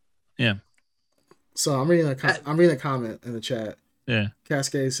 Yeah. So I'm reading a comment in the chat. Yeah.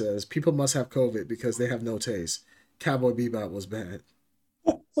 Cascade says people must have COVID because they have no taste. Cowboy Bebop was bad.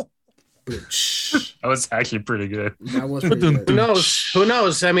 But shh, that was actually pretty good. that was pretty good. Who knows? Who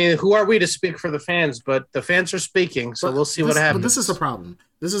knows? I mean, who are we to speak for the fans? But the fans are speaking, so we'll see what happens. But this is the problem.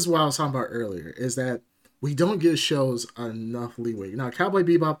 This is what I was talking about earlier, is that we don't give shows enough leeway. Now, Cowboy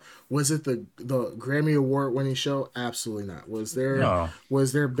Bebop, was it the Grammy Award winning show? Absolutely not. Was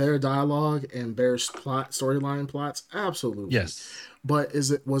there better dialogue and better storyline plots? Absolutely. Yes. But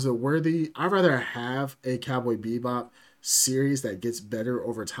was it worthy? I'd rather have a Cowboy Bebop series that gets better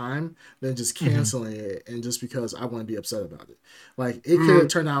over time than just canceling it and just because I want to be upset about it. Like, it could have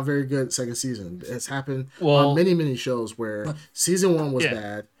turned out very good second season. It's happened on many shows where season 1 was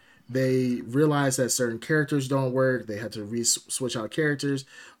bad. They realized that certain characters don't work. They had to switch out characters.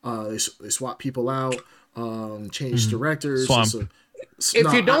 They swap people out, change directors.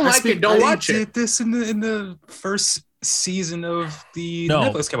 If you don't like it, don't watch it. They did this in the first season of the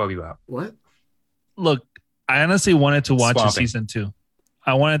Netflix Cowboy Bebop. What? Look, I honestly wanted to watch a Swamping. season 2.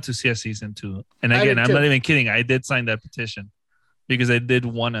 I wanted to see a season 2. And I again, did I'm too. not even kidding. I did sign that petition because I did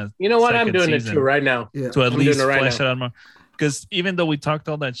want a You know what? I'm second doing it season too right now. Yeah. to at I'm least doing it right flesh now. it out more. Because even though we talked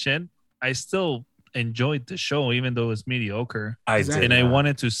all that shit, I still enjoyed the show, even though it was mediocre. I Exactly. did. And I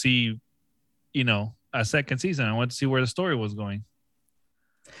wanted to see, a second season. I wanted to see where the story was going.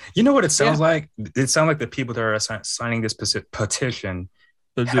 You know what it sounds like? It sounds like the people that are signing this petition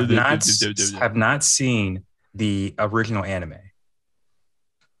have not seen the original anime.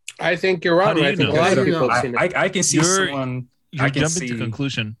 I think you're How wrong. do I you think a know? lot of How do you people know? have seen it. I can see someone. You're I can jumping to see.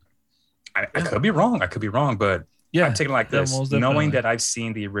 conclusion. I could be wrong. I could be wrong, but Yeah. I'm taking it like Yeah, this: most knowing definitely. that I've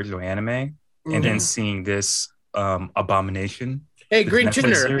seen the original anime and then seeing this abomination. Hey, the Green Netflix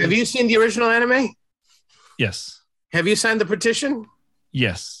Ginger, series. have you seen the original anime? Yes. Have you signed the petition?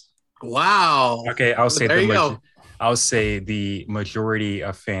 Yes. Wow. Okay, I'll say There you go. I'll say the majority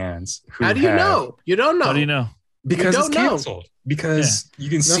of fans. Who How do you have- know? You don't know. How do you know? Because You it's don't know. canceled. Because you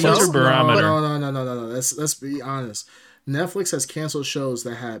can see. What's your barometer? No. Let's be honest. Netflix has canceled shows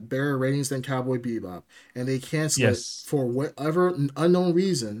that had better ratings than Cowboy Bebop, and they cancel it for whatever unknown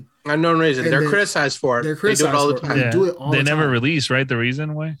reason. Unknown reason. And They're they- criticized for it. They're They do it criticized all the for it. time. They do it all They the never time. released, right? The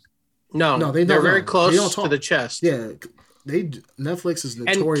reason why? No, No, they're don't very know. They close don't to talk. the chest. Yeah, Netflix is And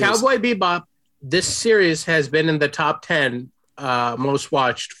notorious. Cowboy Bebop, this series has been in the top 10 most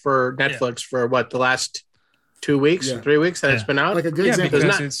watched for Netflix for the last 2 weeks, Yeah. 3 weeks that it's Yeah. been out. Like a good Yeah, example.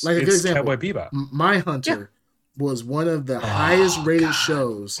 because not- it's, like a good it's example. Cowboy Bebop. Mindhunter was one of the highest rated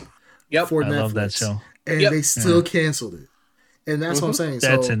shows Yep. for I Netflix. love that show. And Yep. they still canceled it. And that's what I'm saying.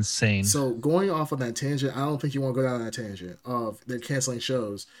 That's so, insane. So going off on that tangent, I don't think you want to go down that tangent of they're canceling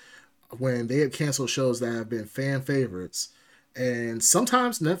shows when they have canceled shows that have been fan favorites. And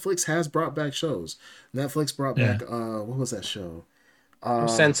sometimes Netflix has brought back shows. Netflix brought back what was that show?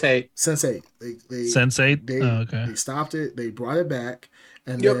 Sense8. Sense8. They Sense8? They, Okay. they stopped it. They brought it back,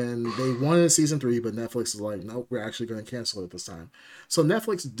 and Yep. then they wanted season 3, but Netflix is like, nope, we're actually going to cancel it this time. So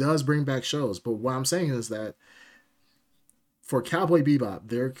Netflix does bring back shows, but what I'm saying is that for Cowboy Bebop,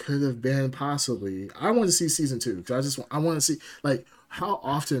 there could have been possibly. I want to see season 2 because I want to see how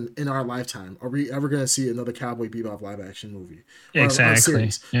often in our lifetime are we ever going to see another Cowboy Bebop live action movie? Or a Exactly.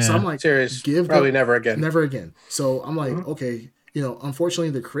 series? Yeah. So I'm like, Series. give Probably them- never again. Never again. So I'm like, okay, unfortunately,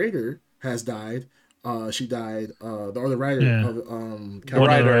 the creator has died. She died. Or the writer Yeah. of One Cowboy. of the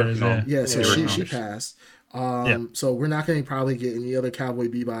writer, writers, no. Yeah, so Yeah, she right. passed. Yeah. So we're not going to probably get any other Cowboy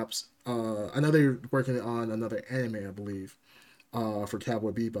Bebops. I know they're working on another anime, I believe, for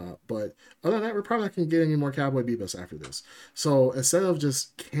Cowboy Bebop. But other than that, we're probably not going to get any more Cowboy Bebops after this. So instead of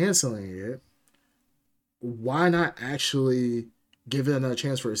just canceling it, why not actually give it another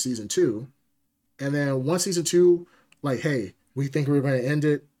chance for a season 2? And then once season 2, hey, we think we're going to end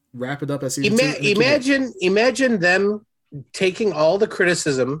it, wrap it up at season 2. and keep it. Imagine them taking all the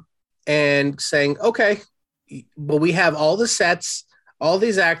criticism and saying, okay, but we have all the sets, all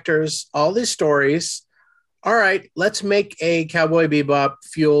these actors, all these stories. All right, let's make a Cowboy Bebop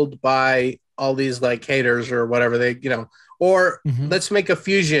fueled by all these like haters or whatever they, or let's make a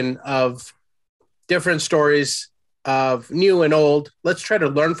fusion of different stories of new and old. Let's try to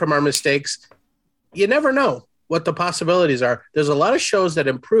learn from our mistakes. You never know what the possibilities are. There's a lot of shows that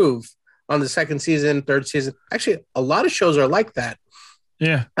improve on the second season, third season. Actually, a lot of shows are like that.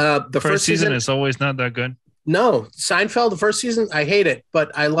 Yeah. The first season is always not that good. No, Seinfeld, the first season, I hate it, but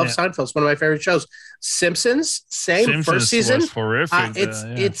I love Seinfeld. It's one of my favorite shows. Simpsons, same. Simpsons first season, was horrific.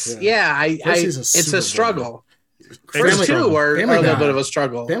 It's a struggle. Family- First two were a Family little Guy. bit of a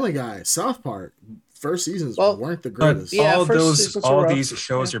struggle. Family Guy, South Park, first seasons weren't the greatest. Yeah, all first seasons were all rough. these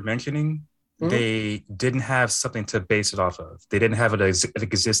shows you're mentioning, they didn't have something to base it off of. They didn't have an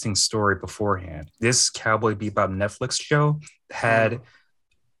existing story beforehand. This Cowboy Bebop Netflix show had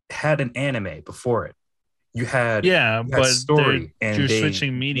an anime before it. You had but story and you're they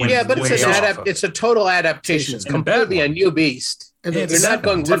switching media. Yeah, but way off of it's a total adaptation. It's And a bad completely a one. new beast. And then You're not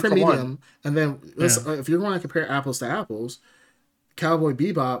going one different for medium. one. And then if you're going to compare apples to apples, Cowboy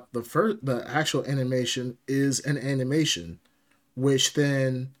Bebop, the actual animation is an animation, which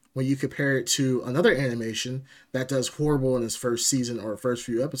then when you compare it to another animation that does horrible in its first season or first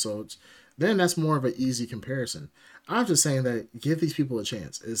few episodes, then that's more of an easy comparison. I'm just saying that give these people a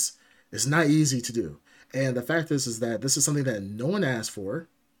chance. It's not easy to do. And the fact is that this is something that no one asked for.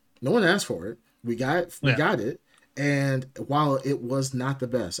 No one asked for it. We got it. And while it was not the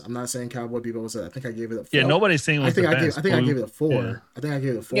best, I'm not saying Cowboy Bebop was. I think I gave it a 4. Yeah, nobody's saying it was the best. I think I gave it a 4. Yeah. I think I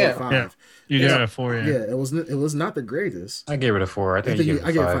gave it a 4 Yeah. or 5. Yeah. You gave it a 4. Yeah. Yeah, it was not the greatest. I gave it a 4. I think I you gave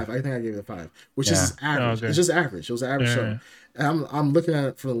gave it it a 5. 5. I think I gave it a 5, which is average. okay. It's just average. It was an average Yeah. show. And I'm looking at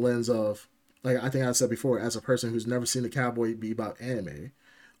it from the lens of, like I think I said before, as a person who's never seen the Cowboy Bebop anime,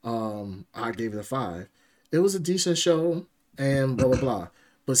 I gave it a 5. It was a decent show and blah blah blah.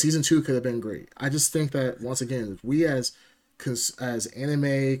 But season 2 could have been great. I just think that once again, we as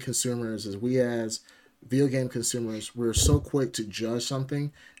anime consumers, as we as video game consumers, we're so quick to judge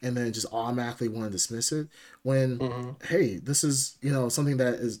something and then just automatically want to dismiss it when hey, this is something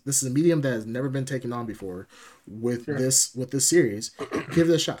this is a medium that has never been taken on before with this series. Give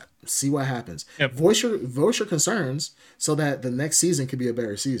it a shot, see what happens. Yep. Voice your concerns so that the next season could be a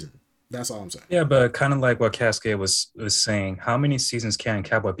better season. That's all I'm saying. Yeah, but kind of like what Cascade was saying, how many seasons can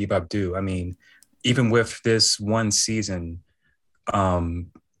Cowboy Bebop do? I mean, even with this one season,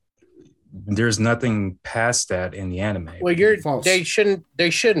 there's nothing past that in the anime. Well, False. they shouldn't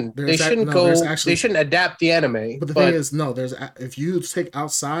adapt the anime. But the thing is, no, if you take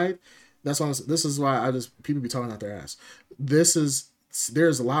outside, this is why people be talking out their ass.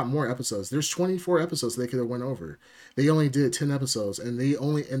 There's a lot more episodes. There's 24 episodes they could have went over. They only did 10 episodes, and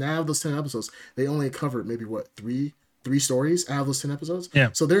out of those 10 episodes, they only covered maybe three stories out of those 10 episodes. Yeah.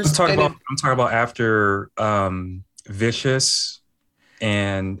 So there's I'm talking about after Vicious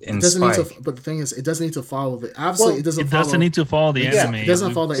and Spike. but the thing is, it doesn't need to follow the. Obviously, it doesn't. It doesn't need to follow the anime. It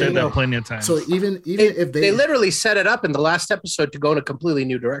doesn't follow the We've said anime. that plenty of times. So even if they literally set it up in the last episode to go in a completely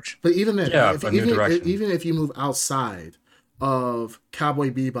new direction. But even then, new direction. even if you move outside of Cowboy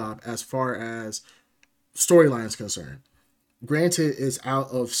Bebop as far as storyline is concerned, granted it's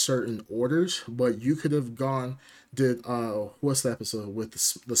out of certain orders, but you could have what's the episode with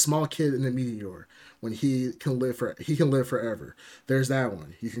the small kid in the meteor when he can live forever. There's that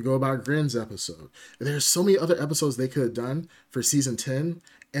one. You can go about Grin's episode. There's so many other episodes they could have done for season 10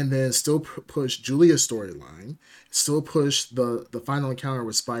 and then still push Julia's storyline, still push the final encounter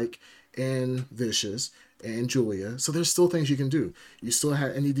with Spike and Vicious and Julia. So there's still things you can do. You still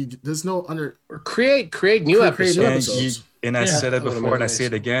have there's no under Or create new episodes. And I said it before and I say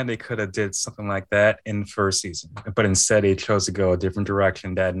it again, they could have did something like that in the first season. But instead they chose to go a different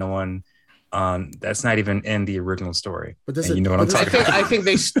direction that no one that's not even in the original story. But you know what I'm talking about. I think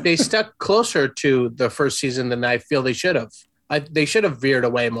they stuck closer to the first season than I feel they should have. They should have veered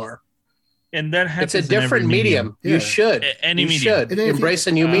away more. And that happens. It's a different medium. Yeah. You should. Any you medium. should embrace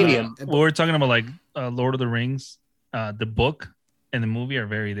a new medium. Well, we're talking about like Lord of the Rings, the book and the movie are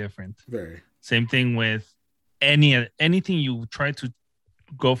very different. very. Same thing with anything you try to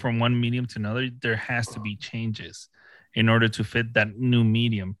go from one medium to another, there has to be changes in order to fit that new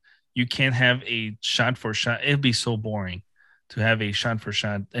medium. You can't have a shot for shot. It'd be so boring to have a shot for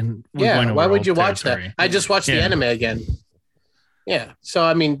shot. And Why would you watch territory. that? I just watched the anime again. Yeah. So,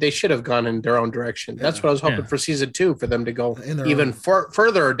 I mean, they should have gone in their own direction. That's what I was hoping for season 2, for them to go even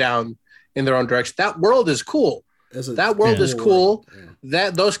further down in their own direction. That world is cool. That world is cool. Yeah.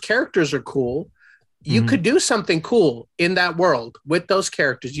 Those characters are cool. You could do something cool in that world with those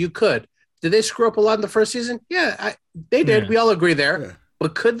characters. You could. Did they screw up a lot in the first season? Yeah, they did. Yeah. We all agree there. Yeah.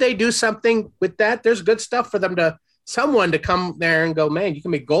 But could they do something with that? There's good stuff for someone to come there and go, man, you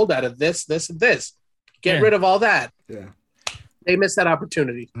can make gold out of this, this, and this. Get rid of all that. Yeah. They missed that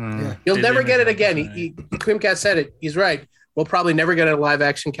opportunity. Yeah. You'll They never missed get it that again. opportunity. Creamcat said it. He's right. We'll probably never get a live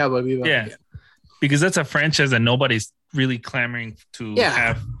action Cowboy Bebop again. Because that's a franchise that nobody's really clamoring to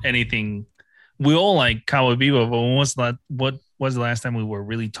have anything. We all like Cowboy Bebop, but what was the last time we were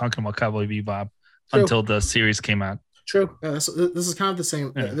really talking about Cowboy Bebop until the series came out? True. Yeah, this is kind of the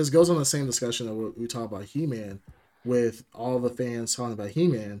same. Yeah. This goes on the same discussion of what we talk about He-Man, with all the fans talking about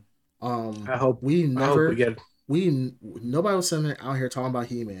He-Man. I hope we get nobody was sitting out here talking about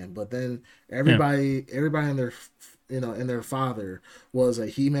He-Man, but then everybody in their in their father was a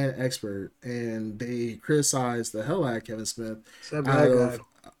He-Man expert, and they criticized the hell out of Kevin Smith.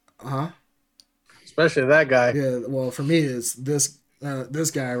 Especially that guy. Yeah, well, for me, it's this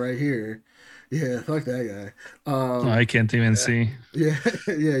guy right here. Yeah, fuck that guy. I can't even see. Yeah,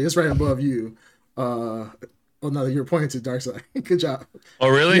 yeah, it's right above you. Oh no, you're pointing to dark side. Good job. Oh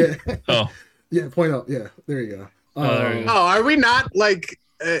really? Yeah. Oh yeah, point up. Yeah, there you go. there you go. Oh, are we not like?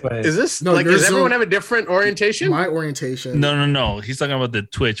 Is this like? Does everyone have a different orientation? My orientation. No. He's talking about the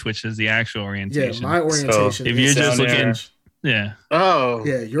Twitch, which is the actual orientation. Yeah, my orientation. So if you're just looking, yeah. Oh,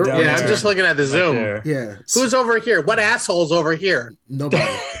 yeah, I'm just looking at the Zoom. There. Yeah. Who's over here? What asshole's over here?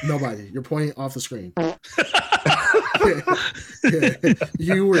 Nobody. You're pointing off the screen.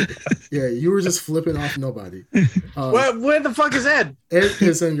 You were just flipping off nobody. Where the fuck is Ed? Ed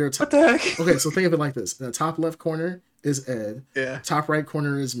is in your top. What the heck? Okay, so think of it like this: in the top left corner is Ed. Yeah. Top right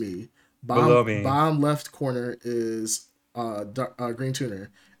corner is me. Below me. Bottom left corner is Green Tuner,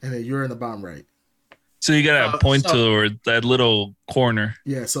 and then you're in the bottom right. So you gotta point toward that little corner.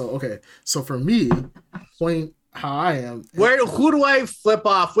 Yeah. So okay. So for me, point how I am. Who do I flip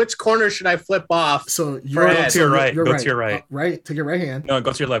off? Which corner should I flip off? So you're go to your right. You're Go right. to your right. Right. Take your right hand. No,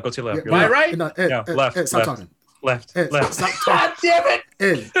 go to your left. Go to your left. Yeah, My left. right? No, Ed, No, Ed, left, Ed, stop left. talking. Left. Ed, Left. Stop God talking. damn it!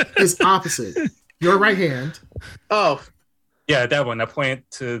 Ed, it's opposite. Your right hand. Oh, Yeah, that one. I point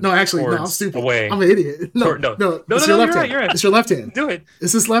to. No, actually, no. I'm towards stupid. Away. I'm an idiot. No. No. It's your left hand. You're right. It's your left hand. Do it.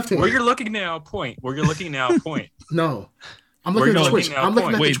 It's his left hand. Where you're looking now, point. Where you're looking now, point. No. I'm looking at the Twitch. I'm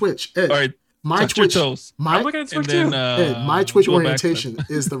looking at the Twitch. Ed, All right. my Touch your Twitch. toes. I'm looking at Twitch And then, too. Ed, my Twitch go back orientation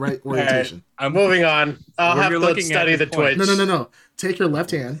is the right orientation. I'm moving on. I'll Where have you're to looking study at the this point. Twitch. No. Take your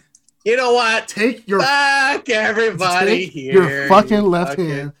left hand. You know what? Take your Fuck everybody take here. your fucking left fucking-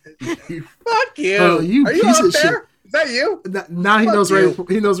 hand. Fuck you. You Are you piece up of there? Is that you? Now he Fuck knows you. right.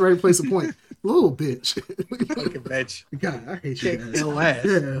 He knows where to place a point. Little bitch. Fucking bitch. God, I hate you Kick guys. your ass.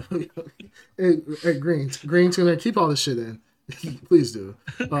 Yeah. Hey, Green Tuner, keep all this shit in. Please do.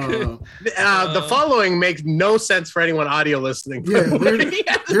 The following makes no sense for anyone audio listening. Yeah,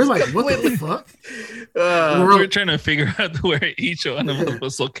 they're like, what the fuck? We're trying to figure out where each one of them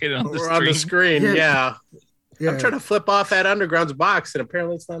was located on the We're screen. on the screen. Yeah. Yeah. I'm trying to flip off that Underground's box, and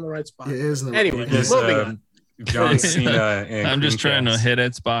apparently it's not in the right spot. It is in the Anyway, Yes, moving on. John Cena and I'm just trying to Creamcast. hit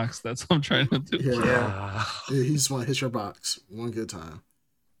Xbox. That's what I'm trying to do. Yeah. He just want to hit your box one good time.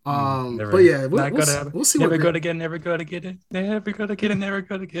 Never- But yeah, not gonna happen. we'll see Never what go to get it. Never go to get it. Never go to get it. Never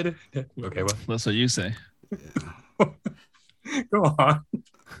go to get it. Okay, well, That's what you say. go on.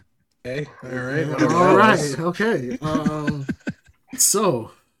 Okay. All right. All right. Okay.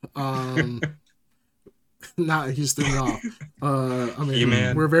 So, nah, he's threw me off. I mean,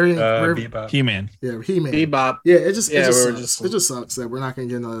 He-Man, we're very, Bebop. He-Man. yeah, He-Man. Bebop. Yeah, it just we sucks. Sucks that we're not gonna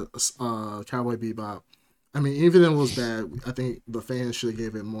get a Cowboy Bebop. I mean, even if it was bad, I think the fans should have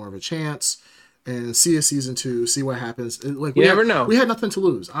gave it more of a chance and see a season 2, see what happens. We never know. We had nothing to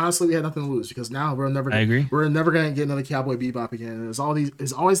lose. Honestly, we had nothing to lose because now we're never. I agree. We're never gonna get another Cowboy Bebop again. And it's always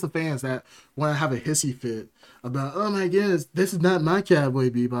the fans that want to have a hissy fit about, oh my goodness, this is not my Cowboy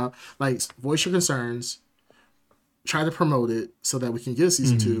Bebop. Like, voice your concerns. Try to promote it so that we can get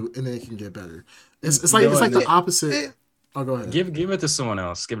season 2 and then it can get better. It's like the opposite. Oh, go ahead. Give it to someone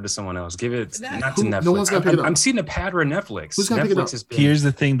else. Give it to someone else. Give it not to Netflix. No one's gonna pick it up. I'm seeing a pattern on Netflix. Who's gonna pick it up? has been- Here's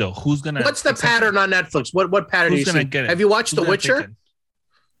the thing, though. Who's gonna? What's the pattern on Netflix? What pattern do you Who's gonna see? get it? Have you watched Who's The gonna Witcher? pick it?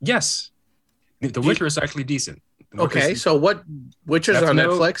 Yes. The Witcher is actually decent. The Witcher Okay, is so what Witcher's Death on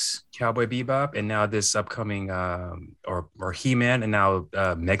Note, Netflix? Cowboy Bebop, and now this upcoming or He-Man, and now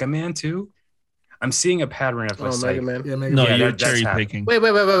Mega Man too. I'm seeing a pattern of Oh, Mega Man. Yeah, Mega No, Man. Yeah, you're that's cherry happening. picking. Wait.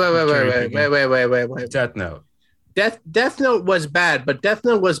 Death Note. Death Note was bad, but Death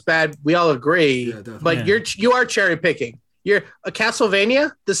Note was bad. We all agree. Yeah, definitely. But you are cherry picking. You're a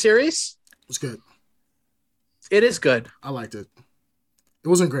Castlevania, the series. It's good. It is good. I liked it. It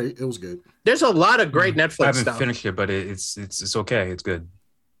wasn't great. It was good. There's a lot of great I Netflix haven't stuff. finished it, but it's okay. It's good.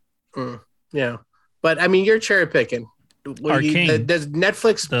 Yeah, but I mean, you're cherry picking. Arcane. Does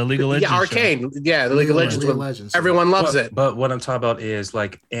Netflix? The League of Legends Yeah, show. Arcane. Yeah, the League of Legends. League of Legends, Everyone loves it. But what I'm talking about is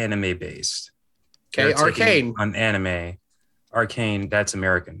like anime based. Okay, They're taking Arcane. on anime. Arcane, that's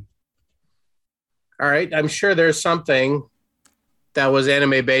American. All right, I'm sure there's something that was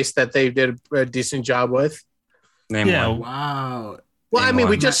anime based that they did a decent job with. Name one. Wow. Well, I mean,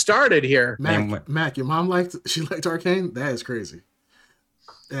 we just started here. Mac, your mom liked Arcane? That is crazy.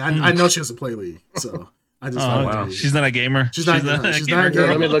 And I know she doesn't play League, so I just wow. She's not a gamer. She's not a gamer.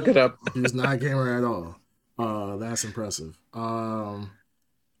 Let me look it up. She's not a gamer at all. That's impressive. But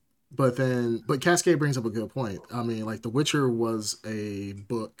Cascade brings up a good point. I mean, like The Witcher was a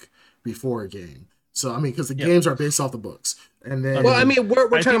book before a game. So I mean, because the games are based off the books, and then I mean, we're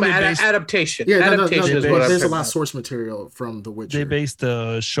talking about adaptation. Yeah, adaptation is what there's a lot of source material from The Witcher. They based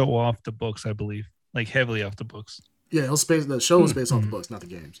the show off the books, I believe, like heavily off the books. Yeah, the show was based off the books, not the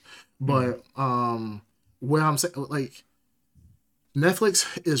games. But what I'm saying, like,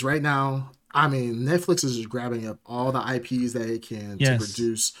 Netflix is right now. I mean, Netflix is just grabbing up all the IPs that it can to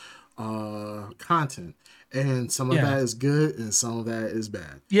produce content, and some of that is good, and some of that is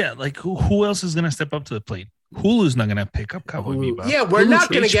bad. Yeah, like who else is gonna step up to the plate? Hulu's not gonna pick up Cowboy Bebop. Yeah, we're not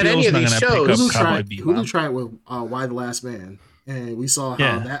gonna get any of these shows. Hulu tried with Why the Last Man. And we saw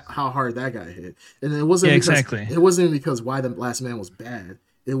how hard that got hit, and it wasn't it wasn't because Why the Last Man was bad.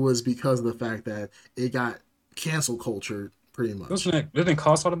 It was because of the fact that it got cancel culture pretty much. Didn't it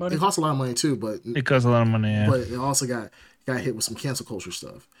cost a lot of money? It cost a lot of money too, but it cost a lot of money. Yeah. But it also got hit with some cancel culture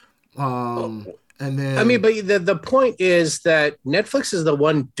stuff. And then I mean, but the point is that Netflix is the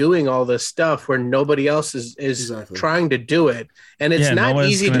one doing all this stuff where nobody else is trying to do it, and it's not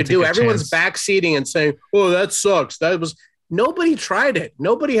easy to do. Everyone's backseating and saying, "Oh, that sucks." Nobody tried it.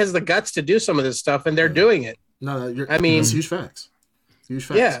 Nobody has the guts to do some of this stuff, and they're doing it. It's huge facts. Huge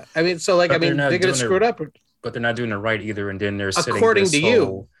facts. Yeah, I mean, so like, they're gonna screw it up. But they're not doing it right either, and then they're sitting. According to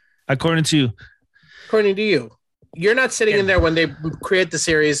you, you're not sitting in there when they create the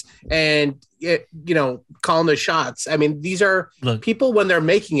series and calling the shots. I mean, these are people when they're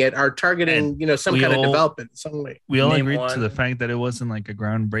making it are targeting some kind of development in some way. We all agreed to the fact that it wasn't like a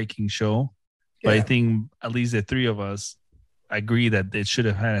groundbreaking show, but I think at least the three of us agree that it should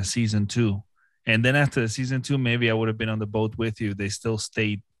have had a season 2. And then after the season 2, maybe I would have been on the boat with you. They still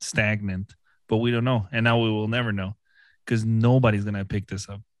stayed stagnant, but we don't know. And now we will never know because nobody's going to pick this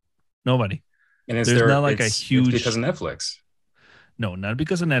up. Nobody. And there's not like a huge... It's because of Netflix. No, not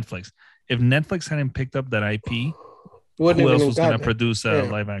because of Netflix. If Netflix hadn't picked up that IP, who Wouldn't else was going to produce a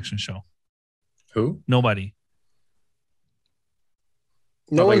live action show? Who? Nobody.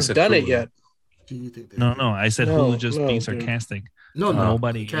 No one's done it yet. Do you think no, I said Hulu just being sarcastic.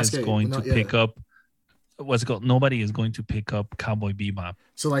 Nobody is going to pick up. What's it called? Nobody is going to pick up Cowboy Bebop.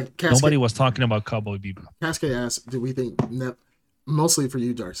 So like, nobody was talking about Cowboy Bebop. Cascade asked, "Do we think mostly for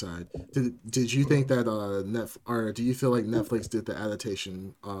you, Dark Side? Did you think that or do you feel like Netflix did the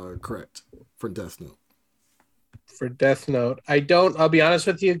adaptation correct for Death Note?" For Death Note, I'll be honest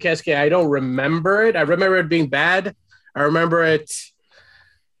with you, Cascade. I don't remember it. I remember it being bad. I remember it.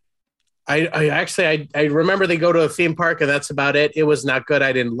 I remember they go to a theme park and that's about it. It was not good.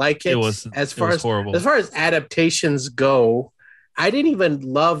 I didn't like it. It was horrible. As far as adaptations go, I didn't even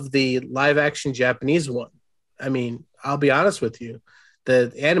love the live action Japanese one. I mean, I'll be honest with you.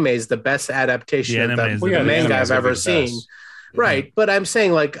 The anime is the best adaptation of the manga I've ever seen. Right. But I'm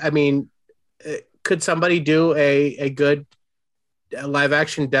saying, like, I mean, could somebody do a good live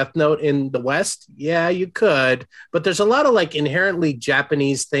action Death Note in the West? Yeah, you could, but there's a lot of like inherently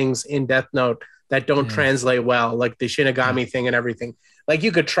Japanese things in Death Note that don't translate well, like the Shinigami thing and everything. Like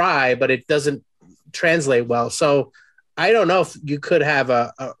you could try, but it doesn't translate well. So I don't know if you could have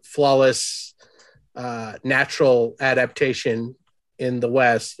a flawless natural adaptation in the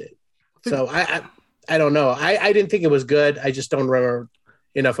West. So I don't know. I didn't think it was good. I just don't remember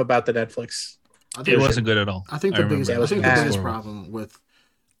enough about the Netflix. It wasn't good at all. I think the biggest problem with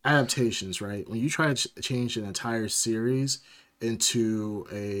adaptations, right? When you try to change an entire series into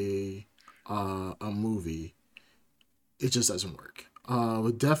a movie, it just doesn't work.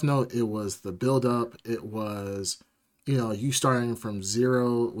 With Death Note, it was the build up. It was, you starting from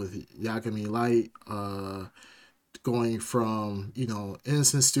zero with Yagami Light, going from,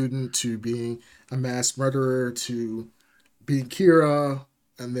 innocent student to being a mass murderer to being Kira,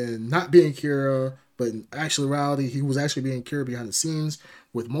 and then not being Kira, but in reality, he was actually being Kira behind the scenes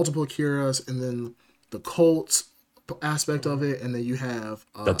with multiple Kiras, and then the cult aspect of it, and then you have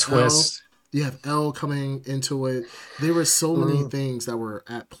the twist. You have L coming into it. There were so many things that were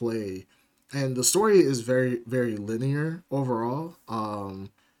at play, and the story is very, very linear overall.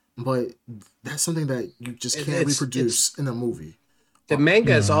 but that's something that you just can't reproduce in a movie. The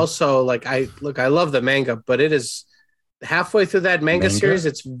manga is also like I love the manga, but it is halfway through that manga series.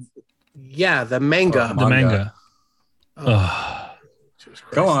 It's the manga. The manga.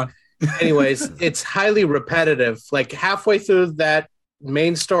 Go on. Anyways, it's highly repetitive. Like halfway through that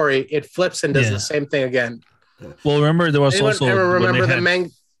main story, it flips and does the same thing again. Well, remember there was also remember the manga.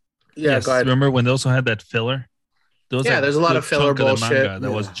 Yeah, yes, go ahead. Remember when they also had that filler? There's a lot of filler bullshit.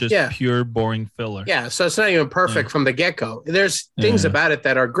 That was just pure boring filler. Yeah, so it's not even perfect from the get-go. There's things about it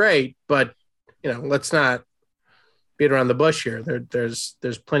that are great, but let's not beat around the bush here. There's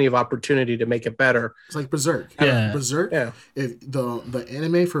plenty of opportunity to make it better. It's like Berserk. Berserk. Yeah. If the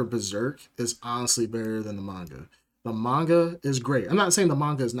anime for Berserk is honestly better than the manga. The manga is great. I'm not saying the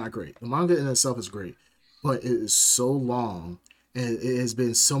manga is not great. The manga in itself is great, but it is so long and it has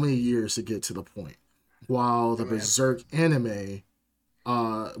been so many years to get to the point. While the Berserk anime,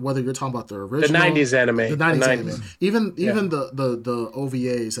 whether you're talking about the original, the 90s anime, even the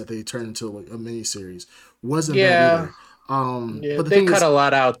OVAs that they turned into like a miniseries wasn't bad either. But they cut a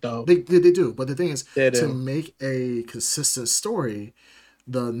lot out though. They do, but the thing is, to make a consistent story,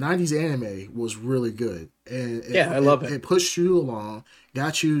 the 90s anime was really good, and I love it. It pushed you along,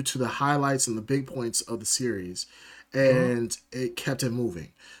 got you to the highlights and the big points of the series, and it kept it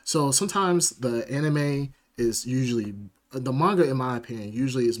moving. So sometimes the anime is usually the manga, in my opinion,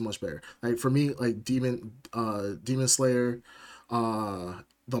 usually is much better. Like for me, like Demon Slayer, the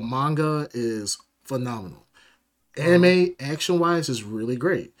manga is phenomenal. Anime action wise is really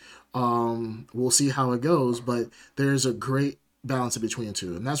great. We'll see how it goes, but there's a great balance in between the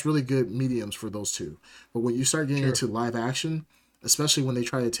two, and that's really good mediums for those two. But when you start getting into live action, especially when they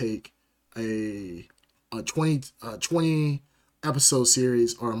try to take a 20 episode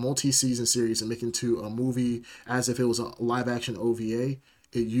series or a multi-season series and make it into a movie as if it was a live action OVA,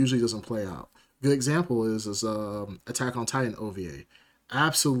 it usually doesn't play out. Good example is Attack on Titan OVA.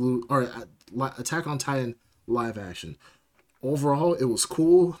 Attack on Titan live action. Overall, it was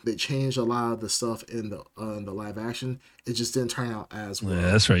cool. They changed a lot of the stuff in the live action. It just didn't turn out as well.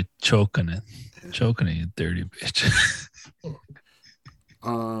 Yeah, that's right. Choking it, you dirty bitch.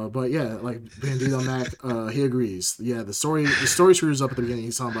 But yeah, like Bandito Mac, he agrees. Yeah, the story screws up at the beginning.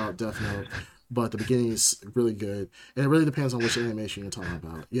 He's talking about Death Note, but the beginning is really good, and it really depends on which animation you're talking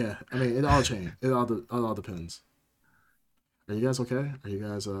about. Yeah, I mean, it all changes. It all depends. Are you guys okay? Are you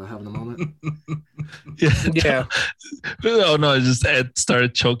guys having a moment? Yeah. Oh no! Just Ed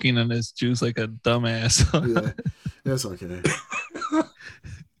started choking on his juice like a dumbass. Yeah, that's okay.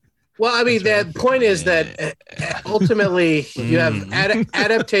 Well, I mean, the point is that ultimately you have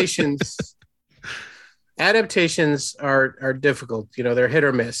adaptations. Adaptations are difficult. They're hit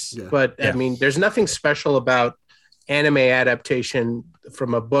or miss. Yeah. But I mean, there's nothing special about anime adaptation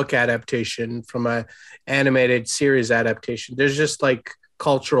from a book adaptation, from a animated series adaptation. There's just like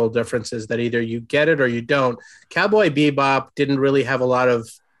cultural differences that either you get it or you don't. Cowboy Bebop didn't really have a lot of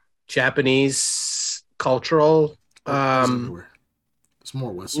Japanese cultural. It's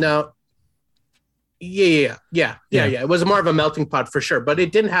more Western. No. Yeah. It was more of a melting pot for sure, but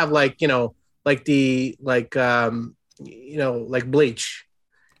it didn't have like Bleach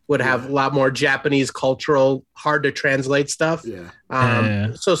would have a lot more Japanese cultural, hard to translate stuff.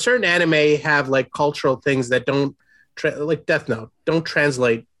 Yeah. So certain anime have like cultural things that don't like Death Note don't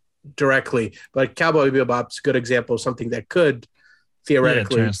translate directly, but Cowboy Bebop's a good example of something that could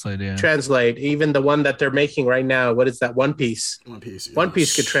theoretically translate. Even the one that they're making right now, what is that? One Piece. One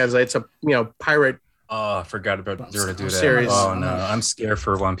Piece could translate. It's a pirate. Oh, I forgot about Zero to do that. Series. Oh no, I'm scared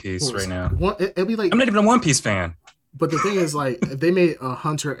for One Piece right now. It'd be like I'm not even a One Piece fan. But the thing is, like, if they made a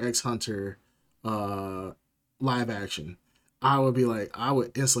Hunter x Hunter live action, I would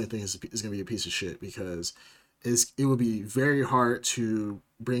instantly think it's gonna be a piece of shit because it would be very hard to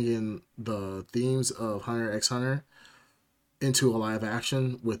bring in the themes of Hunter x Hunter into a live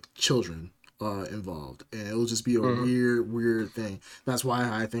action with children involved, and it will just be a weird thing. That's why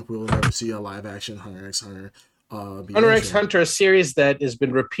I think we will never see a live action Hunter x Hunter. Hunter x Hunter, a series that has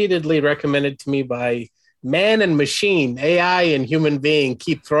been repeatedly recommended to me by man and machine, AI and human being,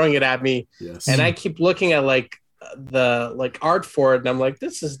 keep throwing it at me, and I keep looking at the art for it, and I'm like,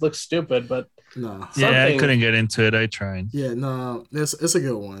 looks stupid, but no. Yeah, I couldn't get into it. I tried. Yeah, no, it's a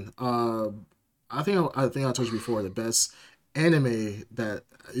good one. I think I told you before, the best anime that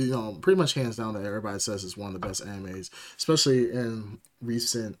pretty much hands down that everybody says is one of the best animes, especially in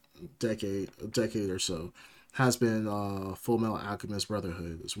recent decade or so, has been Full Metal Alchemist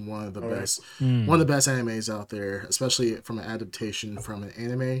Brotherhood. It's one of the best Hmm. one of the best animes out there, especially from an adaptation from an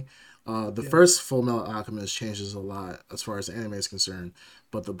anime. The first Full Metal Alchemist changes a lot as far as the anime is concerned,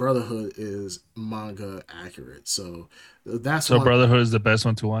 but the Brotherhood is manga accurate. So that's So one. Brotherhood is the best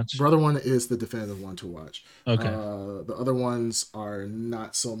one to watch. Brother one is the definitive one to watch. Okay. The other ones are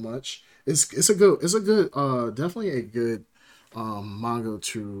not so much. It's a good definitely a good manga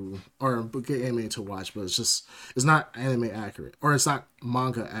to or a good anime to watch, but it's not anime accurate or it's not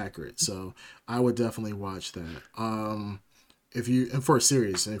manga accurate. So I would definitely watch that. If you and for a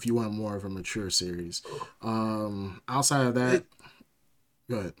series, and if you want more of a mature series, outside of that,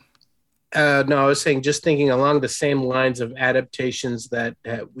 go ahead. No, I was saying just thinking along the same lines of adaptations that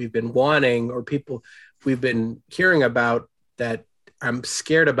we've been wanting or people we've been hearing about that I'm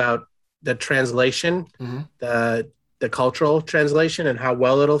scared about the translation, the cultural translation and how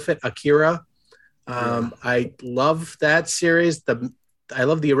well it'll fit. Akira. I love that series. I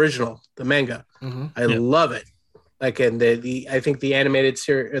love the original, the manga. I love it. Like, and I think the animated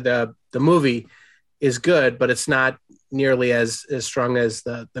series, the movie is good, but it's not nearly as strong as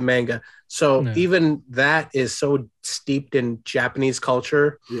the manga. So even that is so steeped in Japanese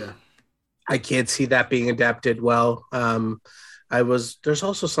culture. Yeah. I can't see that being adapted well. There's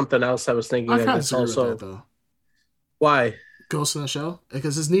also something else I was thinking I of. kind of It's agree also with that though. Why? Ghost in the Shell?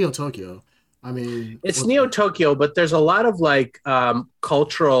 Because it's Neo Tokyo. I mean, it's Neo Tokyo, but there's a lot of like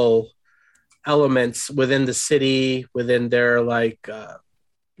cultural elements within the city, within their like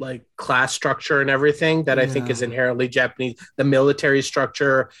class structure and everything that I think is inherently Japanese. The military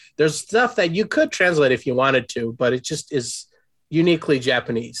structure. There's stuff that you could translate if you wanted to, but it just is uniquely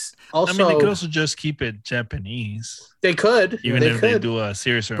Japanese. Also, I mean, they could also just keep it Japanese. They could, even if they do a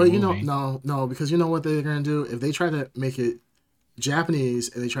series or a movie. But you know, no, because you know what they're gonna do if they try to make it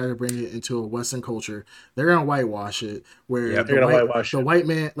Japanese and they try to bring it into a Western culture, they're gonna whitewash it. Where the white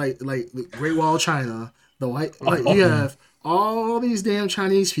man, like the Great Wall of China, you have all these damn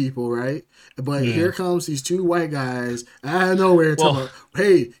Chinese people, right? But here comes these two white guys out of nowhere talking about,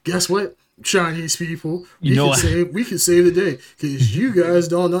 hey, guess what? Chinese people, we can save the day because you guys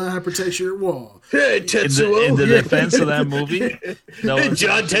don't know how to protect your wall. Hey, Tetsuo. In the defense of that movie,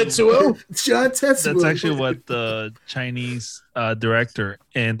 John Tetsuo. That's actually what the Chinese director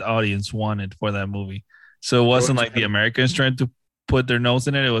and audience wanted for that movie. So it wasn't like the Americans trying to put their nose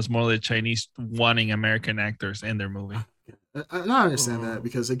in it. It was more the Chinese wanting American actors in their movie. And I understand that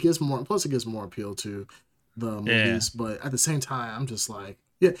because it gives more appeal to the movies. But at the same time, I'm just like,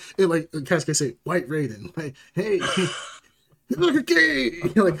 like Cass can say, White Raiden, like, hey, look at gay,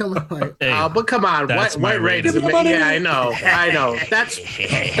 like, come on, like, but come on, White Raiden, yeah, I know, that's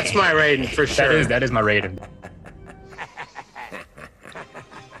my Raiden for sure. That is my Raiden.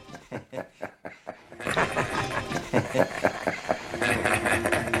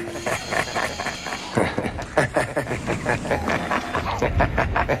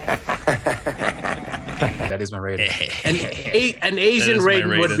 That is my Raiden. An Asian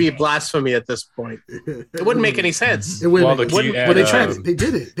Raiden would be blasphemy at this point. It wouldn't make any sense. It wouldn't. But they tried it. They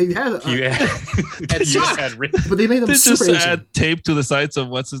did it. They had it. But they made them super just Asian. add tape to the sides of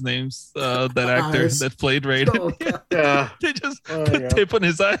what's his name's that actor that played Raiden. They just put tape on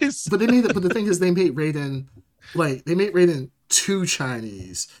his eyes. But the thing is, they made Raiden too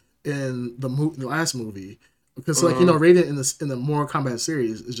Chinese in the last movie. Because Raiden in the Mortal Kombat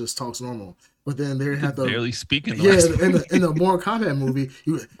series it just talks normal, but then they had the barely speaking. In the Mortal Kombat movie,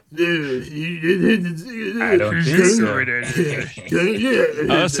 I don't think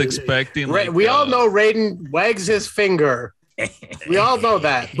so. I was expecting. We all know Raiden wags his finger. We all know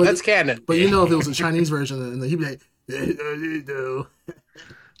that. That's canon. But if it was a Chinese version, and he'd be like,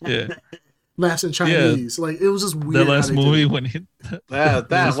 laughs in Chinese. Like it was just weird. The last movie when I don't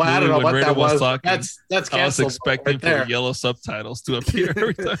know what that was. That's canceled. I was expecting for yellow subtitles to appear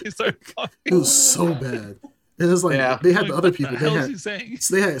every time he started talking. It was so bad. And it's like they had the other people.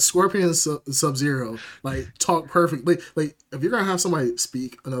 They had Scorpion and Sub-Zero like talk perfectly. Like if you're gonna have somebody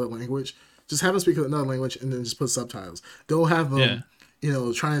speak another language, just have them speak another language and then just put subtitles. Don't have them,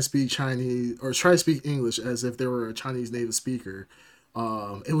 try to speak Chinese or try to speak English as if they were a Chinese native speaker.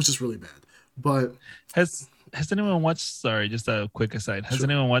 It was just really bad. But has anyone watched? Sorry, just a quick aside. Has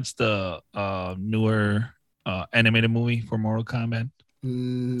anyone watched the newer animated movie for Mortal Kombat?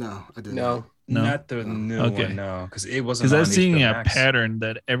 No, I didn't. No, not the new one. No, because it wasn't. Because I'm seeing a pattern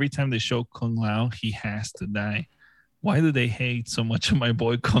that every time they show Kung Lao, he has to die. why do they hate so much of my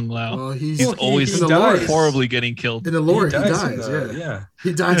boy Kung Lao? Well, He's always in the lore, horribly getting killed. in the lore. He in dies. the- Yeah,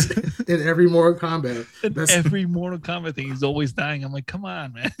 he dies in every Mortal Kombat. In That's every Mortal Kombat thing, he's always dying. I'm like, come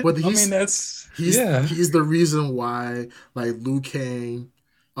on, man. but I mean, that's he's the reason why like Liu Kang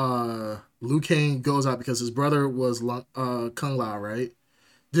goes out because his brother was Kung Lao, right?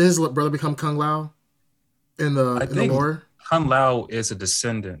 Did his brother become Kung Lao in the lore? Kung Lao is a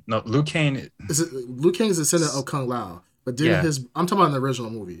descendant. No, Liu Kang. Liu Kang is a descendant of Kung Lao, but didn't I'm talking about in the original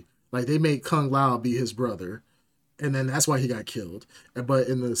movie. Like they made Kung Lao be his brother, and then that's why he got killed. But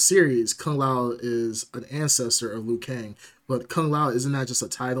in the series, Kung Lao is an ancestor of Liu Kang. But Kung Lao, isn't that just a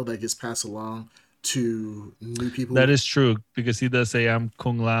title that gets passed along to new people? That is true because he does say, "I'm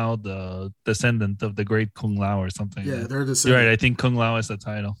Kung Lao, the descendant of the great Kung Lao," or something. Yeah, they're You're descendant. right. I think Kung Lao is the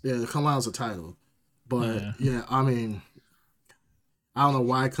title. Yeah, Kung Lao is a title. But yeah, I mean, I don't know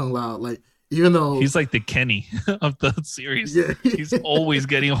why Kung Lao, like, even though he's like the Kenny of the series. Yeah. He's always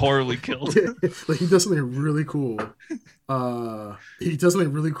getting horribly killed. Like he does something really cool. He does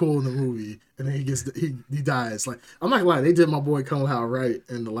something really cool in the movie, and then he dies. Like, I'm not gonna lie, they did my boy Kung Lao right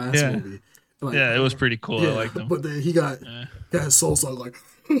in the last movie. Like, yeah, it was pretty cool. I liked him. But then he got his soul song like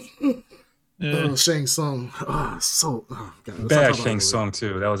Shang Tsung. God, bad Shang Tsung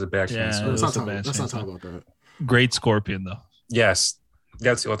too. That was a bad Shang Tsung. Let's not talk about that. Great Scorpion though. Yes,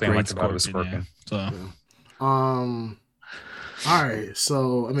 that's the only thing I liked about it was Scorpion. Scorpion. All right,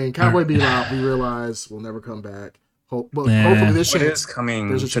 so I mean, Cowboy Bebop, we realize will never come back. Hopefully this what is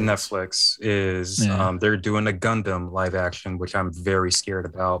coming to Netflix is they're doing a Gundam live action, which I'm very scared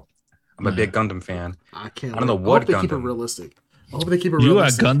about. I'm a big Gundam fan. I don't know what Gundam. Gundam. Keep it realistic. I hope they keep it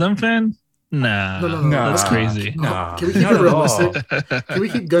realistic. realistic. You a Gundam fan? Nah, that's crazy. Nah, can we keep it realistic? Can we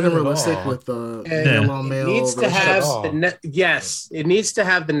keep Gundam realistic with the yellow male? It needs to have it needs to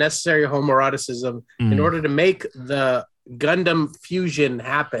have the necessary homoeroticism in order to make the Gundam fusion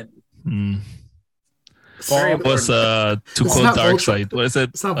happen. What was to quote Darkseid? What is it?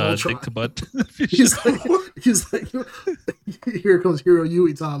 It's not Voltron. Dick to butt. he's like, here comes Hero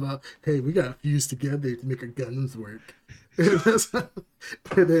Yui talking about, hey, we gotta fuse together to make our Gundams work.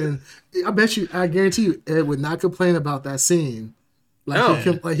 And then I guarantee you, Ed would not complain about that scene.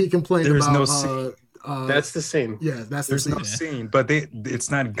 He complained There's about. No scene. That's the scene. Yeah, that's There's the scene. no scene, but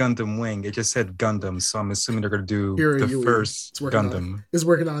it's not Gundam Wing. It just said Gundam, so I'm assuming they're gonna do Hero the Yui. first Gundam. It's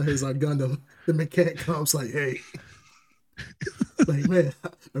working on his Gundam. The mechanic comes like, hey, like, man,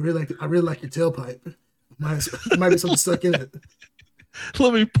 I really like your tailpipe. Might be something stuck in it.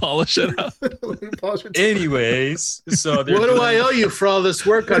 Let me polish it out. Anyways, so what do I owe you for all this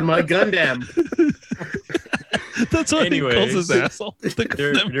work on my Gundam? That's what he calls his asshole.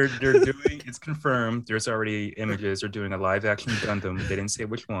 They're doing. It's confirmed. There's already images. They're doing a live action Gundam. They didn't say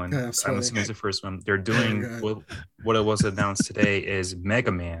which one. I'm assuming it's the first one. They're doing what it was announced today is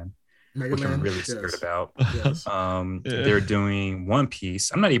Mega Man. Which I'm really scared about. Yes. They're doing One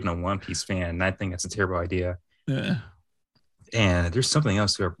Piece. I'm not even a One Piece fan, and I think that's a terrible idea. Yeah. And there's something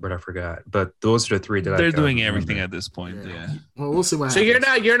else here, but I forgot. But those are the three that they're doing everything at this point. Yeah. Well, we'll see what happens.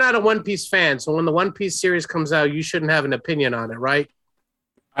 So you're not a One Piece fan. So when the One Piece series comes out, you shouldn't have an opinion on it, right?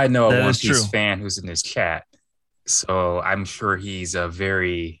 I know a One Piece fan who's in this chat, so I'm sure he's a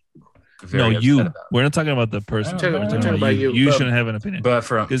very no, you. We're not talking about the person. We're talking about you. You shouldn't have an opinion. But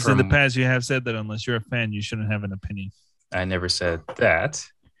because in the past you have said that unless you're a fan, you shouldn't have an opinion. I never said that.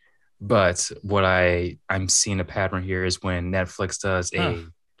 But what I'm seeing a pattern here is when Netflix does a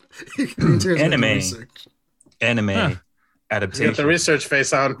anime adaptation. You got the research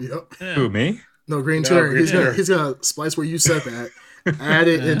face on. Yep. Yeah. Who, me? No, Green Tuner. He's gonna splice where you said that, add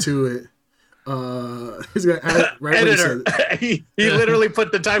it into it. He's gonna add it right editor. He literally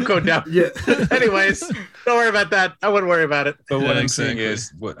put the time code down. Yeah. Anyways, don't worry about that. I wouldn't worry about it. But what I'm saying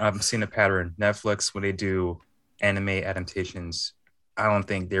is, what I'm seeing a pattern. Netflix, when they do anime adaptations, I don't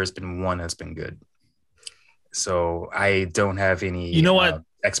think there's been one that's been good. So I don't have any. You know what?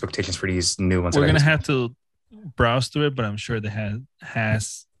 Expectations for these new ones. We're gonna have to browse through it, but I'm sure there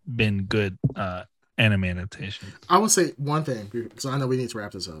has been good anime adaptation. I would say one thing because I know we need to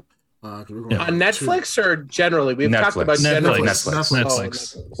wrap this up. On Netflix or generally? We've talked about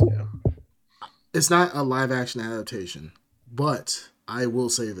Netflix. Yeah. It's not a live action adaptation, but I will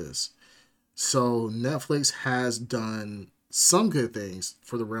say this. So Netflix has done some good things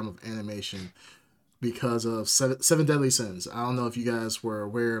for the realm of animation because of Seven Deadly Sins. I don't know if you guys were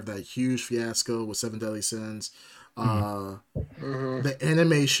aware of that huge fiasco with Seven Deadly Sins. The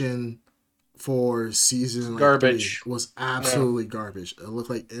animation for season garbage was absolutely garbage. It looked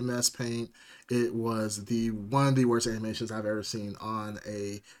like MS Paint. It was one of the worst animations I've ever seen on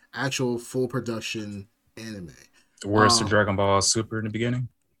a actual full production anime. Worse than Dragon Ball Super in the beginning?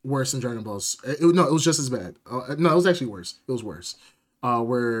 Worse than Dragon Balls. No, it was just as bad. No, it was actually worse. It was worse.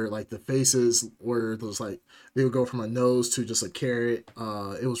 Where like the faces were those like they would go from a nose to just a carrot.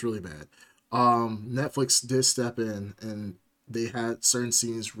 It was really bad. Netflix did step in and they had certain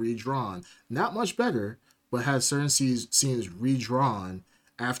scenes redrawn. Not much better, but had certain scenes redrawn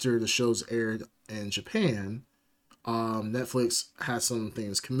after the shows aired in Japan. Netflix had some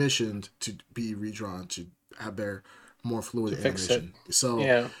things commissioned to be redrawn to have their more fluid animation. So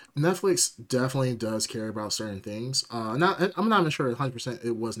Yeah. Netflix definitely does care about certain things. I'm not even sure 100%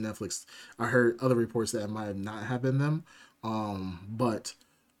 it was Netflix. I heard other reports that it might not have been them. But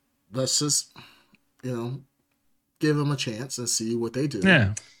let's just, give them a chance and see what they do.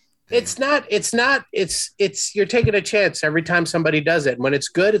 Yeah. It's you're taking a chance every time somebody does it. When it's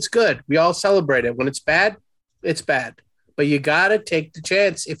good, it's good. We all celebrate it. When it's bad, it's bad. But you got to take the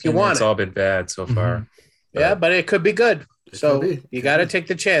chance if you want it's all been bad so far. Yeah, but it could be good. So you got to be. take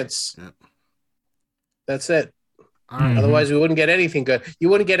the chance. Yeah. That's it. All right. Otherwise, we wouldn't get anything good. You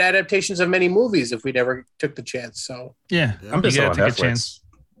wouldn't get adaptations of many movies if we never took the chance. So yeah, I'm just on take Netflix. a chance.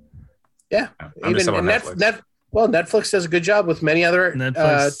 Yeah, I'm just on Netflix. Netflix does a good job with many other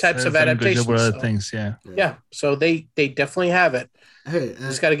types of adaptations. Other things, yeah. Yeah, so they definitely have it. Hey, you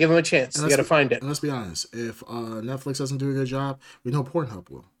just got to give them a chance. You got to find it. And let's be honest. If Netflix doesn't do a good job, we know Pornhub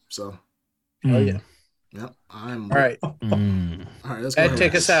will. So. Oh yeah. Yep. All right. All right. Let's go Ed,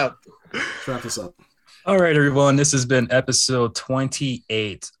 take us out. Let's wrap this up. All right, everyone. This has been episode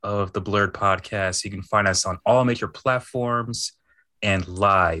 28 of the Blurred Podcast. You can find us on all major platforms and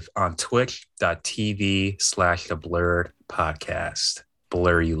live on twitch.tv/the Blurred Podcast.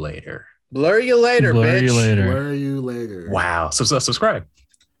 Blur you later. Blur you later, Blur bitch. You later. Blur you later. Wow. So subscribe.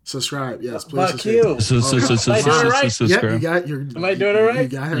 Subscribe, yes, please. Fuck you. Subscribe. Am I doing it right? You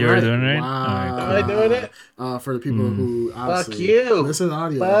got it You're right. doing it right? Wow. All right, Am I doing it? For the people who obviously Fuck you. listen to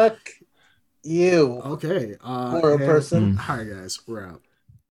audio. Fuck you. Okay. Poor person. All right, guys, we're out.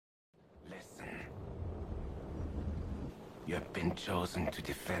 Listen. You have been chosen to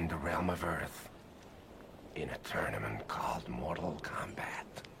defend the realm of Earth in a tournament called Mortal Kombat.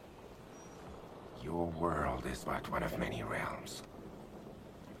 Your world is but one of many realms.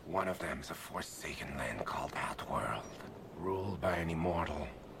 One of them is a forsaken land called Outworld, ruled by an immortal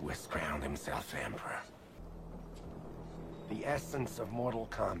who has crowned himself emperor. The essence of Mortal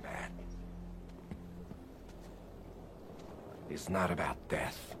Kombat is not about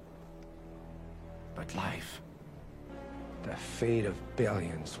death, but life. The fate of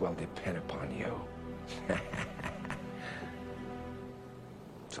billions will depend upon you.